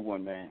 Have a good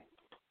one, man.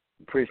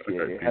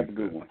 Appreciate it. Have a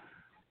good one.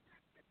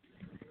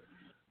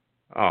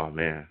 Oh,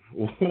 man.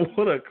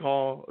 What a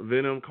call.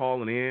 Venom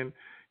calling in,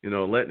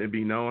 letting it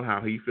be known how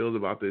he feels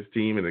about this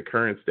team and the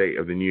current state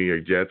of the New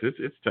York Jets.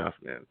 It's tough,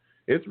 man.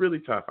 It's really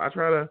tough. I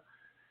try to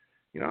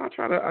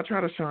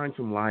shine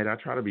some light. I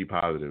try to be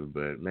positive,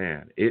 but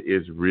man, it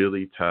is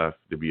really tough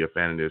to be a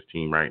fan of this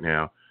team right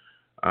now.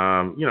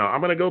 I'm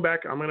going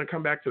to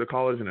come back to the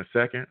callers in a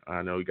second.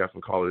 I know we got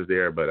some callers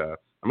there, but I'm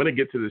going to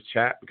get to this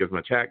chat because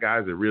my chat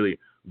guys are really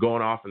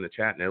going off in the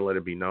chat and they're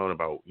letting it be known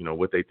about,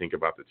 what they think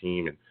about the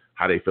team and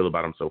how they feel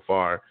about them so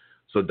far.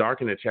 So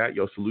Dark in the chat,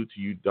 salute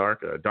to you,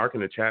 Dark. Dark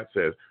in the chat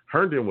says,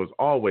 Herndon was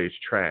always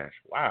trash.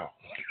 Wow.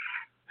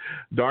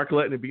 Dark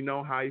letting it be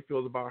known how he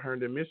feels about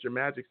Herndon. Mr.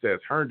 Magic says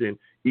Herndon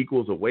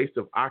equals a waste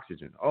of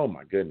oxygen. Oh,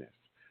 my goodness.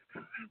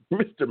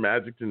 Mr.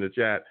 Magic's in the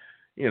chat,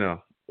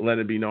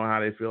 letting it be known how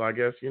they feel. I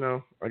guess they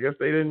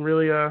didn't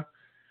really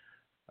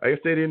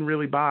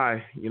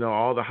buy,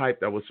 all the hype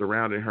that was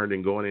surrounding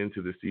Herndon going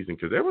into the season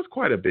because there was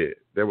quite a bit.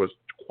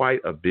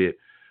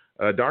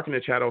 Dark in the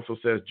chat also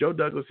says Joe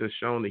Douglas has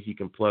shown that he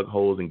can plug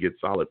holes and get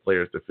solid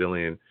players to fill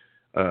in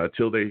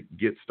till they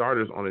get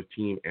starters on his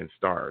team and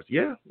stars.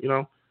 Yeah,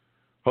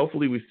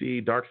 hopefully we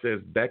see. Dark says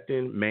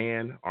Becton,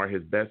 Mann are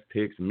his best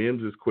picks.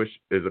 Mims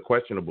is a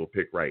questionable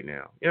pick right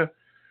now. Yeah,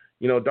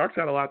 Dark's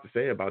got a lot to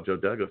say about Joe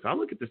Douglas. I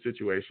look at the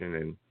situation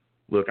and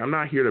look, I'm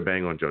not here to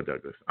bang on Joe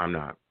Douglas. I'm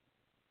not.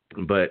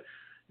 But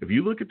if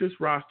you look at this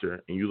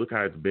roster and you look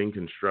how it's been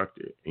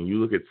constructed and you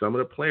look at some of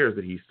the players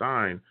that he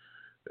signed,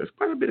 there's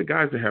quite a bit of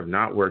guys that have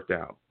not worked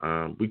out.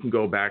 We can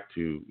go back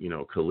to,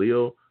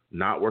 Khalil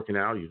not working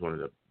out. He's one of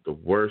the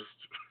worst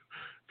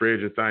free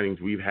agent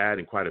signings we've had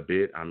in quite a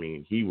bit. I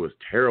mean, he was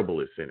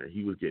terrible at center.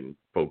 He was getting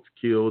folks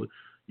killed.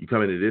 You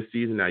come into this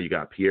season, now you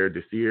got Pierre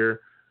Desir,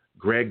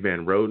 Greg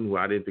Van Roten, who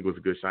I didn't think was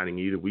a good signing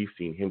either. We've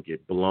seen him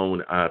get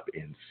blown up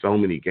in so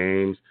many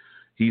games.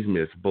 He's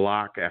missed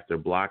block after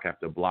block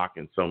after block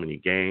in so many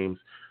games.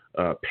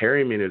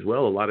 Perryman as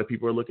well. A lot of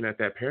people are looking at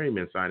that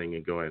Perryman signing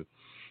and going,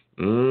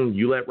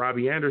 you let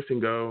Robbie Anderson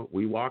go.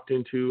 We walked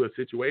into a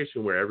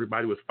situation where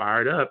everybody was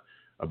fired up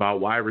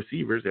about wide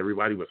receivers.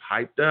 Everybody was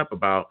hyped up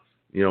about,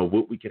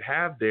 what we could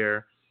have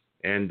there.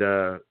 And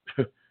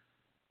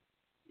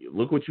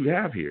look what you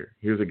have here.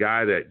 Here's a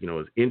guy that,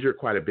 is injured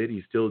quite a bit.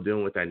 He's still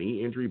dealing with that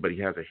knee injury, but he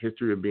has a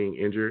history of being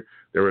injured.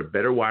 There were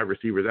better wide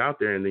receivers out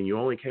there, and then you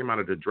only came out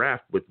of the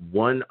draft with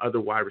one other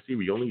wide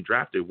receiver. You only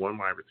drafted one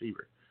wide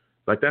receiver.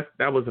 Like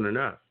that wasn't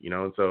enough,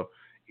 and so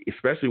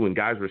especially when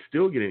guys were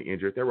still getting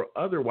injured, there were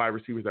other wide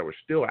receivers that were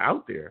still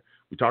out there.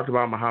 We talked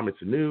about Mohamed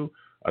Sanu.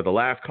 The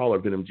last caller,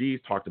 Venom G's,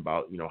 talked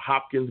about,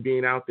 Hopkins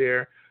being out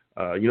there.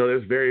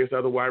 There's various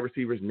other wide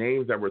receivers,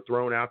 names that were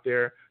thrown out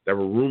there that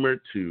were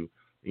rumored to,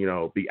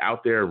 be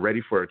out there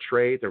ready for a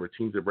trade. There were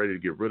teams that were ready to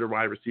get rid of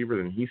wide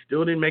receivers, and he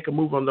still didn't make a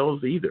move on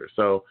those either.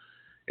 So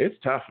it's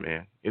tough,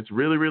 man. It's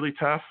really, really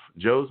tough.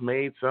 Joe's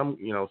made some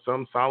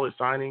solid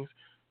signings.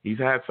 He's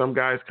had some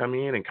guys come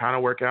in and kind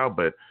of work out,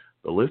 but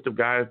the list of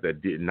guys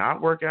that did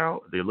not work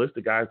out, the list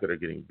of guys that are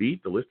getting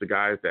beat, the list of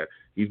guys that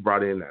he's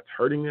brought in that's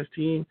hurting this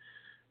team,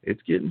 it's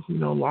getting,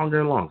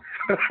 longer and longer.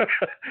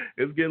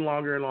 It's getting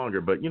longer and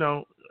longer. But,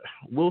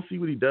 we'll see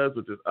what he does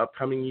with this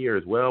upcoming year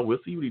as well. We'll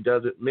see what he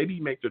does. Maybe he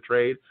makes a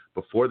trade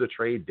before the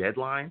trade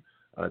deadline.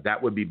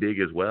 That would be big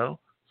as well.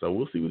 So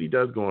we'll see what he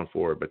does going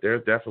forward. But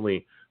there's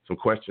definitely some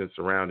questions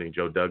surrounding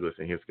Joe Douglas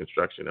and his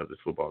construction of this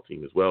football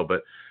team as well.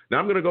 But now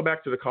I'm going to go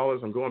back to the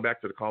callers. I'm going back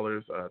to the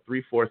callers,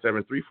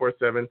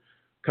 347.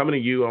 Coming to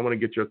you, I want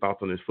to get your thoughts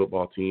on this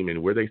football team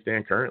and where they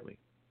stand currently.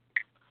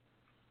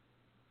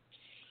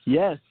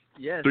 Yes.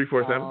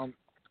 347.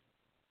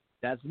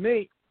 That's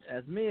me.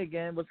 That's me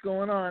again. What's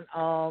going on?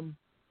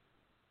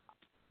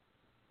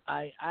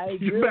 I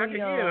you really, back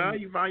again, huh?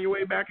 You found your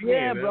way back again.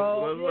 Yeah,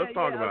 bro. Let's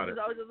talk about it.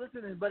 I was just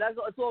listening, but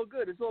it's all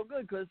good. It's all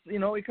good because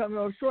we come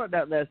up short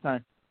that last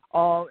time.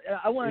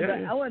 I wanted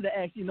to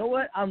ask. You know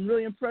what? I'm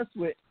really impressed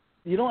with.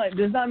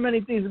 There's not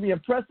many things to be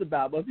impressed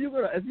about, but if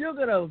you're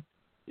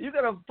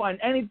gonna find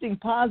anything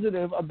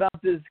positive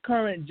about this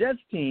current Jets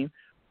team,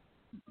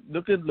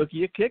 look at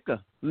your kicker.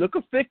 Look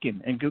at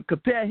Ficken and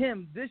compare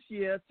him this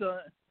year to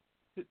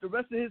the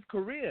rest of his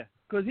career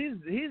because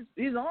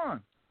he's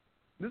on.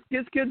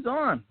 This kid's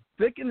on.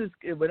 Ficken is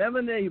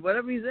whatever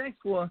he's asked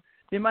for.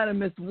 He might have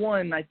missed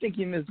one. I think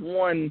he missed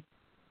one.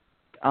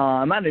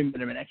 It might have even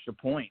been an extra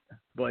point,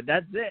 but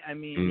that's it. I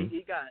mean,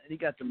 he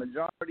got the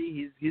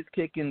majority. He's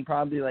kicking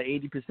probably like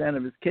 80%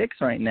 of his kicks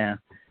right now,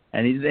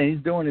 and he's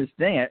doing his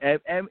thing.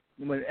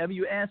 Whenever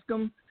you ask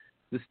him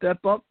to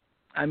step up,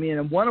 I mean,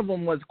 and one of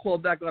them was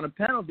called back on a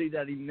penalty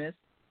that he missed,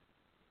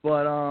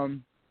 but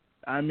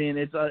I mean,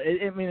 it's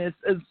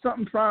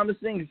something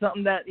promising,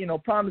 something that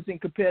promising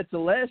compared to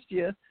last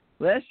year.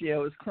 Last year I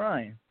was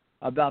crying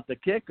about the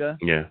kicker.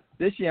 Yeah.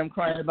 This year I'm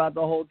crying about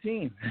the whole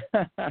team.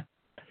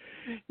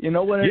 You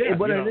know what? It is.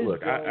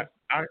 Look,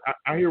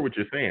 I hear what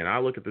you're saying. I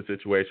look at the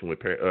situation with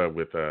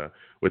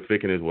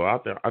Ficken as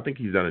well. I think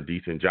he's done a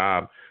decent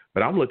job.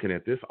 But I'm looking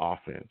at this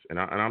offense, and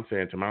I'm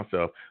saying to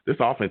myself, this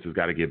offense has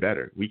got to get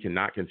better. We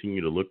cannot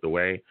continue to look the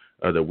way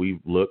that we've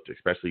looked,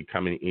 especially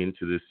coming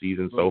into this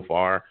season so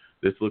far.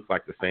 This looks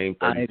like the same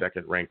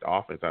 32nd ranked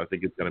offense. I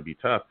think it's going to be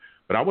tough.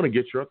 But I want to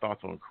get your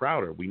thoughts on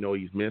Crowder. We know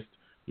he missed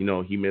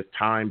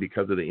time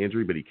because of the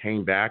injury, but he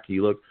came back. He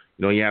looked,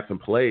 he had some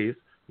plays,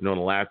 in the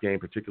last game,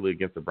 particularly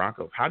against the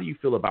Broncos. How do you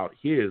feel about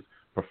his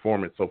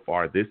performance so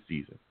far this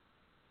season?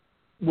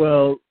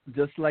 Well,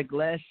 just like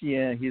last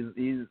year, he's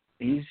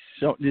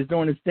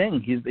doing his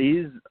thing. He's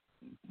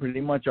pretty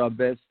much our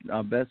best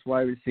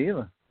wide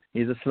receiver.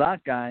 He's a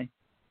slot guy,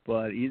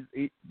 but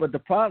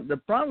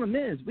the problem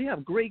is we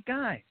have great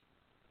guys,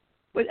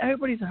 but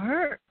everybody's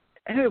hurt.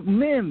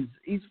 Mims,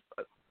 he's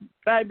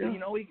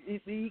fabulous.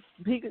 He's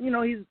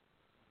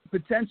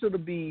potential to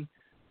be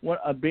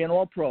an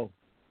All-Pro.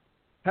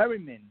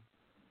 Perryman,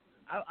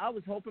 I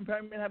was hoping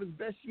Perryman have his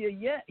best year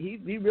yet. He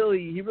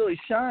really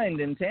shined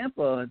in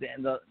Tampa at the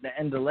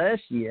end of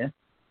last year.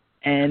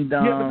 And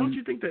but don't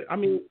you think that? I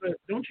mean,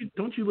 don't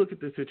you look at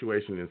this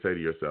situation and say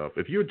to yourself,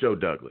 if you're Joe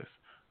Douglas,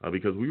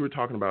 because we were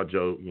talking about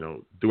Joe,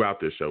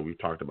 throughout this show, we've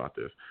talked about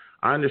this.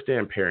 I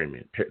understand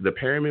Perryman, the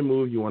Perryman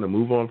move. You want to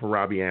move on from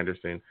Robbie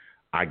Anderson.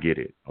 I get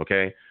it,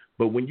 okay.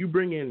 But when you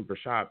bring in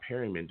Brashad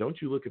Perryman,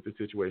 don't you look at the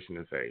situation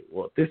and say,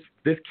 well, this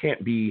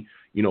can't be,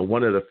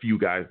 one of the few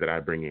guys that I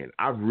bring in.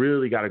 I've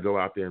really got to go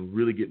out there and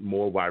really get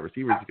more wide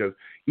receivers, because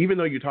even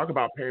though you talk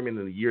about Perryman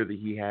in the year that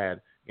he had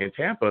in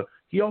Tampa,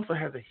 he also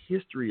has a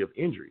history of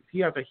injuries. He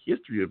has a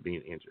history of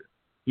being injured.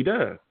 He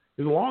does.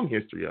 There's a long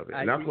history of it.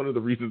 And that's one of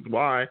the reasons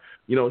why,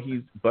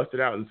 he's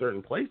busted out in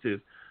certain places.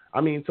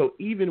 I mean, so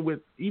even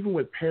with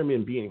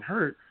Perryman being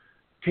hurt,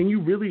 can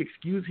you really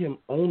excuse him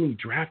only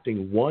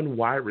drafting one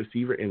wide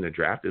receiver in the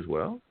draft as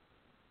well?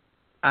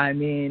 I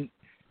mean,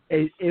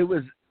 it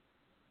was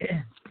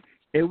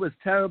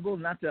terrible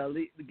not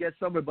to get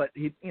somebody, but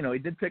he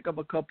did pick up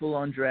a couple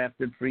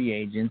undrafted free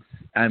agents.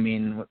 I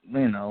mean,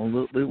 we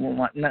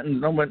want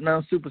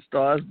no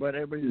superstars, but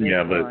everybody's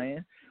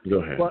trying.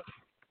 Go ahead. But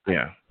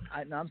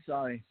I'm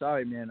sorry,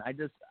 man. I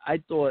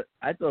thought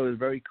it was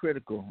very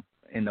critical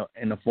in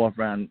the fourth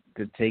round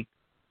to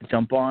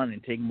jump on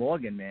and take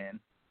Morgan, man.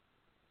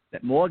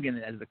 That Morgan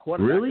as the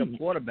quarterback. Really?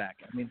 Quarterback.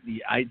 I mean,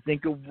 I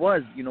think it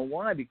was. You know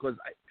why? Because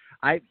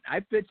I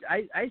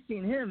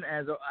seen him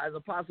as a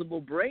possible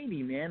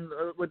Brady, man,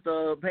 with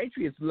the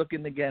Patriots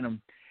looking to get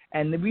him,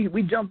 and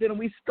we jumped in and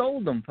we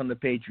stole them from the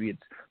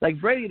Patriots. Like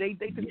Brady, they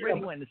took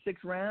Brady went in the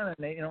 6th round,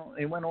 and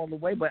they went all the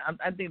way. But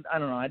I think I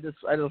don't know. I just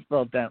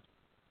felt that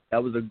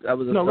was a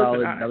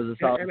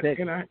solid pick.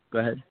 Go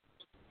ahead.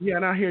 Yeah,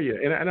 and I hear you,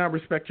 and I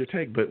respect your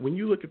take. But when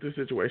you look at the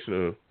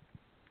situation of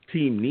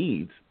team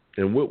needs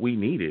and what we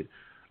needed,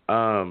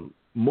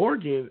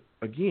 Morgan,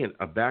 again,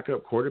 a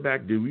backup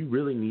quarterback, do we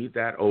really need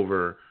that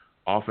over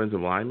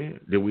offensive lineman?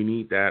 Did we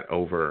need that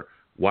over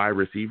wide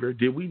receiver?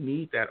 Did we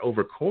need that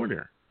over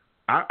corner?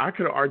 I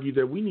could argue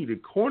that we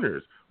needed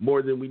corners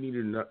more than we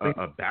needed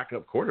a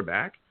backup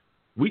quarterback.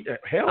 A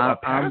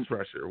pass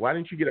rusher. Why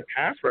didn't you get a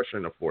pass rusher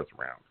in the 4th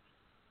round?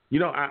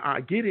 I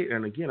get it,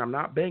 and again, I'm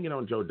not banging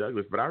on Joe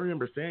Douglas, but I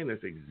remember saying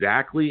this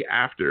exactly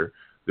after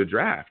the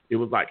draft. It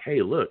was like,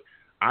 hey, look,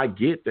 I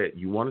get that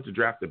you wanted to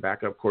draft the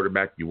backup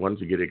quarterback. You wanted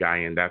to get a guy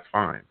in. That's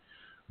fine.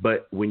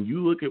 But when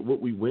you look at what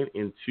we went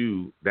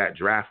into that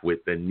draft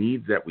with, the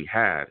needs that we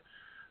had,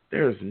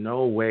 there's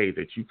no way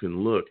that you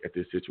can look at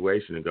this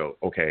situation and go,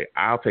 okay,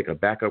 I'll take a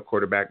backup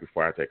quarterback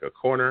before I take a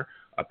corner,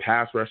 a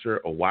pass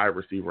rusher, a wide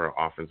receiver,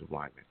 or offensive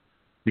lineman.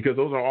 Because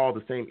those are all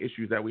the same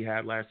issues that we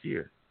had last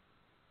year.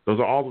 Those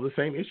are all the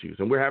same issues.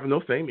 And we're having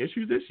those same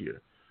issues this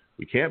year.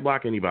 We can't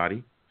block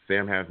anybody.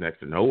 Sam has next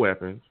to no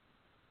weapons.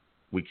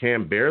 We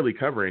can barely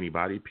cover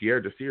anybody.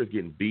 Pierre Desir is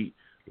getting beat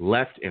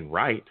left and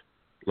right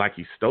like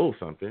he stole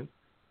something.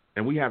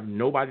 And we have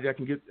nobody that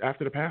can get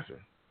after the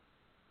passer.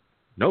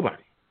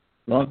 Nobody.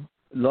 Long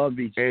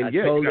Beach. And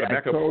you got a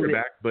backup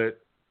quarterback, but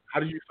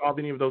how do you solve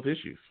any of those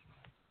issues?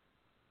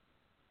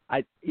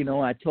 I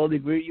totally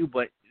agree with you,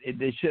 but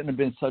there shouldn't have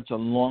been such a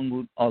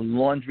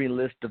laundry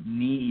list of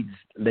needs.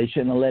 They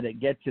shouldn't have let it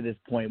get to this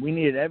point. We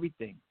needed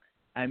everything.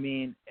 I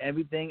mean,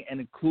 everything, and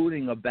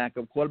including a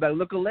backup quarterback.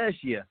 Look at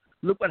last year.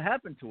 Look what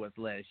happened to us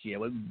last year.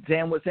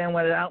 Sam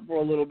went out for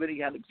a little bit.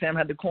 Sam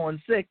had to call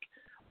in sick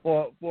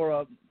for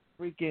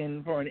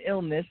an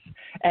illness,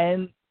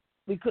 and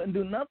we couldn't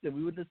do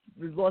nothing.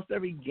 We lost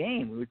every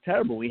game. We were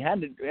terrible. We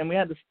had to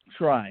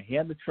try. He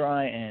had to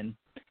try, and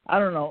I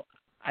don't know.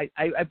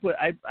 I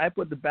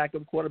put the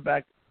backup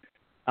quarterback.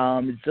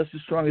 It's just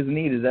as strong as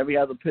need as every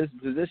other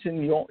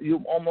position.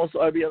 You almost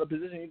every other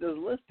position you just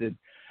listed.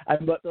 How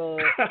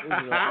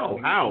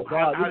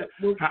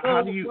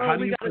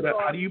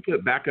do you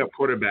put backup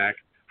quarterback?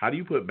 How do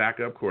you put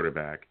backup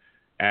quarterback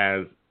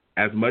as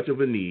much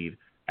of a need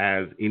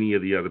as any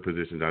of the other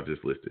positions I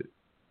just listed?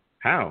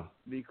 How?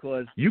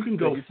 Because you can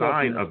go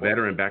sign a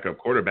veteran backup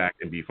quarterback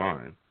and be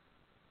fine,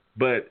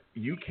 but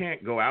you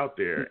can't go out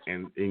there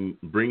and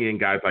bring in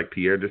guys like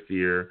Pierre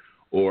Desir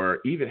or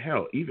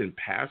even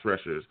pass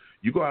rushers.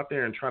 You go out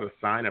there and try to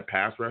sign a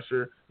pass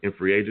rusher in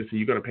free agency,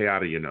 you're going to pay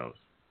out of your nose.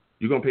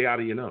 You're going to pay out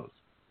of your nose.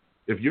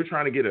 If you're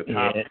trying to get a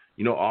top,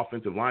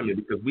 offensive lineman,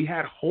 because we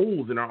had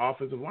holes in our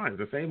offensive lines,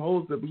 the same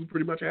holes that we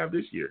pretty much have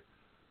this year.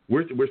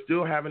 We're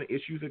still having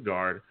issues at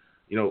guard.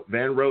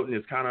 Van Roten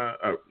is kind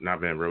of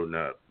not Van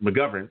Roten.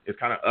 McGovern is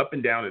kind of up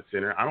and down at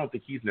center. I don't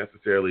think he's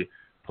necessarily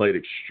played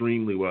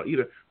extremely well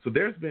either. So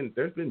there's been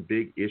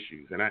big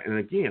issues, and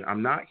again,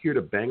 I'm not here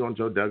to bang on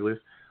Joe Douglas.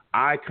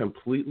 I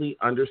completely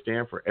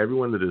understand for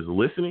everyone that is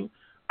listening.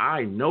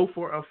 I know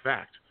for a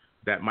fact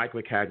that Mike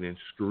Maccagnan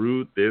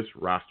screwed this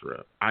roster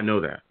up. I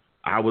know that.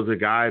 I was a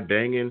guy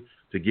banging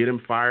to get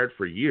him fired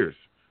for years.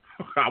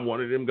 I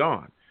wanted him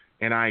gone,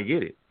 and I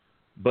get it.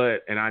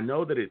 And I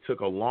know that it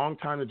took a long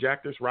time to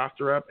jack this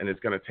roster up, and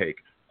it's going to take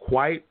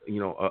quite,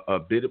 a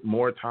bit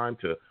more time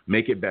to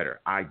make it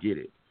better. I get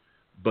it.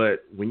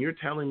 But when you're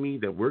telling me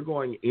that we're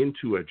going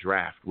into a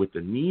draft with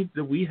the needs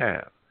that we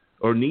have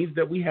or needs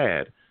that we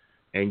had,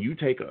 and you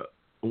take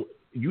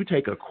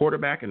a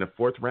quarterback in the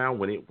fourth round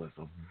when it was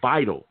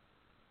vital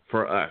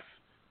for us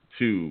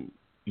to,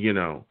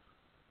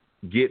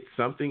 get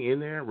something in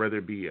there, whether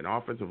it be an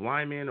offensive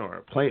lineman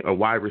or a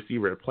wide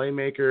receiver, a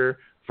playmaker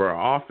for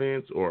our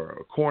offense, or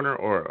a corner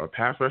or a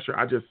pass rusher,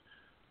 I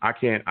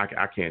can't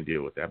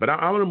deal with that. But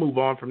I'm going to move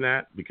on from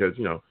that because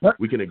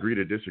we can agree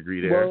to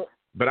disagree there. Well,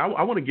 but I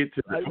want to get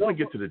to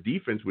the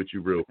defense with you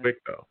real quick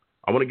though.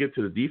 I want to get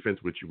to the defense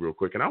with you real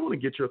quick, and I want to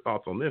get your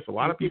thoughts on this. A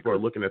lot of people are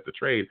looking at the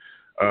trade,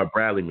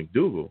 Bradley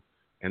McDougall,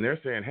 and they're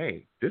saying,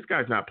 "Hey, this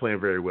guy's not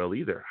playing very well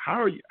either."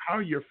 How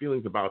are your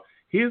feelings about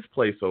his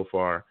play so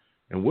far?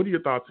 And what are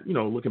your thoughts,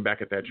 looking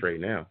back at that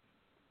trade now?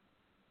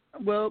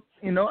 Well,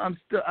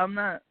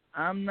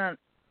 I'm not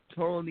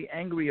totally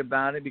angry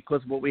about it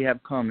because of what we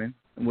have coming,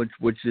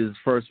 which is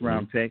first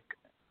round pick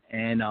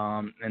and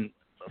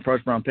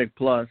first round pick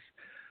plus.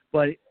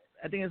 But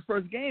I think his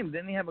first game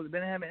didn't have an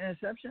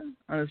interception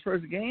on his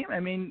first game. I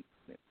mean,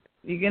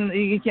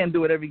 you can't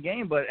do it every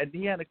game, but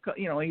he had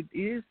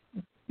he's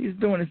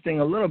doing his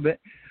thing a little bit.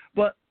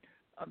 But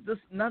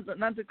just not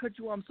to cut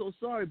you off, I'm so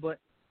sorry, but.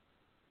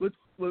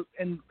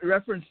 In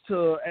reference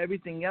to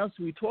everything else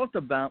we talked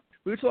about,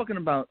 we were talking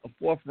about a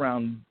fourth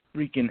round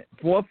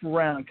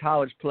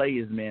college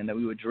players, man, that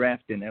we were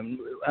drafting, and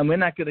we're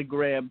not going to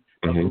grab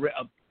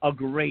a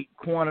great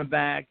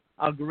cornerback,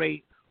 a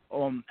great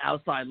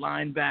outside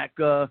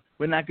linebacker.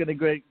 We're not going to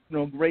grab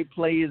great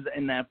players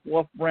in that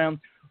fourth round.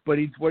 But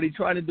what he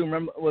tried to do.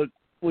 Remember,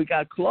 we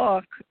got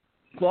Clark.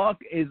 Clark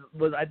I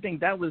think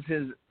that was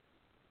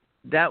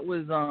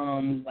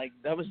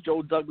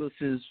Joe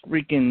Douglas's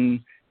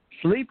freaking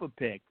sleeper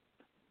pick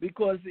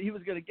because he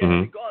was going to get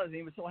him regardless. And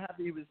he was so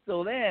happy he was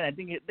still there. And I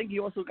think he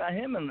also got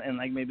him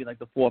in maybe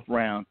the fourth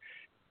round.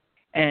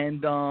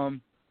 And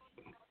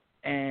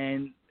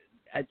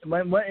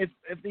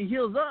if he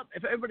heals up,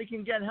 if everybody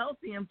can get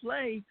healthy and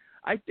play,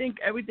 I think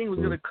everything was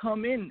going to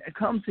come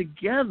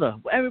together.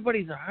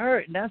 Everybody's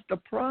hurt, and that's the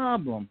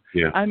problem.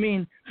 Yeah. I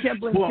mean, can't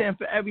blame Sam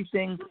for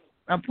everything.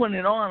 I'm putting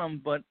it on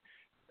him, but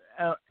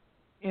I'm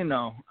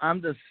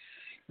just.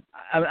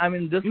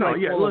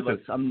 All of us.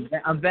 I'm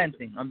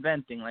venting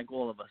like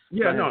all of us.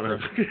 Yeah, no,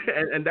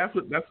 and that's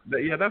what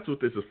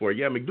this is for.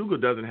 Yeah,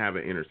 McDougall doesn't have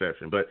an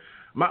interception, but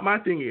my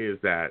thing is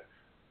that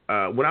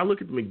when I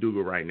look at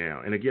McDougall right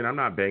now, and again, I'm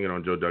not banging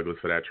on Joe Douglas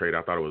for that trade.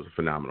 I thought it was a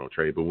phenomenal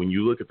trade, but when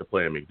you look at the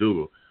play of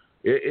McDougall,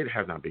 it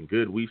has not been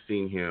good. We've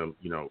seen him,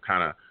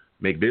 kind of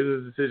make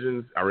business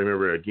decisions. I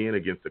remember again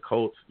against the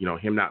Colts,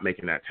 him not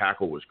making that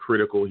tackle was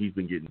critical. He's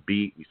been getting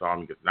beat. We saw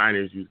him against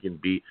Niners. He was getting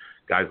beat,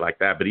 guys like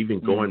that. But even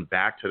going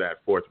back to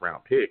that fourth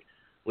round pick,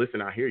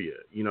 listen, I hear you.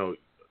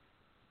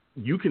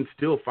 You can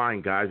still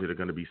find guys that are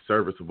going to be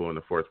serviceable in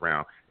the fourth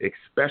round,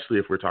 especially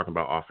if we're talking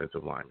about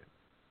offensive linemen,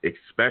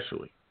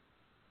 especially.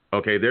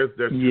 Okay, there's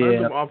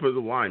tons of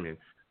offensive linemen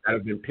that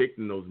have been picked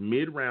in those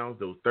mid-rounds,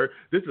 those third.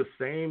 This is the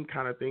same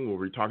kind of thing where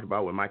we're talking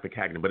about with Mike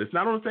Maccagnan, but it's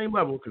not on the same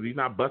level because he's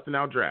not busting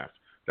out drafts.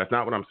 That's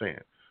not what I'm saying.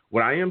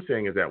 What I am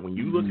saying is that when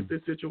you look at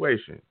this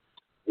situation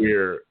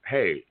where,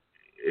 hey,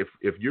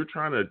 if you're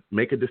trying to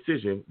make a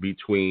decision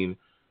between,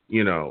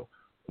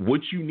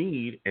 what you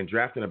need and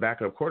drafting a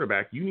backup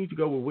quarterback, you need to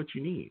go with what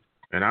you need.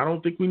 And I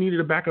don't think we needed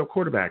a backup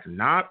quarterback,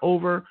 not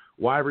over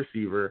wide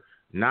receiver,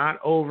 not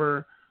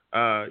over,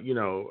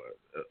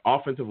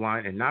 offensive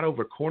line, and not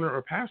over corner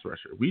or pass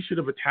rusher. We should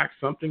have attacked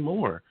something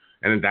more.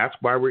 And that's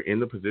why we're in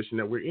the position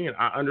that we're in.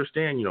 I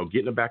understand,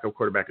 getting a backup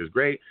quarterback is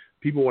great.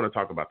 People want to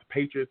talk about the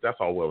Patriots. That's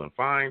all well and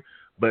fine.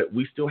 But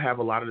we still have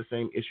a lot of the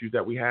same issues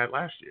that we had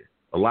last year,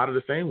 a lot of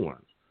the same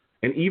ones.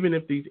 And even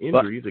if these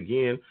injuries,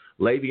 again,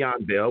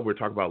 Le'Veon Bell, we're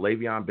talking about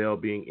Le'Veon Bell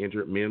being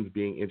injured, Mims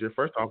being injured.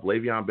 First off,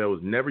 Le'Veon Bell was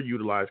never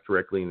utilized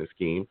correctly in the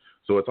scheme.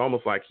 So it's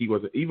almost like he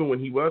wasn't, even when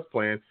he was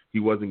playing, he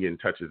wasn't getting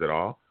touches at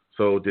all.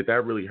 So did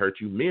that really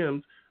hurt you?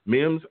 Mims,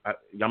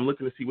 I'm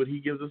looking to see what he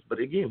gives us. But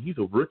again, he's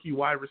a rookie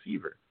wide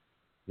receiver.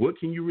 What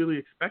can you really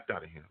expect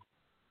out of him?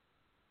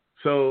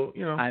 So,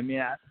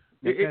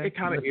 it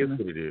kind of is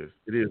what it is.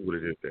 It is what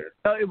it is there.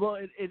 Well,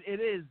 it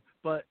is,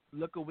 but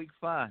look at week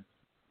 5.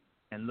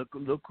 And look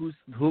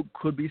who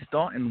could be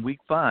starting week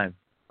 5.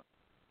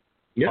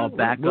 Yeah, A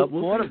backup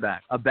we'll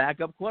quarterback. A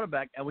backup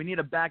quarterback. And we need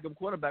a backup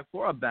quarterback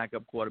for a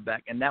backup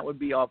quarterback. And that would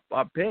be our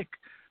pick,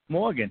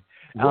 Morgan.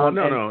 Well,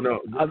 no.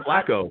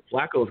 Flacco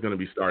is going to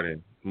be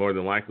starting more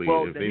than likely.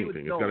 If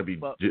anything, it's going to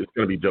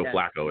be Joe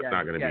Flacco. It's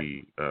not going to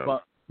be.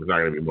 It's not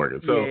going to be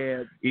Morgan. So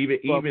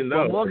even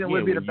though Morgan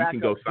would be the you backup, can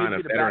go sign a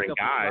veteran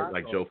guy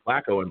like Joe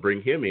Flacco and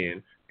bring him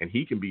in, and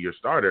he can be your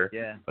starter.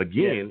 If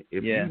you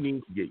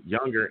need to get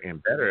younger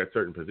and better at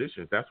certain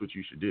positions, that's what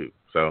you should do.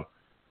 So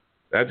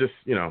that just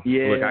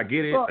look, I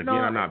get it. Well,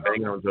 I'm not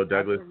banging on Joe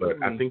Douglas,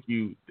 but I think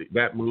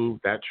that move,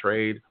 that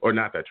trade, or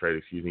not that trade,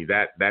 excuse me,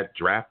 that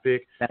draft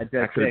pick that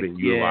could have been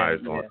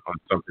utilized on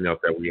something else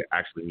that we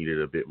actually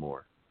needed a bit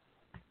more.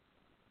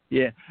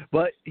 Yeah,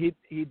 but he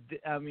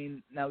I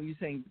mean, now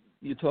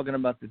you're talking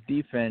about the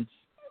defense,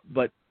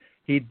 but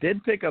he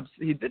did pick up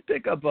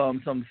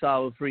some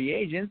solid free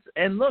agents,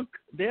 and look,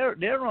 they're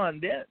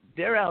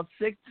out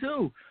sick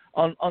too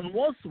on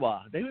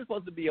Wolfswar. He's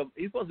supposed to be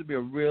a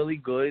really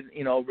good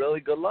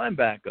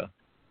linebacker,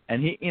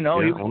 and he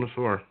on the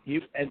floor.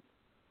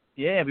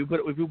 If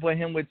we put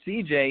him with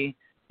CJ,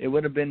 it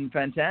would have been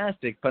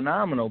fantastic,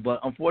 phenomenal.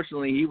 But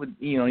unfortunately, he was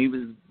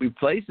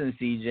replacing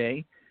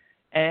CJ,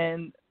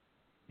 and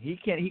he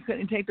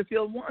couldn't take the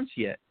field once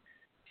yet.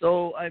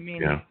 So I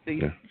mean,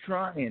 he's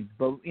trying,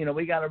 but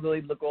we got to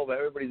really look over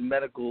everybody's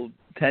medical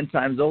 10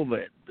 times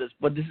over.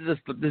 But this is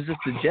just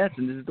the Jets,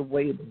 and this is the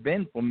way it's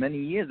been for many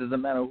years. It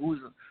doesn't matter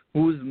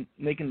who's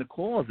making the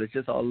calls. It's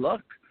just our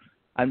luck,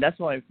 and that's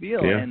how I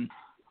feel. Yeah. And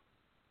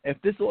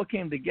if this all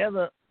came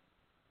together,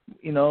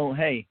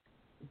 hey,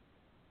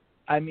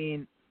 I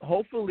mean,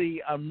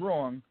 hopefully I'm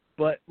wrong,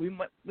 but we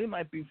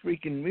might be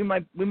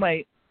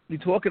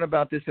talking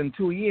about this in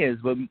 2 years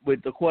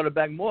with the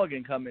quarterback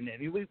Morgan coming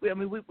in. We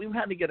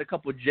had to get a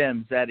couple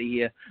gems out of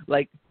here,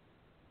 like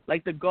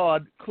the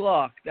guard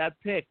Clark, that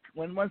pick.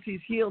 Once he's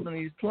healed and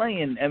he's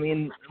playing, I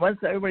mean, once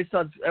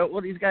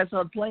all these guys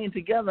start playing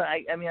together,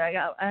 I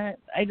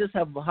just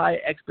have high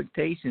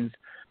expectations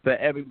for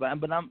everybody.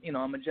 But I'm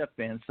a Jet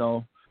fan,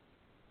 so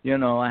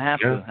I have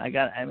to. I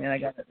got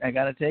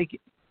to take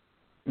it.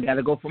 I got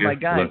to go for my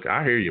guy. Look,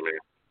 I hear you, man.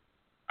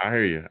 I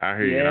hear you.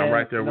 And I'm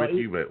right there with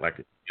you, but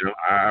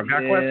I've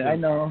got questions. I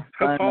know.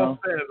 Paul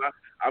says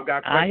I've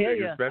got questions, I hear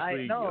you.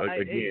 especially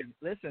again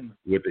listen,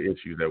 with the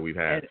issues that we've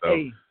had.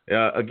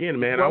 Again,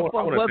 man, I want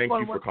to thank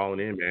you for calling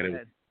in,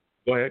 man.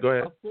 Go ahead.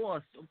 Of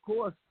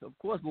course.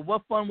 But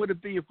what fun would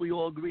it be if we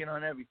all agreed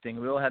on everything?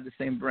 We all had the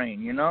same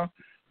brain,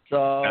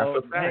 So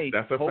that's a fact.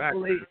 That's a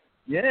hopefully,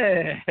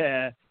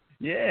 fact.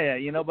 Yeah.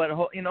 But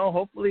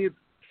hopefully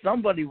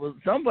somebody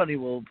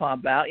will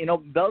pop out.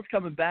 Bell's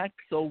coming back,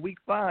 so week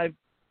 5.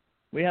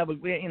 We have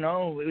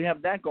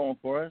that going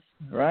for us,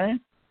 right?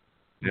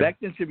 Yeah.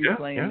 Becton should be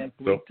playing next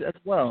week as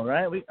well,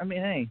 right?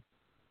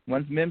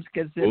 Once Mims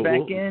gets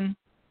back in.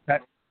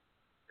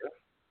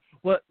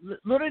 What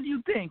did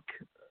you think?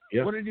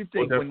 Yeah. What did you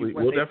think?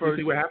 We'll definitely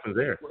see what happens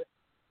there.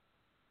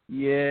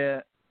 Yeah.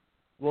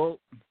 Well,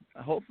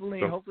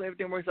 hopefully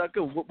everything works out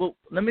good. Well,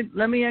 let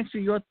me ask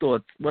you your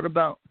thoughts. What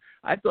about?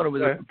 I thought it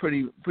was a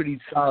pretty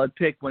solid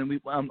pick when we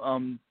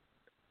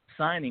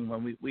signing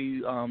when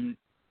we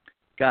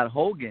got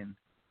Hogan.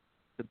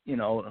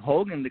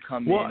 Hogan to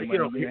come in. Well,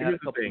 here's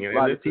the thing, and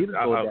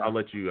I'll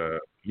let you.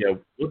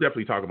 We'll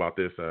definitely talk about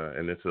this,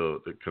 and this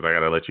because I got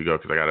to let you go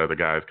because I got other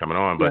guys coming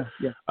on. But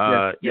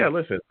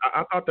listen,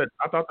 I thought that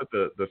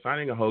the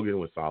signing of Hogan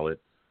was solid.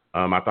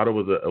 I thought it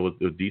was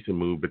a decent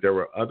move, but there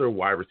were other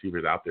wide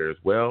receivers out there as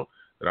well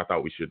that I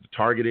thought we should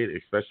target it,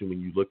 especially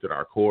when you looked at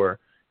our core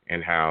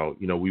and how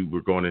we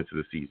were going into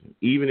the season.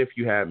 Even if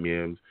you had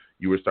Mims,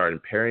 you were starting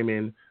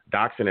Perryman.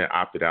 Dotson had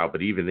opted out,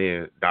 but even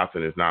then,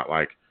 Dotson is not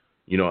like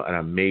an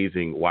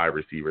amazing wide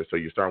receiver. So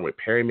you're starting with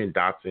Perryman,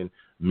 Dotson,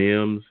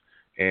 Mims,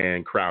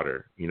 and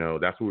Crowder.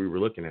 That's what we were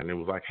looking at. And it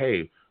was like,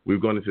 hey,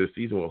 we've gone into the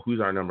season. Well, who's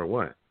our number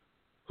one?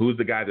 Who's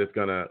the guy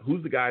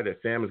that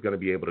Sam is going to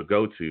be able to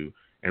go to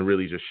and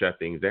really just shut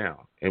things down?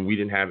 And we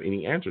didn't have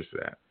any answers to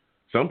that.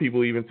 Some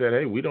people even said,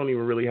 hey, we don't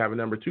even really have a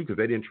number 2 because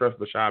they didn't trust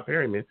Rashad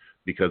Perryman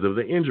because of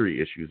the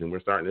injury issues. And we're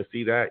starting to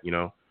see that,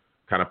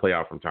 kind of play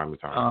out from time to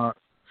time.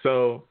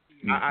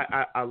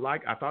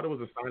 I thought it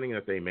was a signing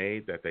that they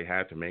made that they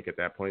had to make at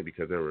that point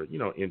because there were,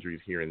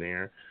 injuries here and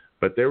there.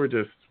 But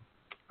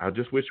I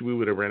just wish we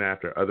would have ran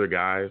after other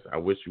guys. I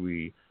wish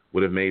we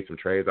would have made some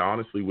trades. I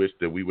honestly wish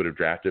that we would have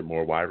drafted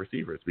more wide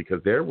receivers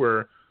because there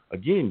were,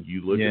 again,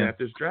 you looking at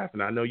this draft,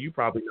 and I know you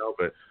probably know,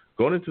 but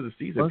going into the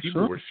season,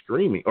 people were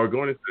screaming, or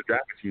going into the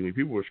draft,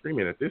 people were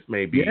screaming that this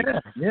may be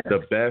the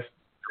best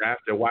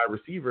draft at wide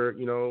receiver.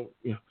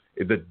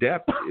 The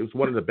depth, it was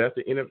one of the best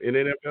in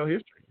NFL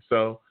history.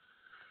 So,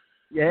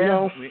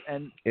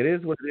 and it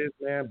is what it is,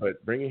 man.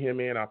 But bringing him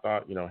in, I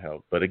thought,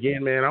 helped. But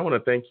again, man, I want to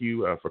thank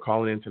you for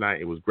calling in tonight.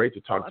 It was great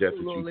to talk Jets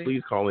with you.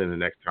 Please call in the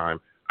next time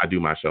I do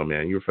my show,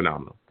 man. You're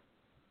phenomenal.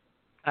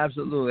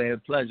 Absolutely, a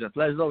pleasure.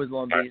 Pleasure's always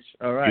Long Beach.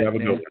 All right, you have a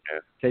good one,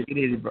 man. Take it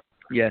easy, bro.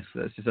 Yes,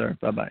 sir.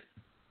 Bye bye.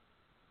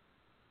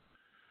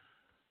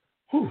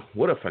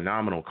 What a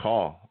phenomenal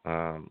call.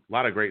 A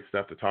lot of great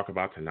stuff to talk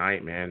about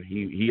tonight, man.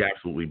 He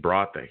absolutely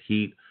brought the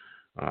heat,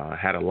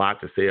 had a lot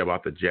to say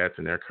about the Jets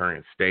and their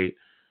current state.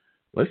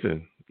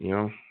 Listen,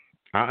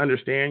 I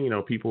understand,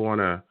 people want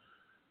to,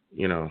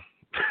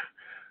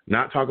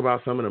 not talk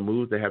about some of the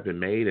moves that have been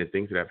made and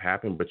things that have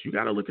happened, but you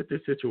got to look at this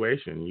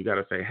situation. You got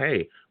to say,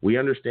 hey, we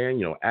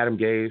understand, Adam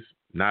Gase,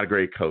 not a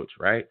great coach,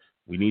 right?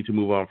 We need to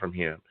move on from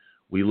him.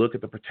 We look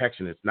at the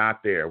protection, it's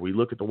not there. We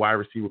look at the wide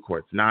receiver core,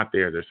 it's not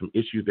there. There's some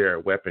issues there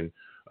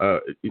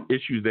at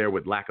issues there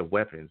with lack of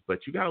weapons.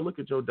 But you got to look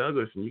at Joe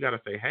Douglas and you got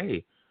to say,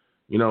 hey,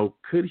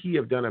 could he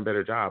have done a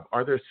better job?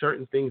 Are there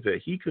certain things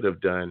that he could have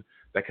done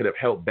that could have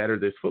helped better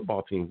this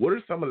football team? What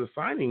are some of the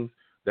signings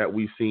that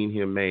we've seen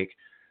him make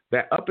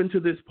that up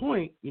until this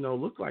point,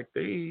 look like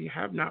they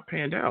have not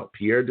panned out?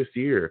 Pierre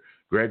Desir,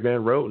 Greg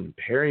Van Roten,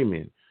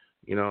 Perryman,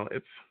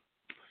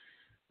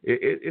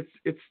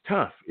 it's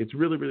tough. It's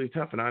really, really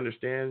tough. And I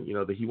understand,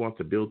 that he wants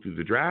to build through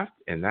the draft,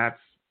 and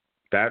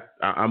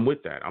I'm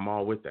with that. I'm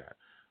all with that.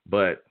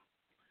 But,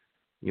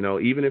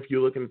 even if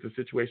you're looking at the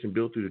situation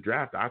built through the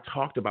draft, I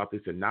talked about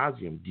this ad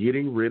nauseum.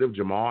 Getting rid of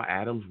Jamal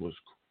Adams was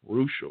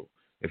crucial.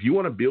 If you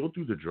want to build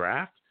through the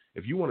draft,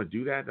 if you want to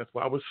do that, that's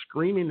why I was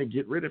screaming to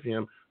get rid of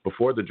him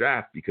before the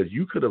draft, because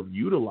you could have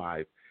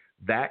utilized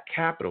that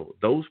capital,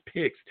 those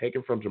picks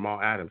taken from Jamal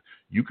Adams.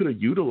 You could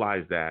have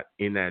utilized that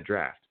in that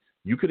draft.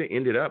 You could have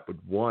ended up with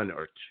one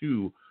or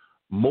two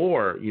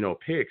more,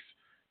 picks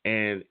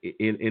and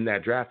in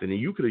that draft. And then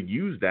you could have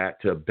used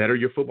that to better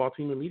your football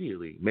team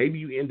immediately. Maybe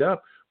you end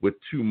up with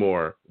two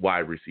more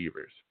wide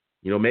receivers.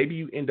 Maybe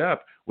you end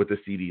up with a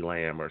CeeDee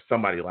Lamb or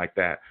somebody like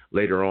that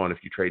later on if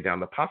you trade down.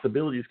 The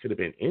possibilities could have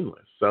been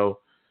endless. So,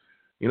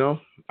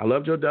 I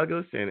love Joe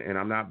Douglas, and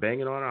I'm not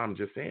banging on him. I'm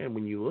just saying,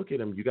 when you look at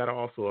him, you got to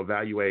also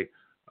evaluate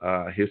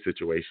his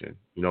situation,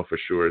 for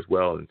sure as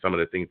well, and some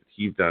of the things that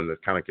he's done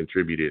that kind of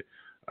contributed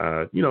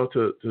to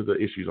the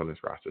issues on this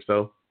roster.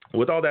 So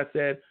with all that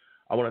said,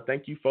 I want to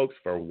thank you folks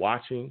for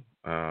watching.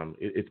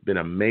 It's been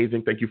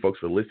amazing. Thank you folks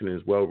for listening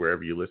as well,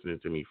 wherever you're listening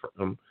to me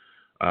from.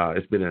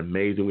 It's been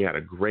amazing. We had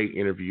a great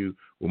interview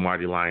with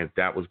Marty Lyons.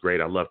 That was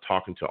great. I love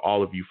talking to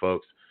all of you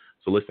folks.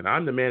 So listen,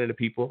 I'm the man of the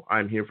people.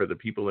 I'm here for the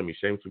people. Let me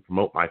shamelessly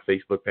promote my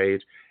Facebook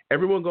page.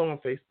 Everyone go on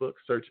Facebook,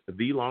 search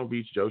The Long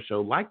Beach Joe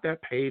Show. Like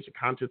that page. The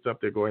content's up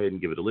there. Go ahead and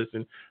give it a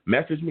listen.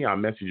 Message me. I'll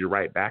message you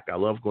right back. I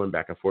love going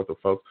back and forth with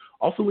folks.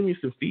 Also, leave me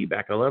some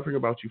feedback. I love hearing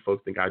about you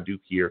folks think I do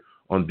here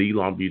on The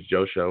Long Beach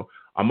Joe Show.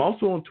 I'm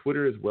also on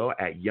Twitter as well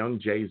at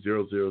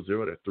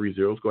YoungJ000. That's 3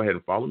 zeros. Go ahead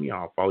and follow me.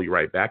 I'll follow you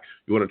right back.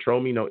 You want to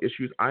troll me? No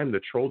issues. I'm the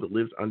troll that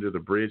lives under the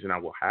bridge, and I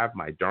will have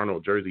my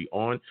Darnold jersey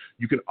on.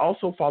 You can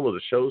also follow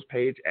the show's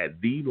page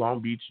at The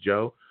Long Beach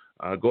Joe.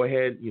 Go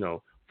ahead,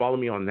 follow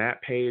me on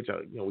that page.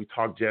 We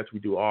talk Jets. We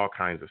do all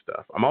kinds of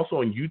stuff. I'm also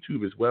on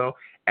YouTube as well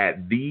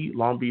at The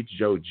Long Beach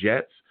Joe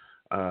Jets.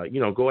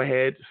 Go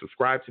ahead,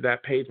 subscribe to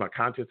that page. My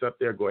content's up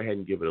there. Go ahead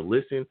and give it a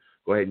listen.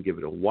 Go ahead and give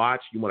it a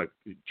watch. You want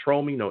to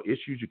troll me, no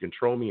issues. You can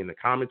troll me in the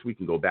comments. We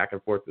can go back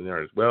and forth in there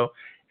as well.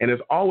 And as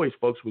always,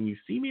 folks, when you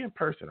see me in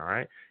person, all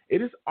right,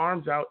 it is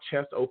arms out,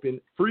 chest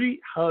open, free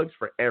hugs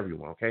for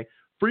everyone, okay?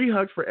 Free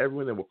hugs for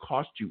everyone that will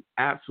cost you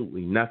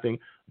absolutely nothing.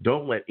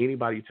 Don't let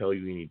anybody tell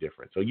you any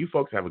different. So you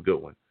folks have a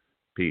good one.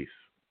 Peace.